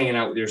not hanging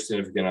out with your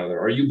significant other?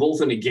 Are you both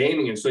into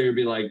gaming and so you'll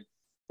be like,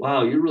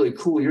 wow, you're really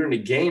cool. You're into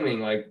gaming.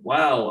 Like,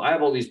 wow, I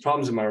have all these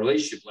problems in my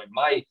relationship. Like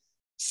my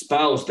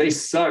spouse, they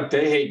suck.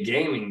 They hate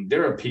gaming.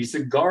 They're a piece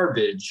of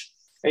garbage.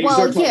 And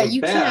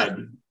you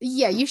can't.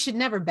 Yeah, you should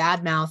never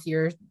badmouth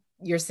your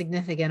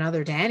significant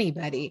other to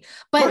anybody.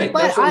 But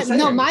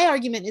my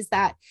argument is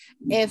that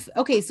if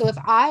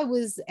I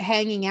was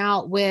hanging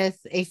out with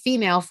a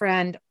female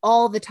friend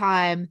all the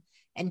time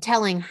and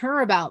telling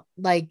her about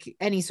like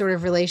any sort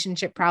of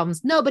relationship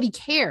problems, nobody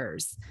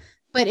cares.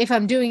 But if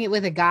I'm doing it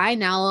with a guy,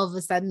 now all of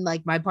a sudden,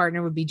 like my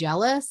partner would be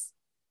jealous.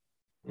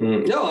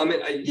 No, I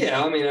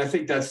mean, I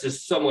think that's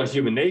just somewhat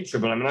human nature.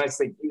 But I mean, I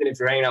think even if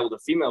you're hanging out with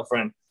a female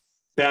friend,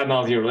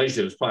 badmouthing your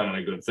relationship is probably not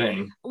a good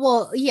thing.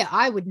 Well, yeah,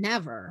 I would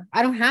never.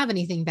 I don't have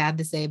anything bad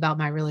to say about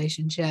my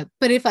relationship.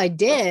 But if I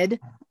did,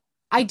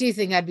 I do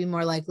think I'd be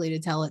more likely to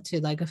tell it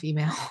to like a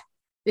female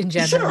in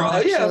general.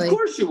 Sure, yeah, of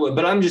course you would.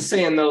 But I'm just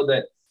saying, though,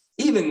 that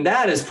even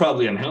that is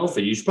probably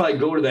unhealthy. You should probably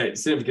go to that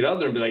significant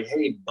other and be like,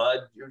 hey, bud,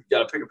 you got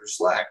to pick up your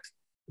slack.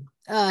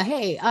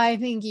 Hey, I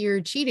think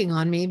you're cheating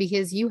on me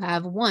because you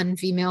have one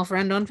female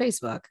friend on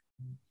Facebook.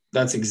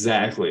 That's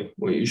exactly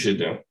what you should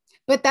do.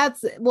 But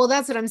that's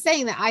what I'm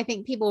saying, that I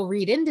think people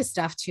read into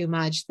stuff too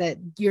much, that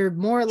you're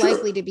more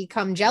likely to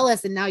become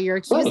jealous and now you're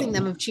accusing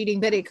them of cheating,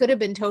 but it could have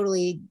been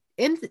totally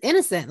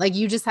innocent. Like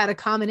you just had a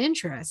common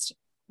interest.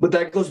 But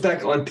that goes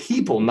back on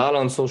people, not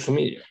on social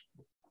media.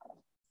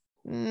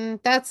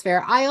 That's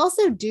fair. I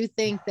also do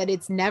think that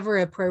it's never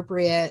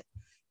appropriate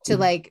to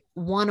like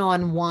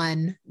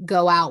one-on-one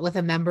go out with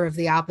a member of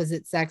the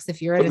opposite sex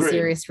if you're in a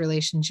serious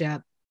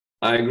relationship.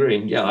 I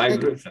agree. Yeah, I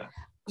agree with that.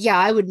 Yeah,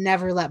 I would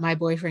never let my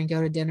boyfriend go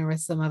to dinner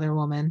with some other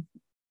woman.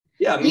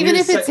 Yeah, I mean, even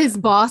if it's his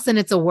boss and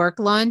it's a work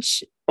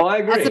lunch. Oh, I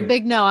agree. That's a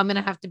big no. I'm going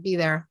to have to be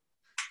there.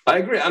 I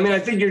agree. I mean, I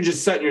think you're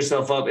just setting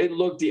yourself up.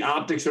 The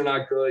optics are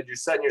not good. You're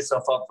setting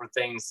yourself up for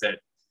things that.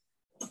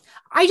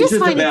 I just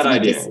find it's a bad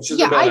idea.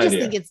 I just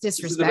think it's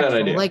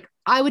disrespectful. Like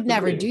I would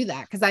never do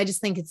that because I just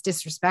think it's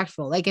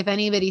disrespectful. Like if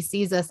anybody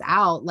sees us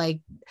out,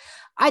 like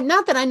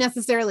not that I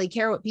necessarily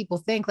care what people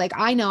think. Like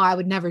I know I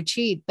would never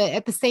cheat, but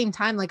at the same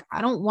time, like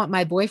I don't want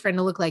my boyfriend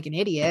to look like an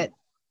idiot.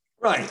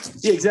 Right.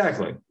 Yeah,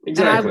 exactly.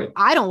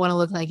 I don't want to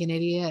look like an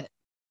idiot.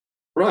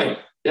 Right.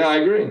 Yeah, I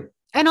agree.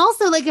 And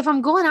also, like, if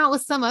I'm going out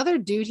with some other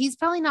dude, he's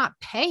probably not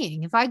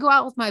paying. If I go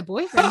out with my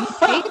boyfriend,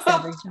 he pays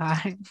every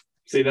time.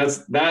 See,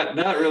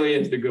 that really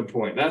is the good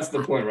point. That's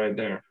the point right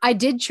there. I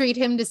did treat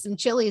him to some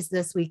Chili's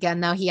this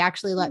weekend, though. He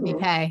actually let me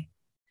pay.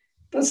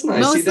 That's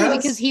nice. Mostly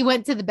because he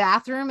went to the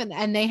bathroom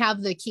and they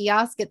have the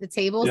kiosk at the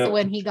table. Yep. So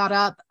when he got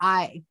up,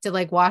 to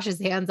like wash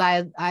his hands,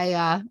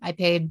 I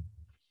paid.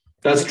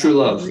 That's true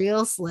love.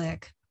 Real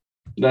slick.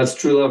 That's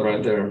true love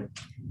right there.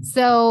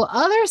 So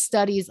other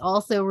studies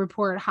also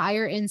report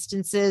higher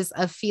instances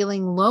of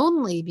feeling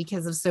lonely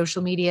because of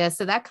social media.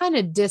 So that kind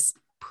of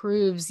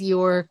disproves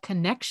your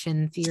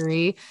connection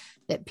theory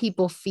that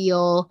people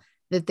feel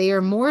that they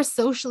are more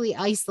socially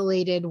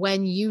isolated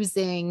when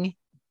using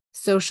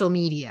social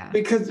media.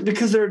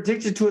 Because they're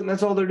addicted to it and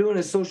that's all they're doing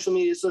is social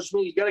media.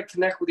 You got to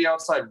connect with the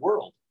outside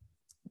world.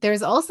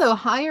 There's also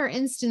higher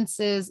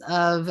instances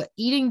of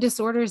eating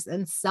disorders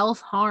and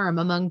self-harm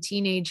among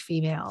teenage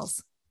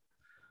females.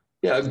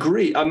 Yeah,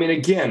 agree. I mean,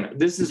 again,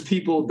 this is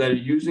people that are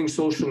using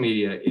social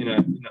media in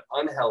an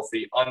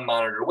unhealthy,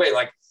 unmonitored way.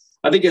 Like,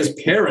 I think as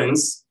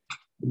parents,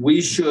 we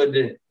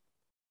should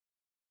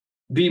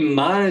be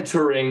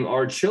monitoring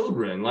our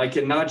children, like,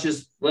 and not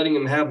just letting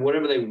them have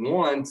whatever they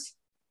want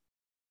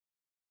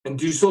and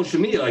do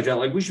social media like that.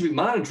 Like, we should be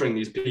monitoring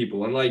these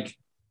people and like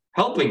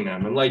helping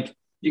them. And like,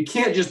 you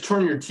can't just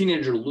turn your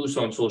teenager loose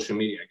on social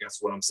media. I guess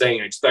what I'm saying,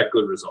 and expect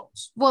good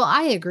results. Well,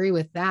 I agree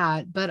with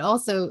that, but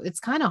also it's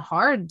kind of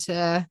hard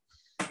to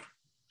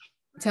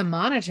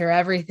monitor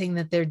everything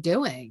that they're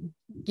doing.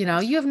 You know,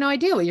 you have no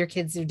idea what your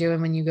kids are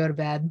doing when you go to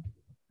bed.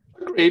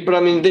 Agreed, but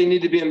I mean, they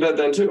need to be in bed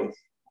then too.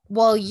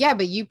 Well, yeah,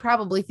 but you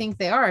probably think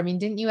they are. I mean,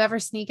 didn't you ever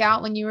sneak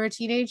out when you were a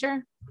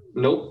teenager?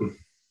 Nope.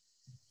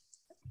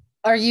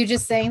 Are you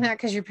just saying that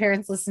because your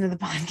parents listen to the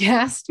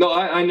podcast? No,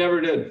 I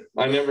never did.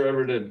 I never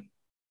ever did.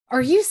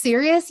 Are you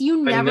serious?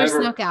 You I never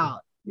snuck out?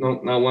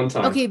 No, not one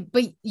time. Okay,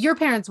 but your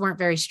parents weren't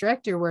very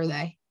strict, or were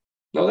they?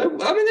 No, I mean,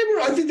 they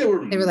were, I think they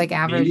were like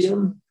average,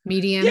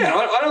 medium. Yeah,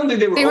 I don't think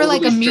they were. They were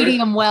like a strict.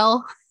 medium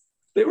well.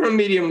 They were a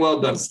medium well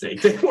done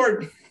steak. They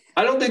weren't,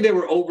 I don't think they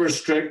were over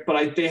strict,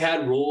 but they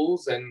had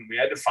rules and we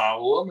had to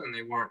follow them, and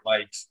they weren't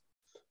like,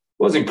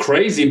 wasn't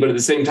crazy, but at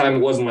the same time, it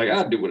wasn't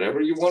like, do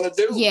whatever you want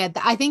to do. Yeah,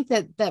 I think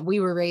that we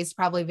were raised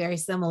probably very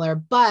similar,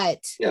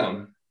 but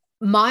yeah,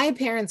 my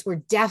parents were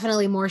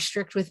definitely more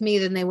strict with me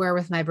than they were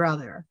with my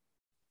brother.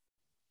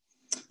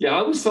 Yeah, I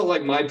always felt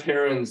like my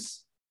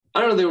parents,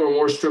 I don't know, they were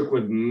more strict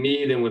with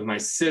me than with my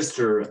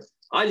sister.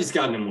 I just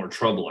got into more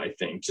trouble, I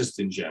think, just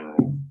in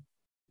general.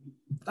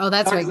 Oh,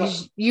 that's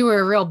right. You were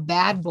a real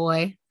bad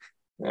boy.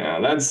 Yeah,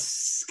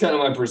 that's kind of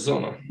my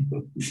persona.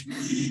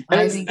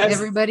 I think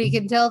everybody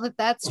can tell that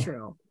that's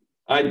true.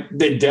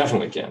 They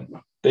definitely can.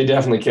 They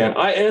definitely can.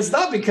 And it's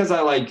not because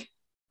I like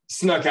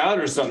snuck out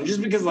or something,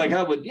 just because like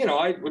I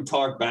would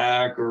talk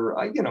back, or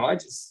I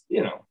just,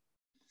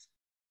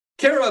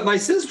 care about my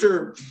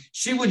sister.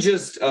 She would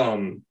just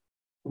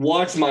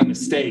watch my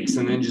mistakes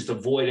and then just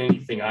avoid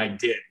anything I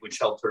did, which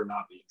helped her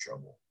not be in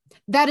trouble.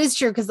 That is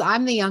true, because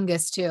I'm the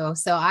youngest too.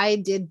 So I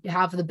did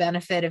have the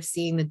benefit of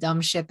seeing the dumb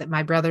shit that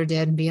my brother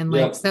did and being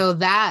like, so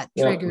that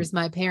triggers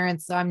my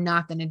parents. So I'm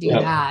not going to do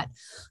that.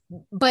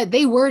 But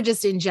they were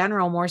just in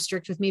general more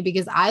strict with me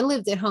because I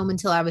lived at home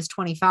until I was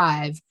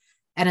 25.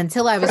 And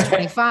until I was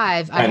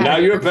 25, and now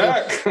you're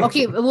back.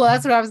 Okay, well,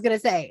 that's what I was going to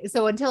say.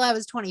 So until I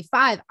was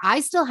 25,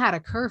 I still had a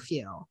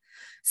curfew.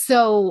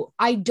 So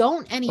I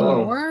don't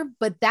anymore,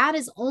 but that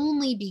is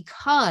only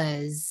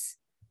because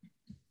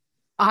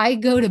I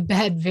go to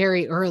bed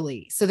very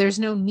early. So there's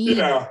no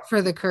need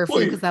for the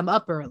curfew because I'm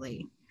up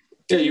early.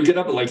 Yeah, you get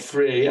up at like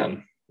 3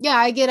 a.m. Yeah,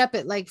 I get up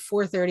at like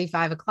 4:30,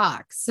 5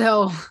 o'clock.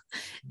 So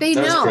they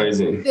know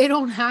they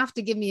don't have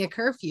to give me a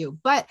curfew.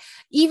 But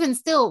even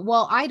still,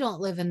 well, I don't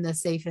live in the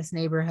safest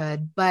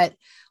neighborhood, but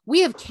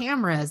we have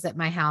cameras at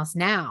my house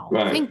now.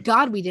 Right. Thank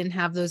God we didn't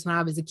have those when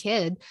I was a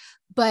kid.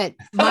 But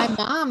my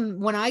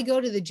mom, when I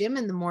go to the gym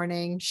in the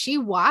morning, she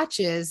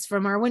watches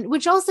from our window,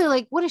 which also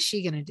like, what is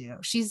she going to do?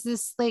 She's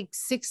this like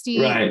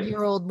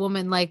 60-year-old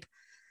woman. Like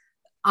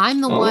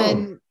I'm the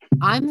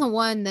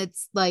one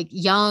that's like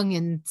young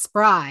and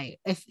spry.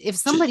 If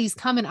somebody's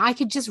coming, I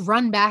could just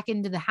run back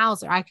into the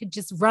house, or I could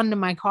just run to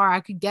my car. I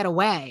could get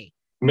away.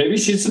 Maybe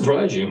she'd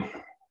surprise you.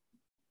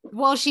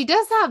 Well, she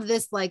does have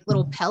this like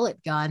little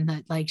pellet gun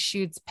that like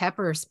shoots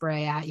pepper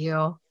spray at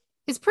you.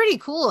 It's pretty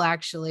cool,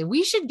 actually.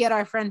 We should get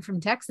our friend from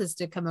Texas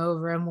to come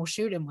over and we'll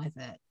shoot him with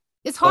it.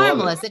 It's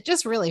harmless. It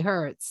just really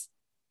hurts.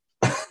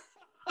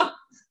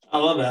 I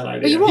love that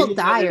idea. But you won't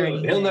die or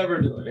anything. He'll never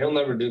do it. He'll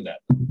never do that.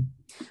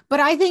 But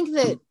I think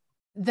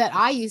that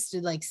I used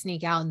to like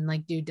sneak out and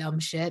like do dumb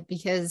shit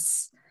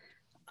because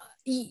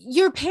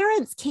your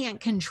parents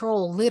can't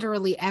control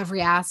literally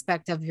every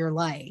aspect of your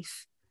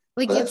life.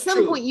 Like at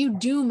some point you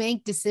do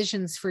make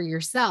decisions for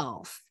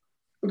yourself.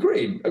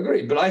 Agreed.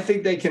 But I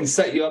think they can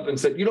set you up and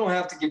say, you don't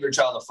have to give your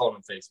child a phone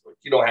and Facebook.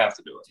 You don't have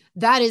to do it.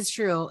 That is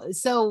true.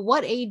 So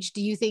what age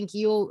do you think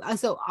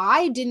so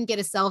I didn't get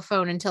a cell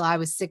phone until I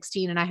was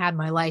 16 and I had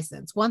my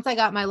license. Once I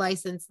got my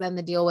license, then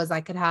the deal was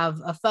I could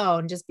have a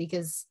phone just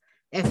because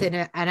if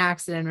an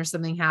accident or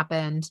something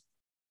happened,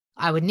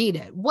 I would need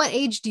it. What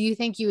age do you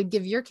think you would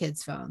give your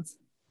kids phones?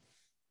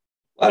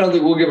 I don't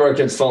think we'll give our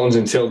kids phones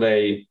until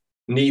they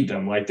need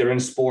them. Like they're in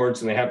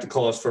sports and they have to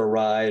call us for a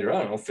ride, or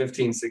I don't know,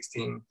 15,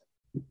 16.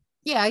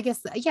 Yeah, I guess.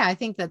 Yeah, I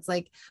think that's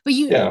like, but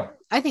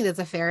I think that's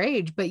a fair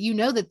age, but you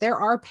know that there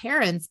are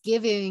parents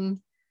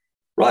giving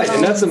right.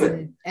 And that's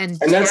and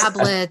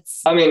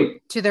tablets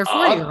to their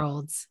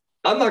 4-year-olds.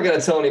 I'm not going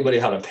to tell anybody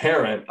how to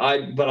parent.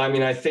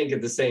 I think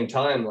at the same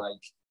time,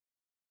 like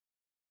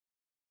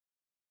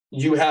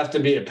you have to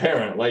be a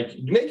parent, like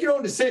you make your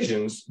own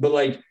decisions, but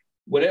like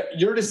whatever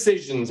your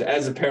decisions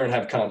as a parent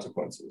have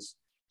consequences.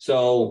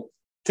 So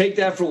take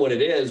that for what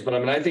it is. But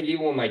I think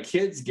even when my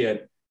kids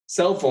get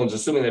cell phones,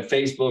 assuming that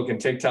Facebook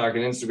and TikTok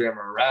and Instagram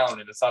are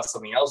around and it's not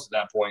something else at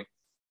that point,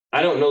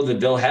 I don't know that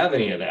they'll have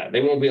any of that.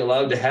 They won't be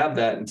allowed to have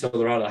that until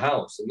they're out of the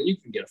house. And then you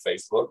can get a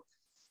Facebook,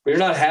 but you're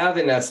not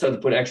having that stuff to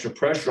put extra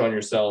pressure on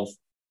yourself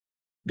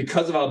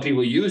because of how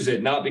people use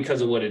it, not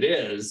because of what it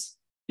is.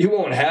 You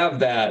won't have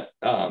that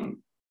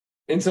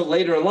until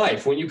later in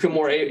life when you can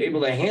more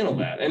able to handle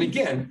that. And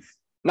again,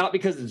 not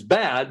because it's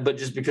bad, but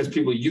just because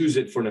people use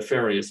it for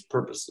nefarious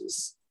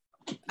purposes.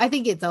 I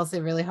think it's also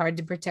really hard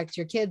to protect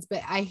your kids,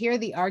 but I hear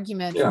the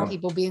argument from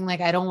people being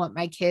like, I don't want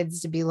my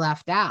kids to be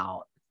left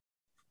out.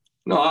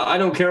 No, I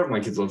don't care if my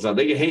kids left out.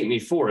 They can hate me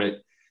for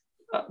it.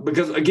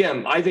 Because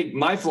again, I think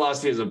my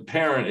philosophy as a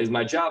parent is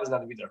my job is not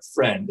to be their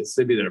friend, it's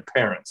to be their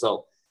parent.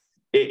 So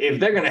if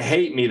they're going to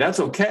hate me, that's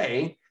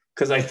okay.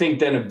 Because I think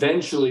then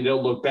eventually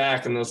they'll look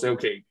back and they'll say,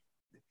 okay,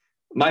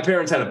 my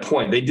parents had a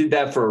point. They did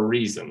that for a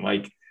reason.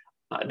 Like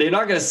they're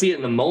not going to see it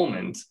in the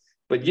moment.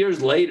 But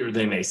years later,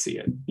 they may see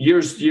it.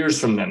 Years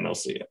from then, they'll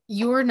see it.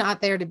 You're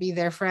not there to be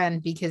their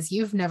friend because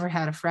you've never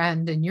had a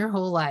friend in your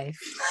whole life.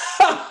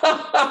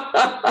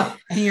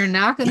 And you're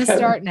not going to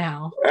start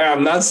now.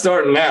 I'm not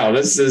starting now. I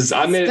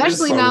made it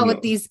especially not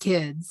with these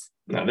kids.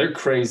 No, they're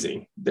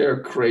crazy.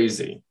 They're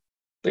crazy.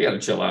 They got to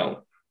chill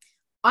out.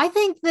 I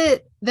think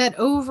that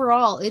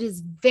overall it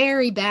is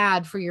very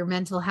bad for your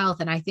mental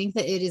health. And I think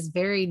that it is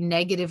very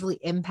negatively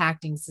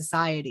impacting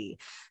society.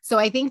 So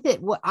I think that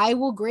I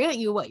will grant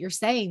you what you're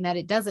saying, that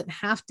it doesn't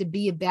have to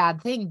be a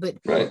bad thing, but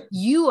right.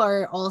 You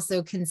are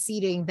also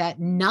conceding that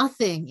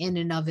nothing in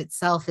and of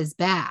itself is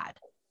bad.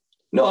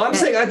 No, I'm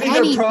saying I think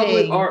there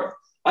probably are.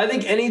 I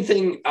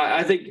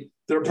think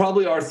there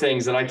probably are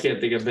things that I can't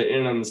think of that in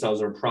and of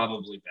themselves are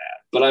probably bad.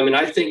 But I mean,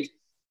 I think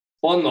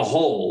on the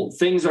whole,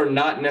 things are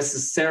not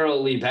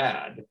necessarily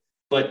bad.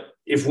 But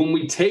when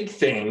we take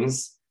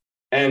things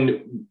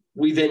and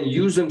we then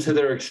use them to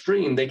their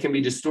extreme, they can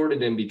be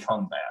distorted and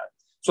become bad.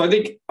 So I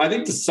think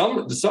the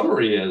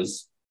summary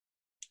is,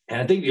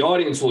 and I think the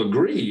audience will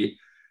agree,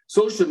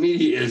 social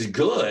media is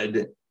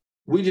good.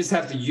 We just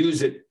have to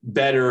use it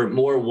better,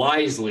 more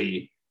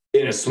wisely,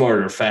 in a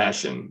smarter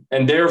fashion.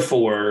 And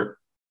therefore,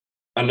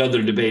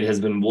 another debate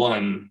has been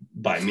won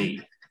by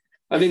me.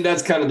 I think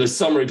that's kind of the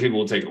summary people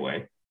will take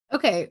away.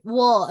 Okay.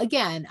 Well,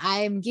 again,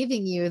 I'm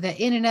giving you that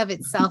in and of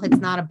itself, it's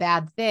not a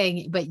bad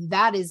thing, but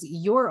that is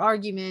your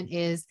argument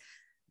is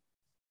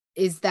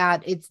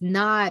that it's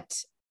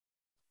not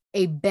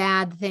a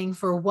bad thing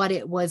for what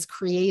it was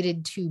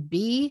created to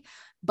be.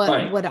 But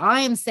right. What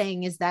I am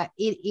saying is that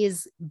it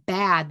is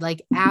bad.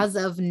 Like as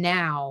of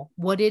now,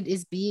 what it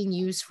is being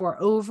used for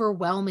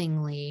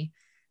overwhelmingly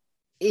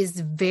is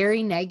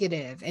very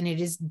negative and it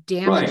is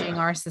damaging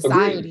our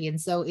society. Agreed.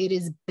 And so it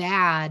is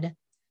bad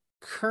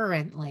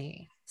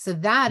currently. So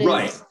that is,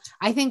 right.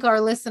 I think our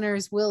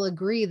listeners will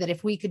agree that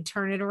if we could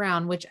turn it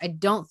around, which I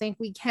don't think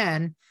we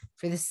can,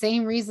 for the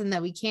same reason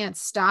that we can't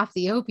stop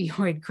the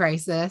opioid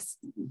crisis,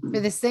 for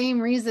the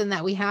same reason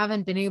that we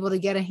haven't been able to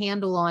get a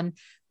handle on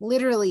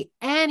literally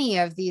any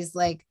of these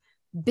like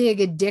big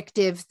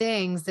addictive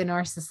things in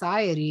our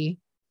society,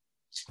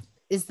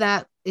 is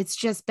that it's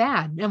just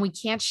bad and we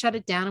can't shut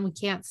it down and we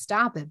can't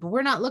stop it. But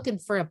we're not looking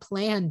for a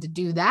plan to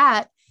do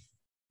that.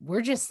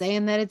 We're just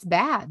saying that it's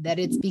bad, that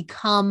it's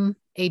become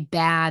a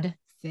bad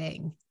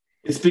thing.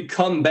 It's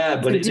become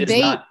bad, but it is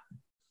not.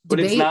 But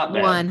it's not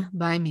bad. Won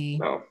by me.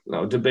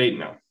 No, debate.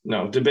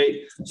 No,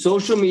 debate.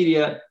 Social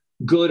media,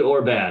 good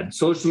or bad?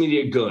 Social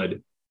media,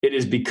 good. It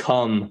has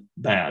become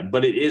bad,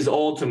 but it is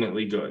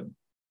ultimately good.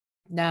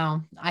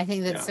 No, I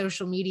think that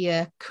social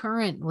media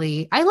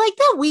currently, I like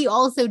that we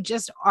also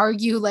just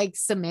argue like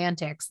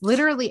semantics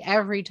literally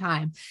every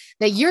time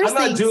that you're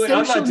saying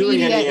social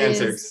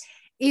media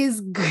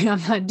is good.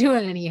 I'm not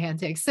doing any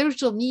antics.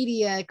 Social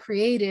media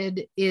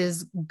created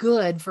is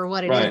good for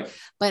what it is.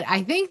 But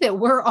I think that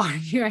we're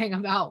arguing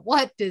about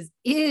what does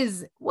that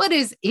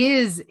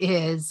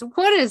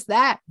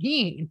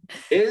mean?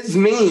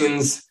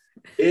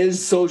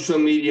 Is social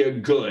media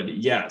good?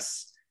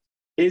 Yes.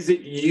 Is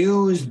it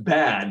used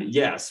bad?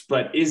 Yes.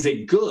 But is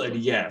it good?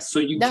 Yes. So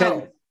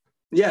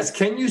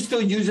can you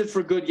still use it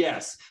for good?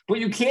 Yes. But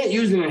you can't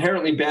use an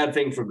inherently bad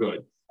thing for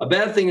good. A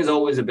bad thing is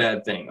always a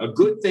bad thing. A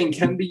good thing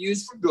can be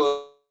used for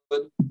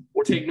good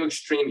or taken to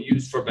extreme,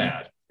 used for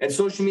bad. And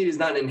social media is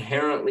not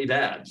inherently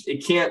bad.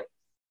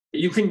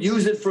 You can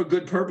use it for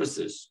good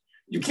purposes.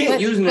 You can't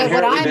use an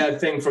inherently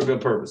bad thing for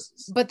good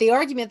purposes. But the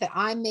argument that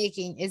I'm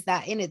making is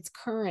that in its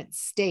current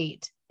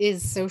state,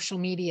 is social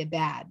media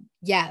bad?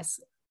 Yes.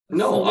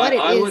 No,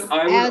 I would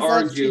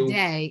argue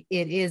today,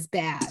 it is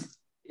bad.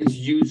 It's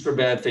used for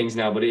bad things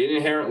now, but it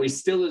inherently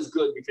still is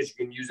good because you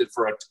can use it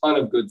for a ton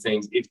of good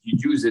things if you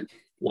use it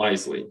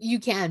wisely. You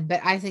can,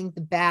 but I think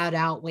the bad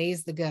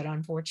outweighs the good,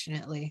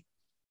 unfortunately.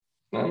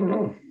 I don't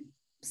know.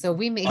 So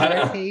we made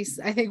our case.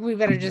 I think we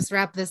better just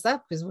wrap this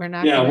up because we're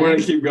not. Yeah, we're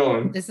gonna keep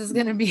going. This is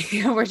gonna be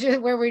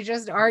we're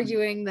just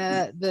arguing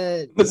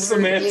the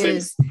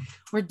semantics.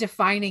 We're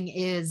defining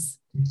is.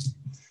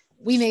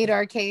 We made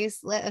our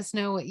case. Let us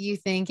know what you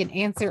think and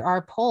answer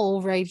our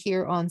poll right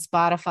here on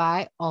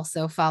Spotify.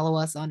 Also follow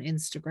us on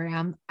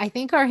Instagram. I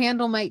think our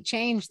handle might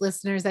change,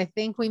 listeners. I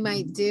think we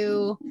might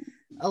do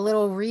a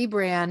little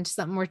rebrand,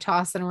 something we're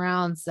tossing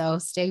around. So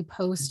stay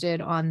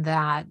posted on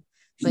that.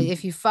 But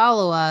if you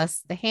follow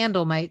us, the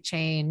handle might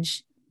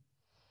change,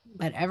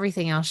 but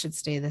everything else should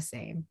stay the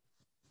same.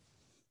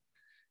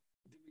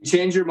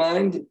 Change your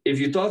mind. If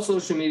you thought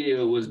social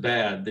media was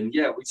bad, then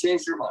yeah, we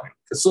changed your mind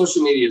because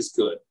social media is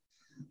good.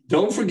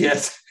 Don't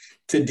forget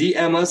to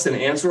DM us and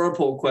answer our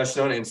poll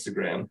question on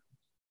Instagram.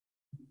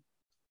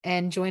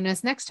 And join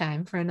us next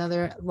time for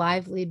another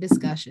lively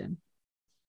discussion.